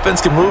this offense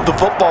can move the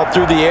football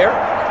through the air,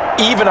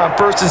 even on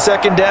 1st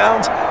and 2nd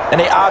downs, and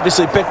they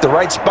obviously picked the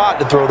right spot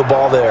to throw the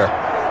ball there.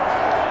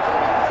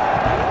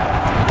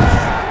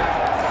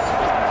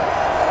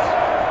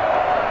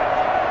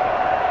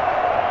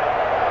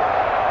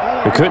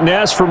 We couldn't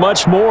ask for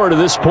much more to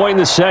this point in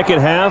the second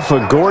half.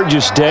 A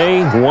gorgeous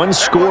day,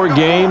 one-score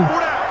game.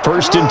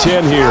 1st and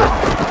 10 here.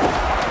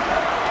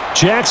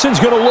 Jackson's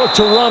going to look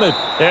to run it.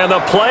 And the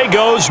play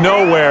goes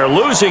nowhere.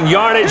 Losing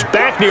yardage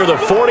back near the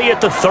 40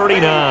 at the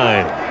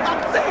 39.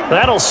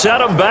 That'll set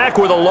him back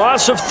with a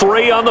loss of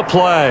 3 on the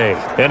play.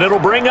 And it'll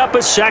bring up a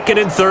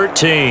 2nd and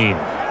 13.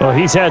 Well,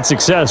 he's had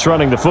success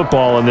running the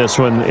football in this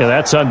one. Yeah,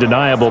 that's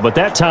undeniable. But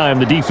that time,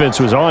 the defense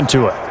was on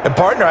to it. And,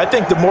 partner, I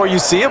think the more you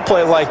see a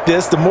play like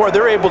this, the more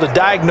they're able to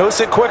diagnose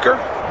it quicker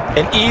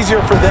and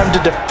easier for them to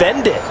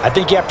defend it. I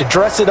think you have to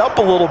dress it up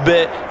a little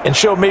bit and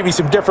show maybe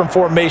some different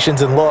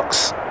formations and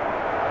looks.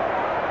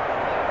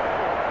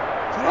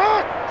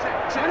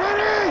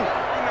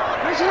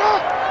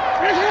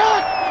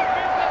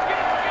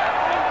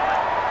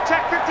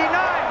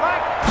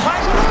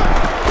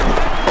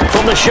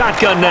 From the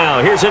shotgun now,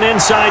 here's an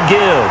inside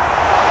give.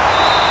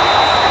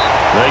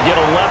 They get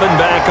 11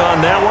 back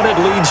on that one. It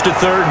leads to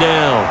 3rd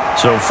down.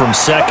 So from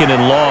 2nd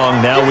and long,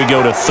 now we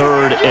go to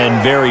 3rd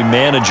and very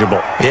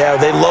manageable.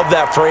 Yeah, they love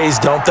that phrase,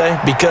 don't they?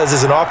 Because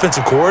as an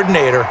offensive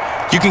coordinator,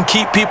 you can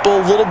keep people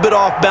a little bit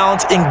off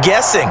balance and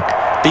guessing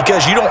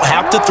because you don't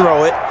have to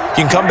throw it.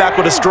 You can come back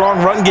with a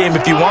strong run game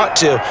if you want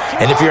to.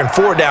 And if you're in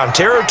 4-down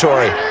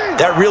territory,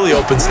 that really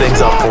opens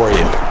things up for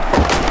you.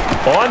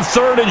 On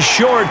 3rd and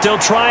short, they'll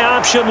try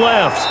option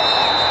left.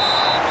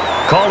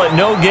 Call it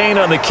no gain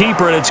on the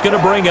keeper, and it's going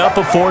to bring up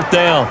a 4th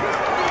down.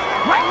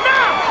 Right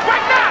now,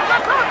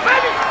 let's go,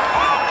 baby!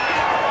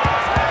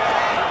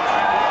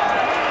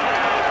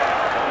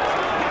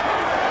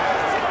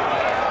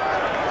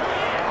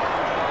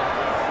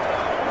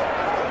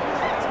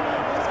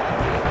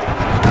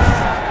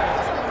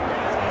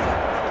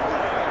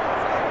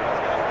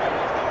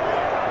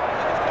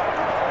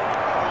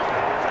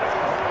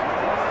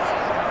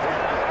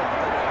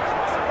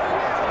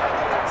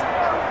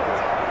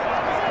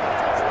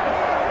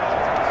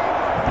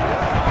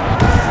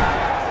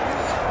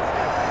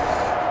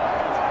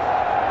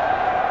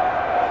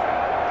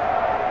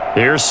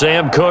 Here's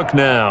Sam Cook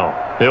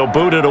now. He'll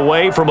boot it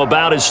away from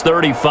about his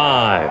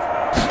 35.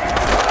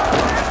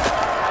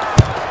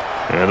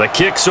 And the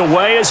kick's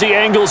away as he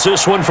angles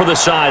this one for the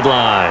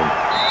sideline.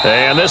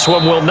 And this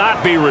one will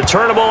not be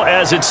returnable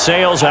as it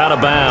sails out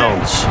of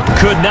bounds.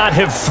 Could not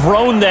have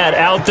thrown that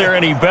out there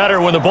any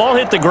better. When the ball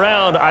hit the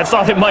ground, I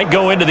thought it might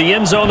go into the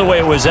end zone the way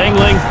it was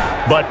angling,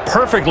 but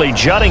perfectly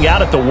jutting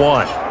out at the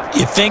 1.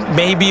 You think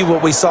maybe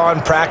what we saw in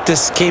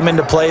practice came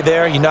into play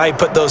there? You know, he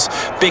put those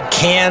big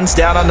cans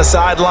down on the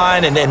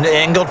sideline and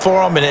angled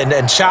for him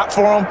and shot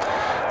for him.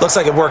 Looks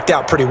like it worked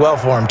out pretty well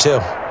for him, too.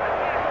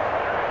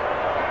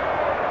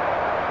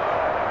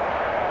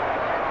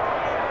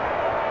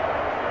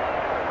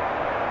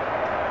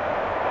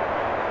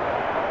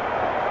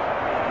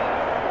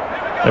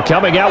 They're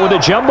coming out with a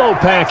jumbo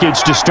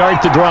package to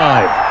start the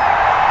drive.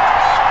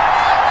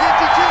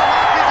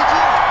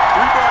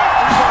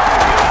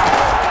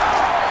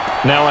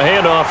 Now a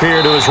handoff here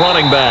to his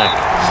running back.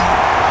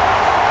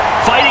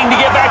 Fighting to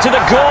get back to the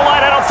goal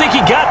line. I don't think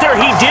he got there.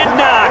 He did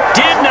not.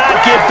 Did not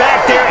get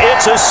back there.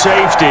 It's a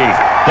safety.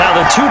 Now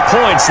the 2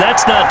 points,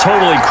 that's not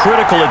totally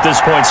critical at this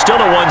point. Still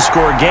a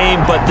one-score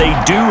game, but they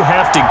do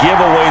have to give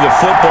away the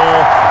football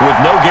with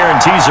no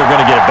guarantees they're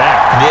going to get it back.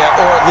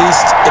 Yeah, or at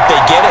least if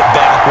they get it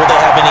back, will they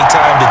have any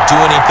time to do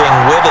anything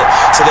with it?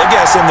 So they've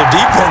got to send their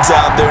defense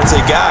out there and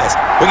say, guys,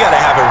 we got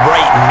to have it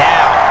right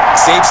now.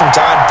 Save some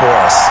time for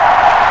us.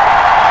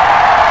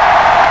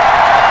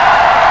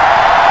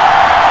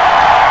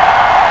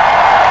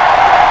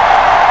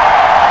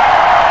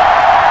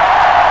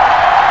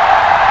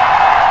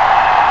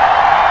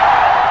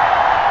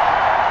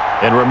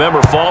 And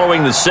remember,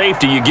 following the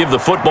safety, you give the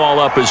football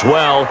up as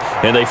well,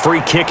 and they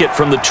free kick it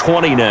from the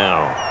 20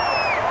 now.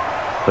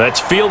 That's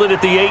fielded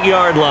at the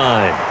 8-yard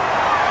line.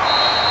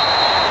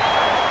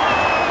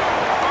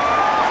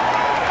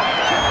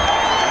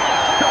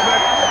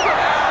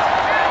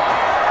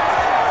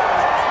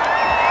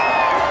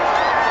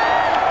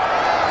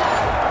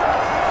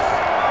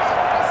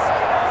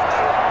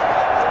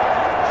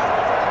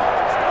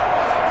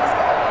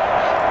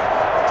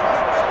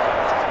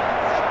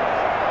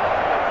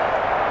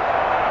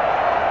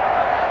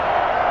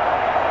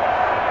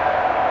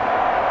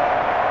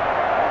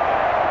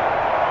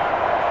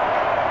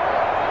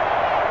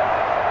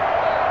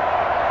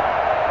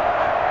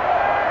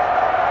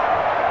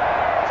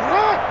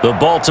 The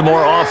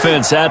Baltimore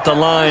offense at the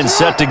line,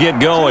 set to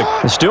get going.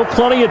 There's still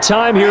plenty of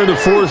time here in the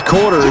fourth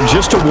quarter. In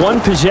just a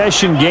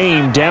one-possession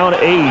game, down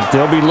 8.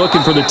 They'll be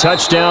looking for the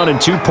touchdown and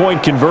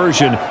 2-point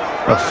conversion.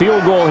 A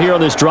field goal here on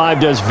this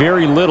drive does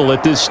very little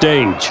at this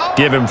stage.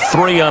 Give him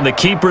 3 on the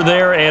keeper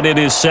there, and it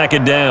is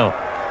second down.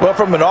 Well,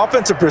 from an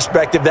offensive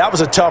perspective, that was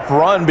a tough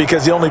run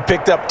because he only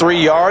picked up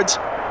 3 yards.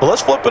 Well,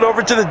 let's flip it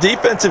over to the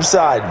defensive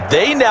side.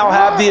 They now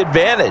have the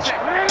advantage.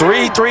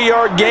 3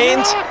 3-yard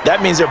gains, that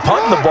means they're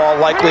punting the ball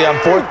likely on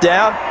 4th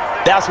down.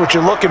 That's what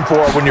you're looking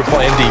for when you're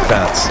playing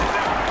defense.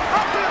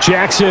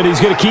 Jackson, he's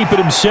going to keep it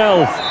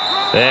himself.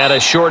 And a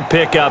short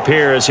pickup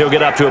here as he'll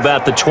get up to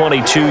about the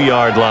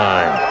 22-yard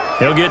line.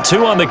 He'll get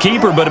 2 on the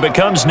keeper, but it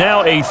becomes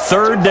now a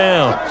 3rd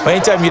down.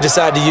 Anytime you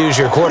decide to use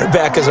your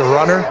quarterback as a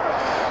runner,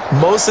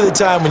 most of the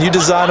time when you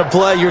design a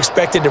play, you're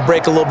expected to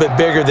break a little bit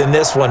bigger than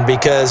this one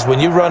because when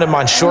you run him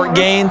on short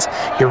gains,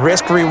 your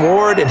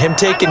risk-reward and him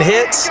taking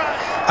hits,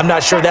 I'm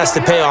not sure that's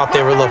the payoff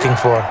they were looking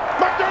for.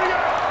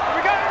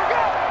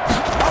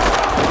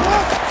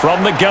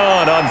 From the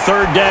gun on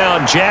 3rd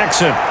down,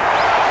 Jackson.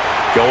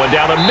 Going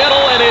down the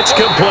middle, and it's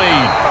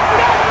complete.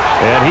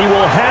 And he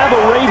will have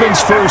a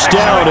Ravens first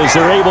down as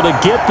they're able to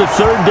get the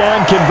 3rd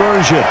down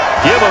conversion.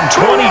 Give him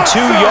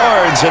 22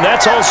 yards, and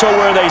that's also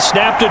where they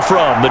snapped it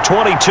from, the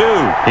 22.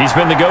 He's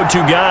been the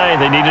go-to guy.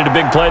 They needed a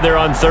big play there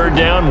on 3rd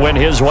down. Went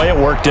his way, it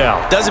worked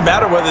out. Doesn't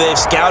matter whether they've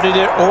scouted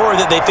it or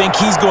that they think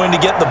he's going to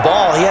get the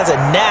ball. He has a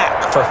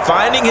knack for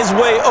finding his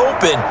way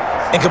open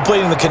and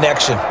completing the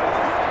connection.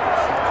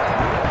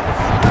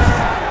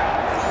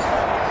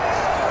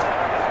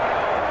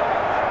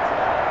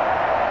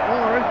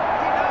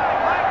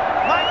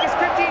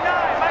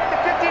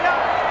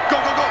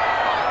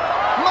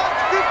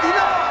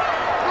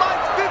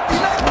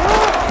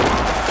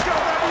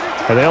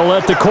 And they'll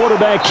let the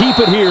quarterback keep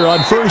it here on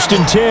 1st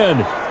and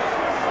 10.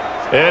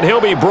 And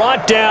he'll be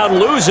brought down,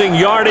 losing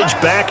yardage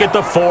back at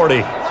the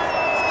 40.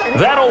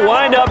 That'll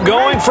wind up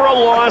going for a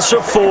loss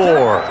of 4.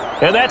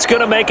 And that's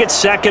going to make it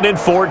 2nd and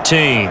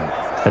 14.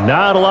 And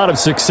not a lot of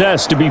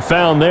success to be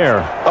found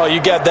there. Oh,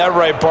 you got that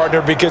right,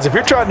 partner, because if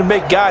you're trying to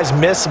make guys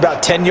miss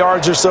about 10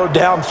 yards or so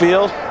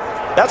downfield,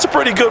 that's a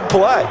pretty good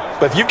play.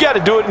 But if you've got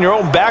to do it in your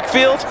own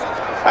backfield,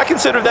 I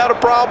consider that a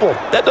problem.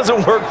 That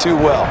doesn't work too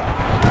well.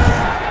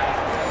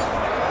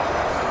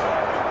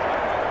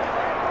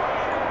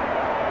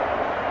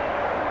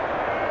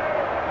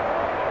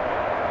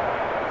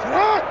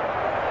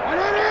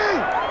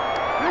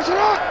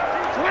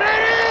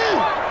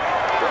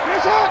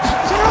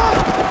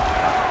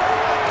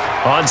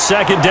 On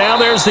 2nd down,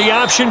 there's the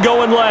option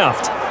going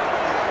left.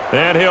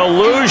 And he'll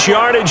lose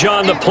yardage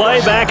on the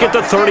play back at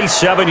the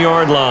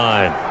 37-yard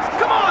line.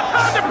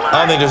 I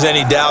don't think there's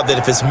any doubt that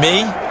if it's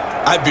me,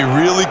 I'd be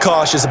really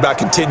cautious about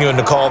continuing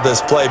to call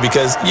this play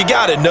because you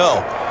got to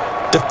know,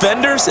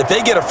 defenders, if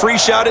they get a free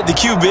shot at the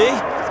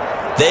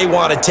QB, they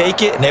want to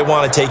take it, and they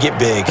want to take it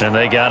big. And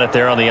they got it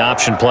there on the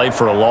option play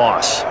for a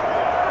loss.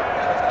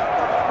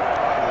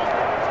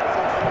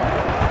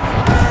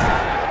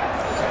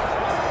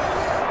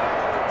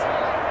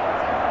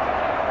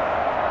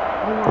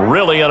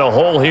 Really in a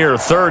hole here,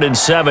 3rd and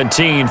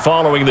 17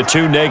 following the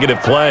 2 negative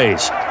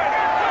plays.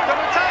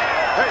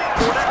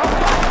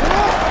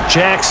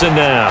 Jackson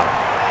now.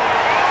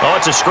 Oh,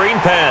 it's a screen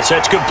pass.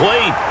 That's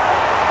complete.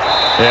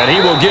 And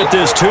he will get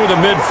this to the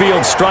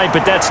midfield stripe,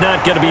 but that's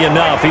not going to be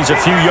enough. He's a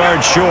few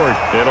yards short.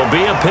 It'll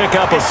be a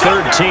pickup of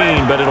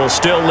 13, but it'll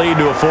still lead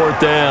to a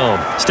 4th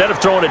down. Instead of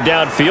throwing it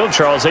downfield,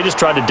 Charles, they just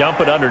tried to dump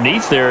it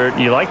underneath there.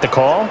 You like the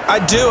call? I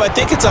do. I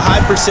think it's a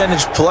high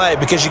percentage play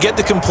because you get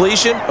the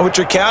completion, and what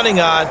you're counting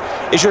on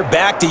is your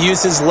back to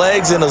use his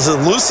legs and his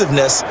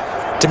elusiveness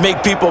to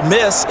make people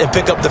miss and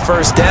pick up the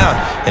 1st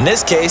down. In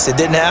this case, it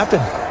didn't happen.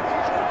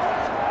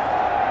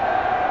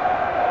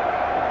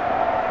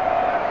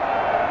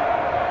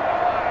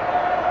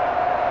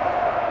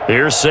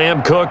 Here's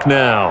Sam Cook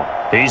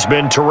now. He's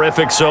been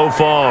terrific so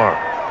far.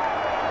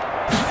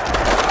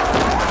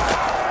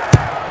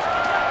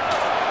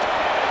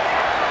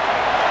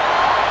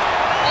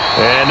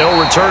 And no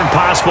return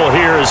possible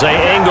here as they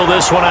angle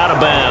this one out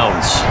of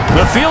bounds.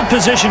 The field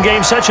position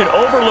game, such an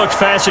overlooked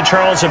facet,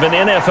 Charles, of an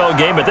NFL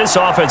game, but this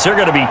offense, they're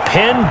going to be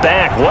pinned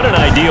back. What an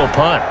ideal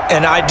punt.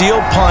 An ideal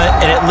punt,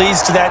 and it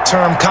leads to that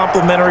term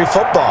complementary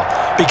football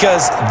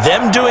because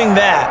them doing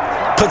that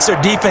puts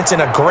their defense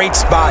in a great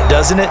spot,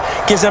 doesn't it?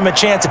 Gives them a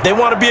chance. If they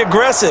want to be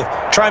aggressive,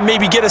 try and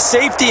maybe get a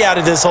safety out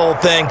of this whole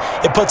thing,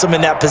 it puts them in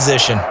that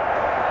position.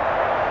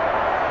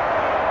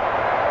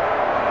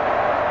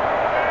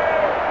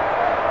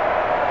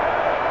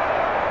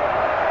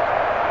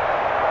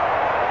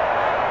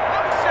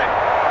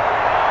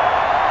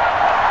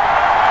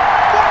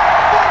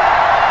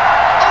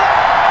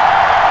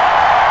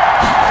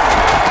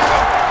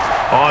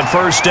 On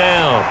 1st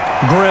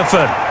down,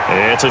 Griffin.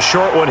 It's a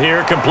short one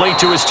here, complete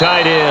to his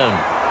tight end.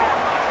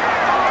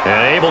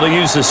 And able to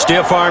use the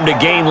stiff arm to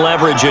gain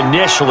leverage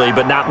initially,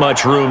 but not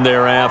much room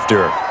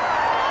thereafter.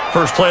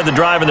 First play of the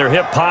drive in their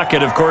hip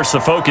pocket. Of course, the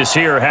focus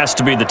here has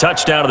to be the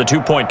touchdown of the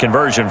 2-point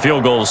conversion.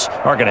 Field goals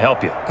aren't going to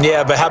help you.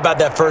 Yeah, but how about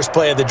that first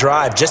play of the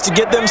drive? Just to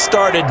get them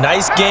started,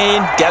 nice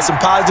gain, got some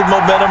positive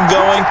momentum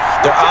going.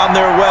 They're on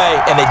their way,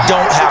 and they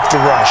don't have to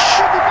rush.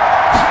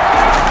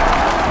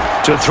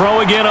 To throw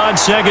again on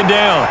 2nd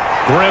down.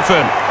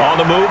 Griffin on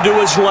the move to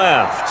his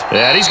left.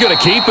 And he's going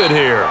to keep it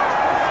here.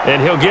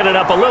 And he'll get it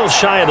up a little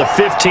shy of the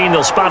 15.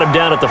 They'll spot him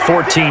down at the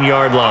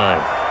 14-yard line.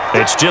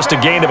 It's just a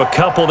gain of a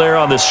couple there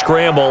on the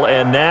scramble,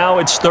 and now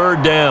it's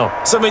 3rd down.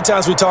 So many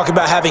times we talk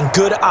about having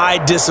good eye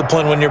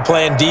discipline when you're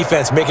playing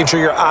defense, making sure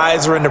your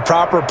eyes are in the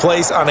proper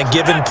place on a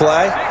given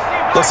play.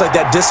 Looks like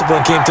that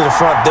discipline came to the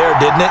front there,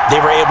 didn't it? They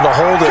were able to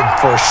hold him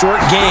for a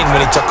short gain when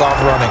he took off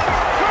running.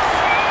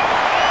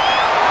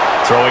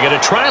 Throwing into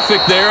traffic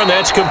there, and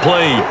that's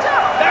complete.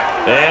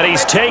 And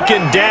he's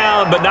taken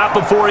down, but not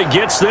before he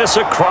gets this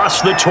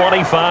across the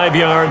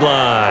 25-yard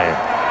line.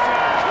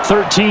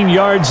 13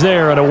 yards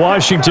there and a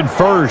Washington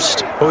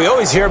 1st. Well, we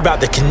always hear about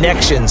the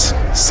connections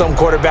some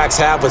quarterbacks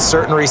have with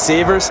certain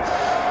receivers.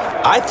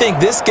 I think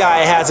this guy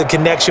has a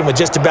connection with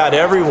just about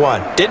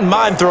everyone. Didn't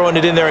mind throwing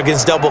it in there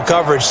against double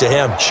coverage to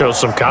him. Shows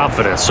some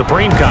confidence,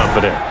 supreme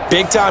confidence.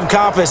 Big-time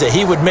confidence that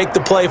he would make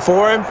the play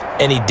for him,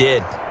 and he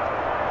did.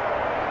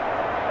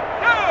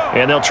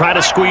 And they'll try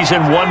to squeeze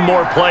in one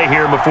more play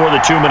here before the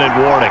 2-minute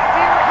warning.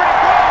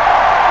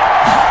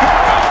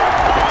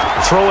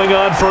 Throwing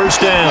on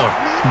 1st down.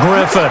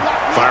 Griffin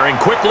firing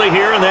quickly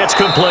here, and that's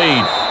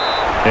complete.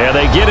 And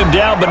they get him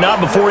down, but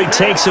not before he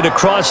takes it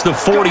across the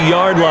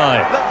 40-yard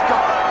line.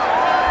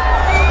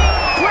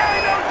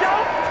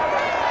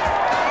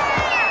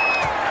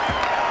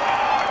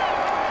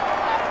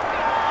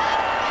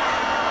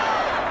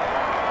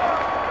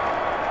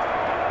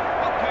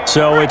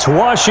 So it's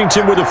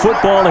Washington with the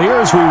football here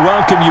as we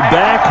welcome you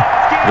back.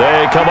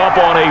 They come up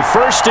on a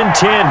 1st and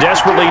 10,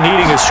 desperately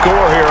needing a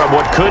score here on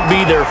what could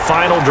be their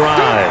final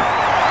drive.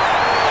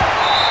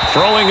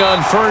 Throwing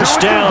on 1st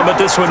down, but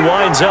this one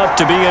winds up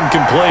to be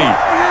incomplete.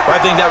 Well, I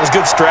think that was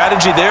good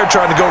strategy there,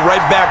 trying to go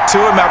right back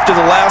to him after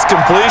the last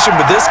completion.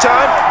 But this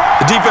time,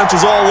 the defense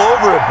was all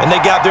over him, and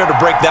they got there to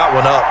break that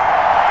one up.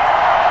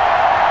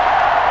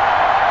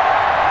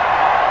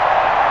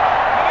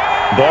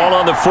 Ball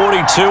on the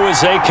 42 as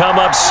they come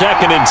up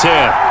 2nd and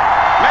 10.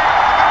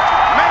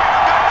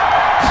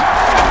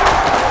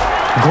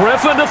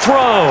 Griffin to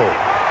throw.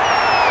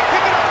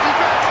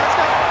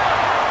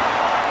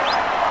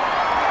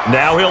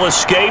 Now he'll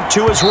escape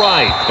to his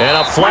right. And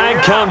a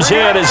flag comes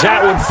in as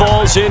that one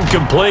falls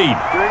incomplete.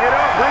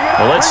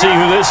 Well, let's see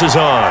who this is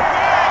on.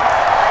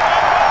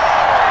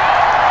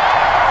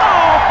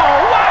 Oh,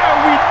 why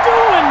are we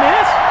doing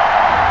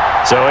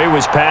this? So he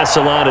was past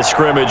the line of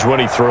scrimmage when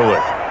he threw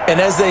it. And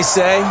as they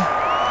say,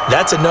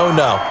 that's a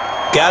no-no.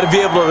 Got to be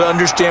able to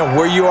understand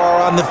where you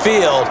are on the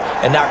field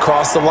and not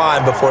cross the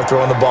line before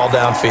throwing the ball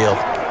downfield.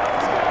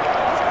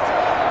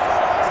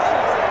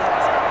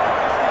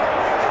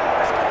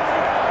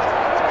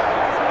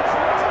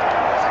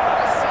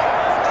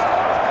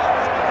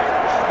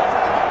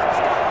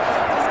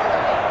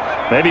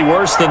 Maybe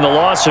worse than the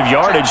loss of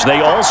yardage,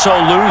 they also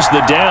lose the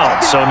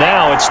down. So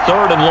now it's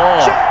 3rd and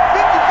long.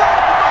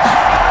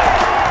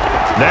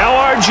 Now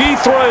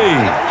RG3.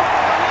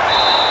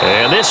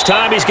 And this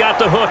time he's got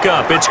the hook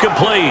up. It's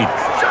complete.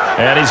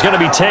 And he's going to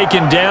be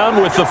taken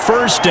down with the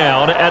first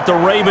down at the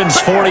Ravens'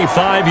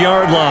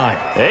 45-yard line.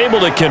 Able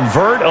to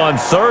convert on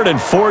 3rd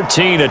and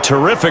 14. A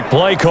terrific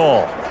play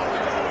call.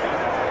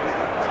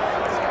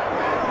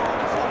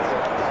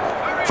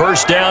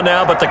 First down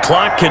now, but the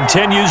clock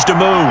continues to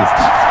move.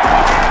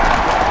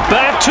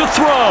 Back to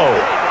throw.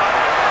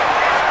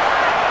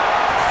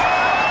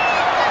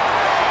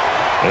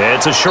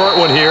 It's a short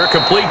one here,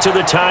 complete to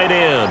the tight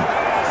end.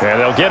 And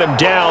they'll get him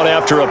down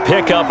after a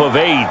pickup of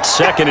 8,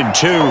 2nd and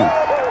 2.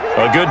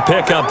 A good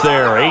pickup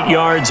there, 8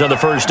 yards on the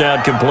first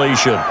down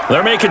completion.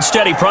 They're making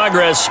steady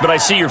progress, but I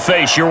see your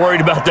face. You're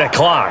worried about that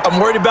clock.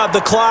 I'm worried about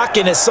the clock,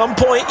 and at some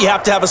point you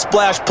have to have a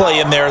splash play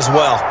in there as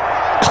well.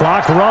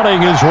 Clock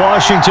running as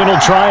Washington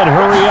will try and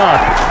hurry up.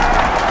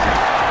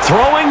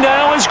 Throwing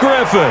now is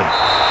Griffin.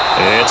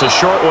 It's a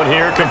short one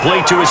here,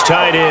 complete to his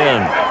tight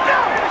end.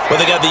 Well,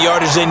 they got the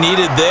yardage they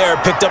needed there,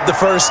 picked up the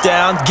first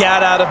down,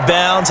 got out of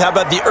bounds. How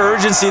about the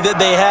urgency that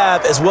they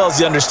have, as well as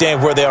the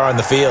understanding where they are on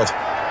the field?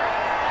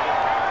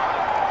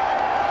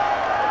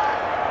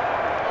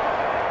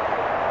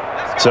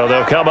 So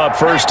they'll come up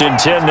 1st and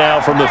 10 now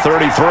from the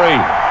 33.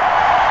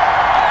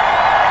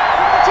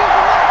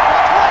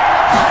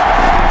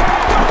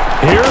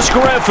 Here's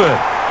Griffin.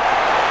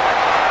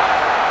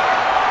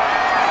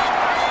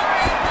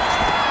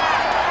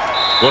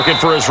 Looking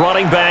for his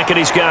running back, and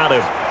he's got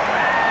him.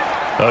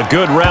 A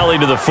good rally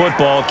to the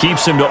football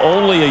keeps him to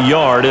only a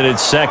yard, and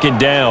it's 2nd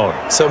down.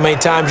 So many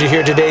times you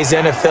hear today's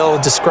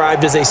NFL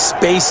described as a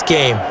space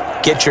game.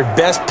 Get your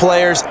best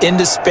players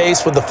into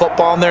space with the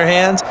football in their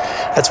hands.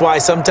 That's why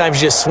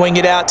sometimes you just swing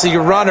it out to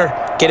your runner,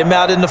 get him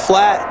out in the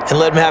flat, and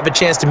let him have a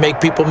chance to make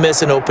people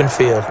miss an open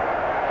field.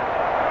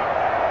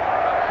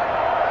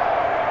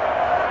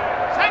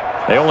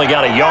 They only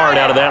got a yard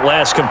out of that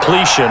last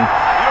completion,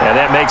 and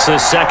that makes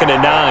this 2nd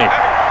and 9.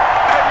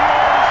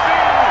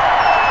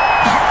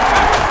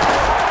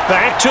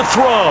 Back to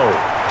throw.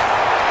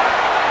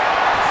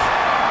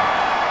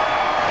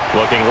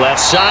 Looking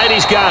left side,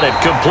 he's got it,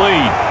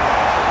 complete.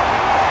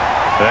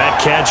 That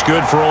catch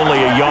good for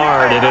only a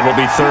yard, and it'll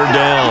be 3rd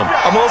down.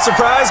 I'm a little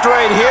surprised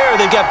right here.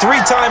 They've got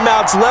 3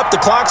 timeouts left. The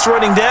clock's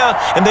running down,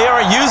 and they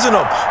aren't using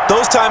them.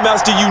 Those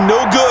timeouts do you no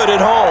good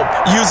at home.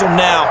 Use them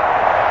now.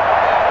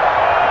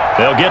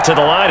 They'll get to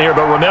the line here,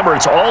 but remember,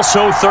 it's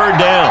also 3rd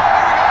down.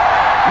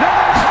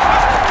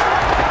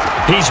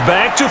 He's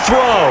back to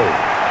throw.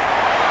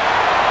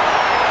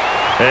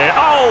 And,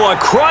 a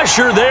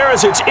crusher there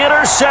as it's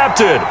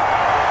intercepted.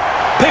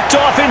 Picked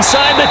off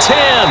inside the 10.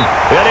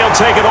 And he'll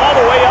take it all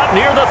the way up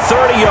near the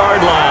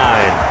 30-yard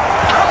line.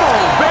 Come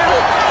on,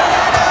 baby.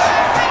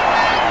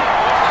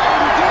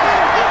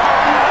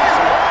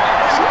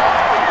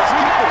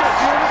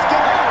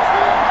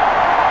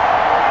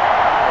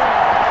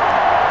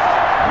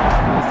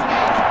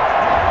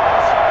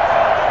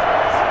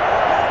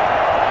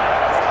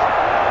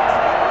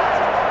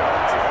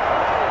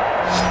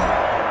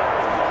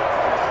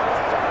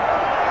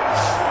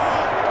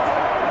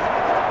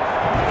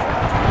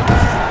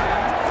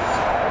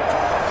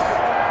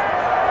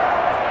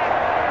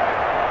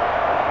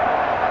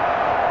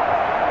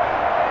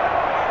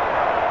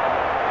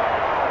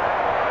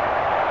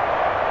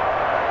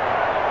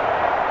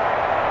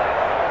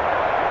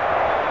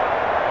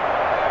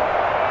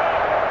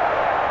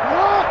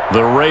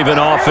 The Raven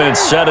offense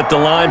set at the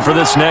line for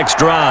this next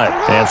drive.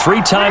 And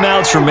 3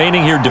 timeouts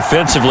remaining here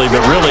defensively,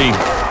 but really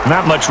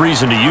not much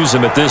reason to use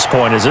them at this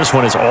point as this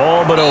one is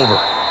all but over.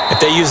 If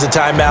they use the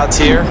timeouts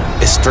here,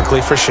 it's strictly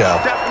for show.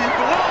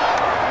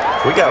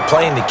 We got a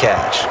plane to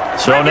catch.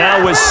 So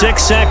now with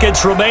 6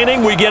 seconds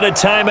remaining, we get a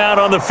timeout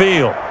on the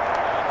field.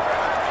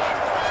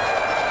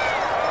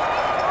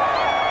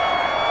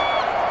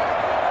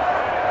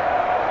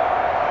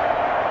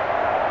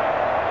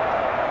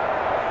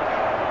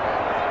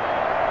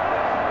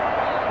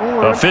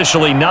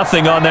 Officially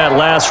nothing on that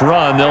last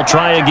run. They'll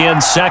try again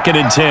 2nd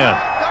and 10.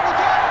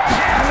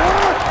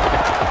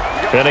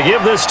 Gonna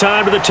give this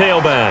time to the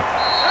tailback.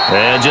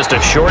 And just a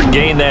short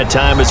gain that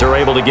time as they're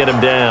able to get him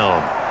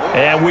down.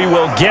 And we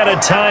will get a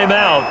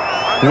timeout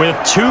with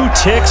 2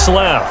 ticks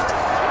left.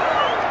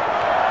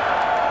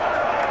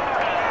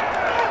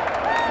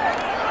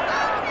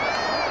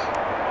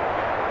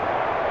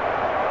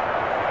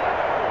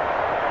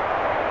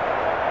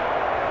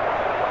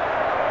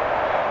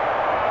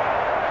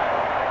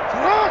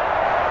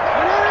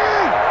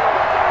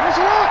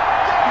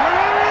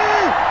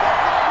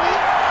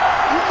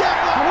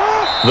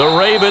 The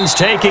Ravens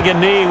taking a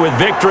knee with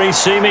victory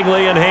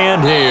seemingly in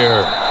hand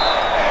here.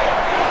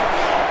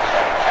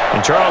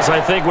 And Charles,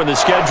 I think when the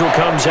schedule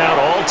comes out,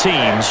 all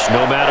teams,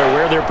 no matter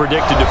where they're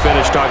predicted to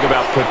finish, talk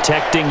about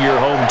protecting your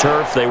home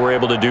turf. They were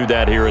able to do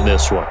that here in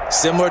this one.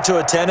 Similar to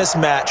a tennis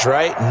match,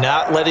 right?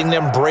 Not letting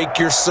them break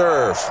your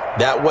serve.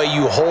 That way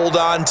you hold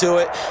on to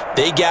it.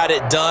 They got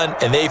it done,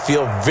 and they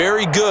feel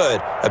very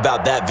good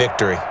about that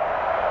victory.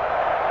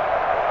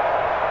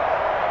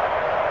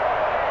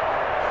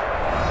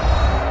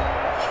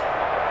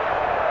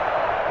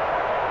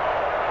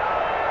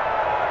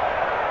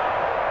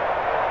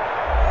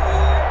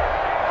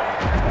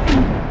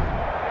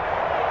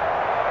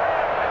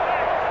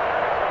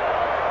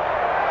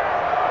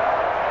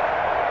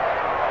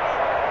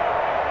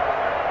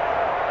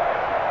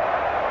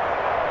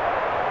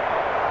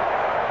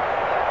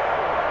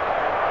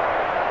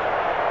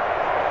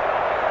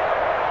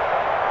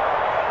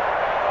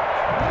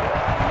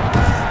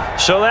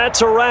 So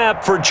that's a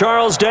wrap. For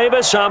Charles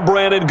Davis, I'm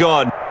Brandon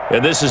Gaudin.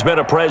 And this has been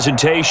a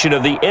presentation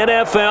of the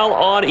NFL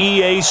on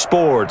EA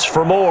Sports.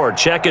 For more,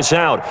 check us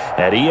out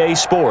at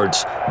easports.com.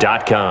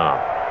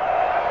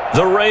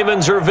 The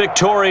Ravens are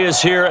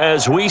victorious here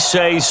as we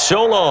say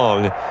so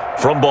long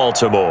from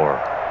Baltimore.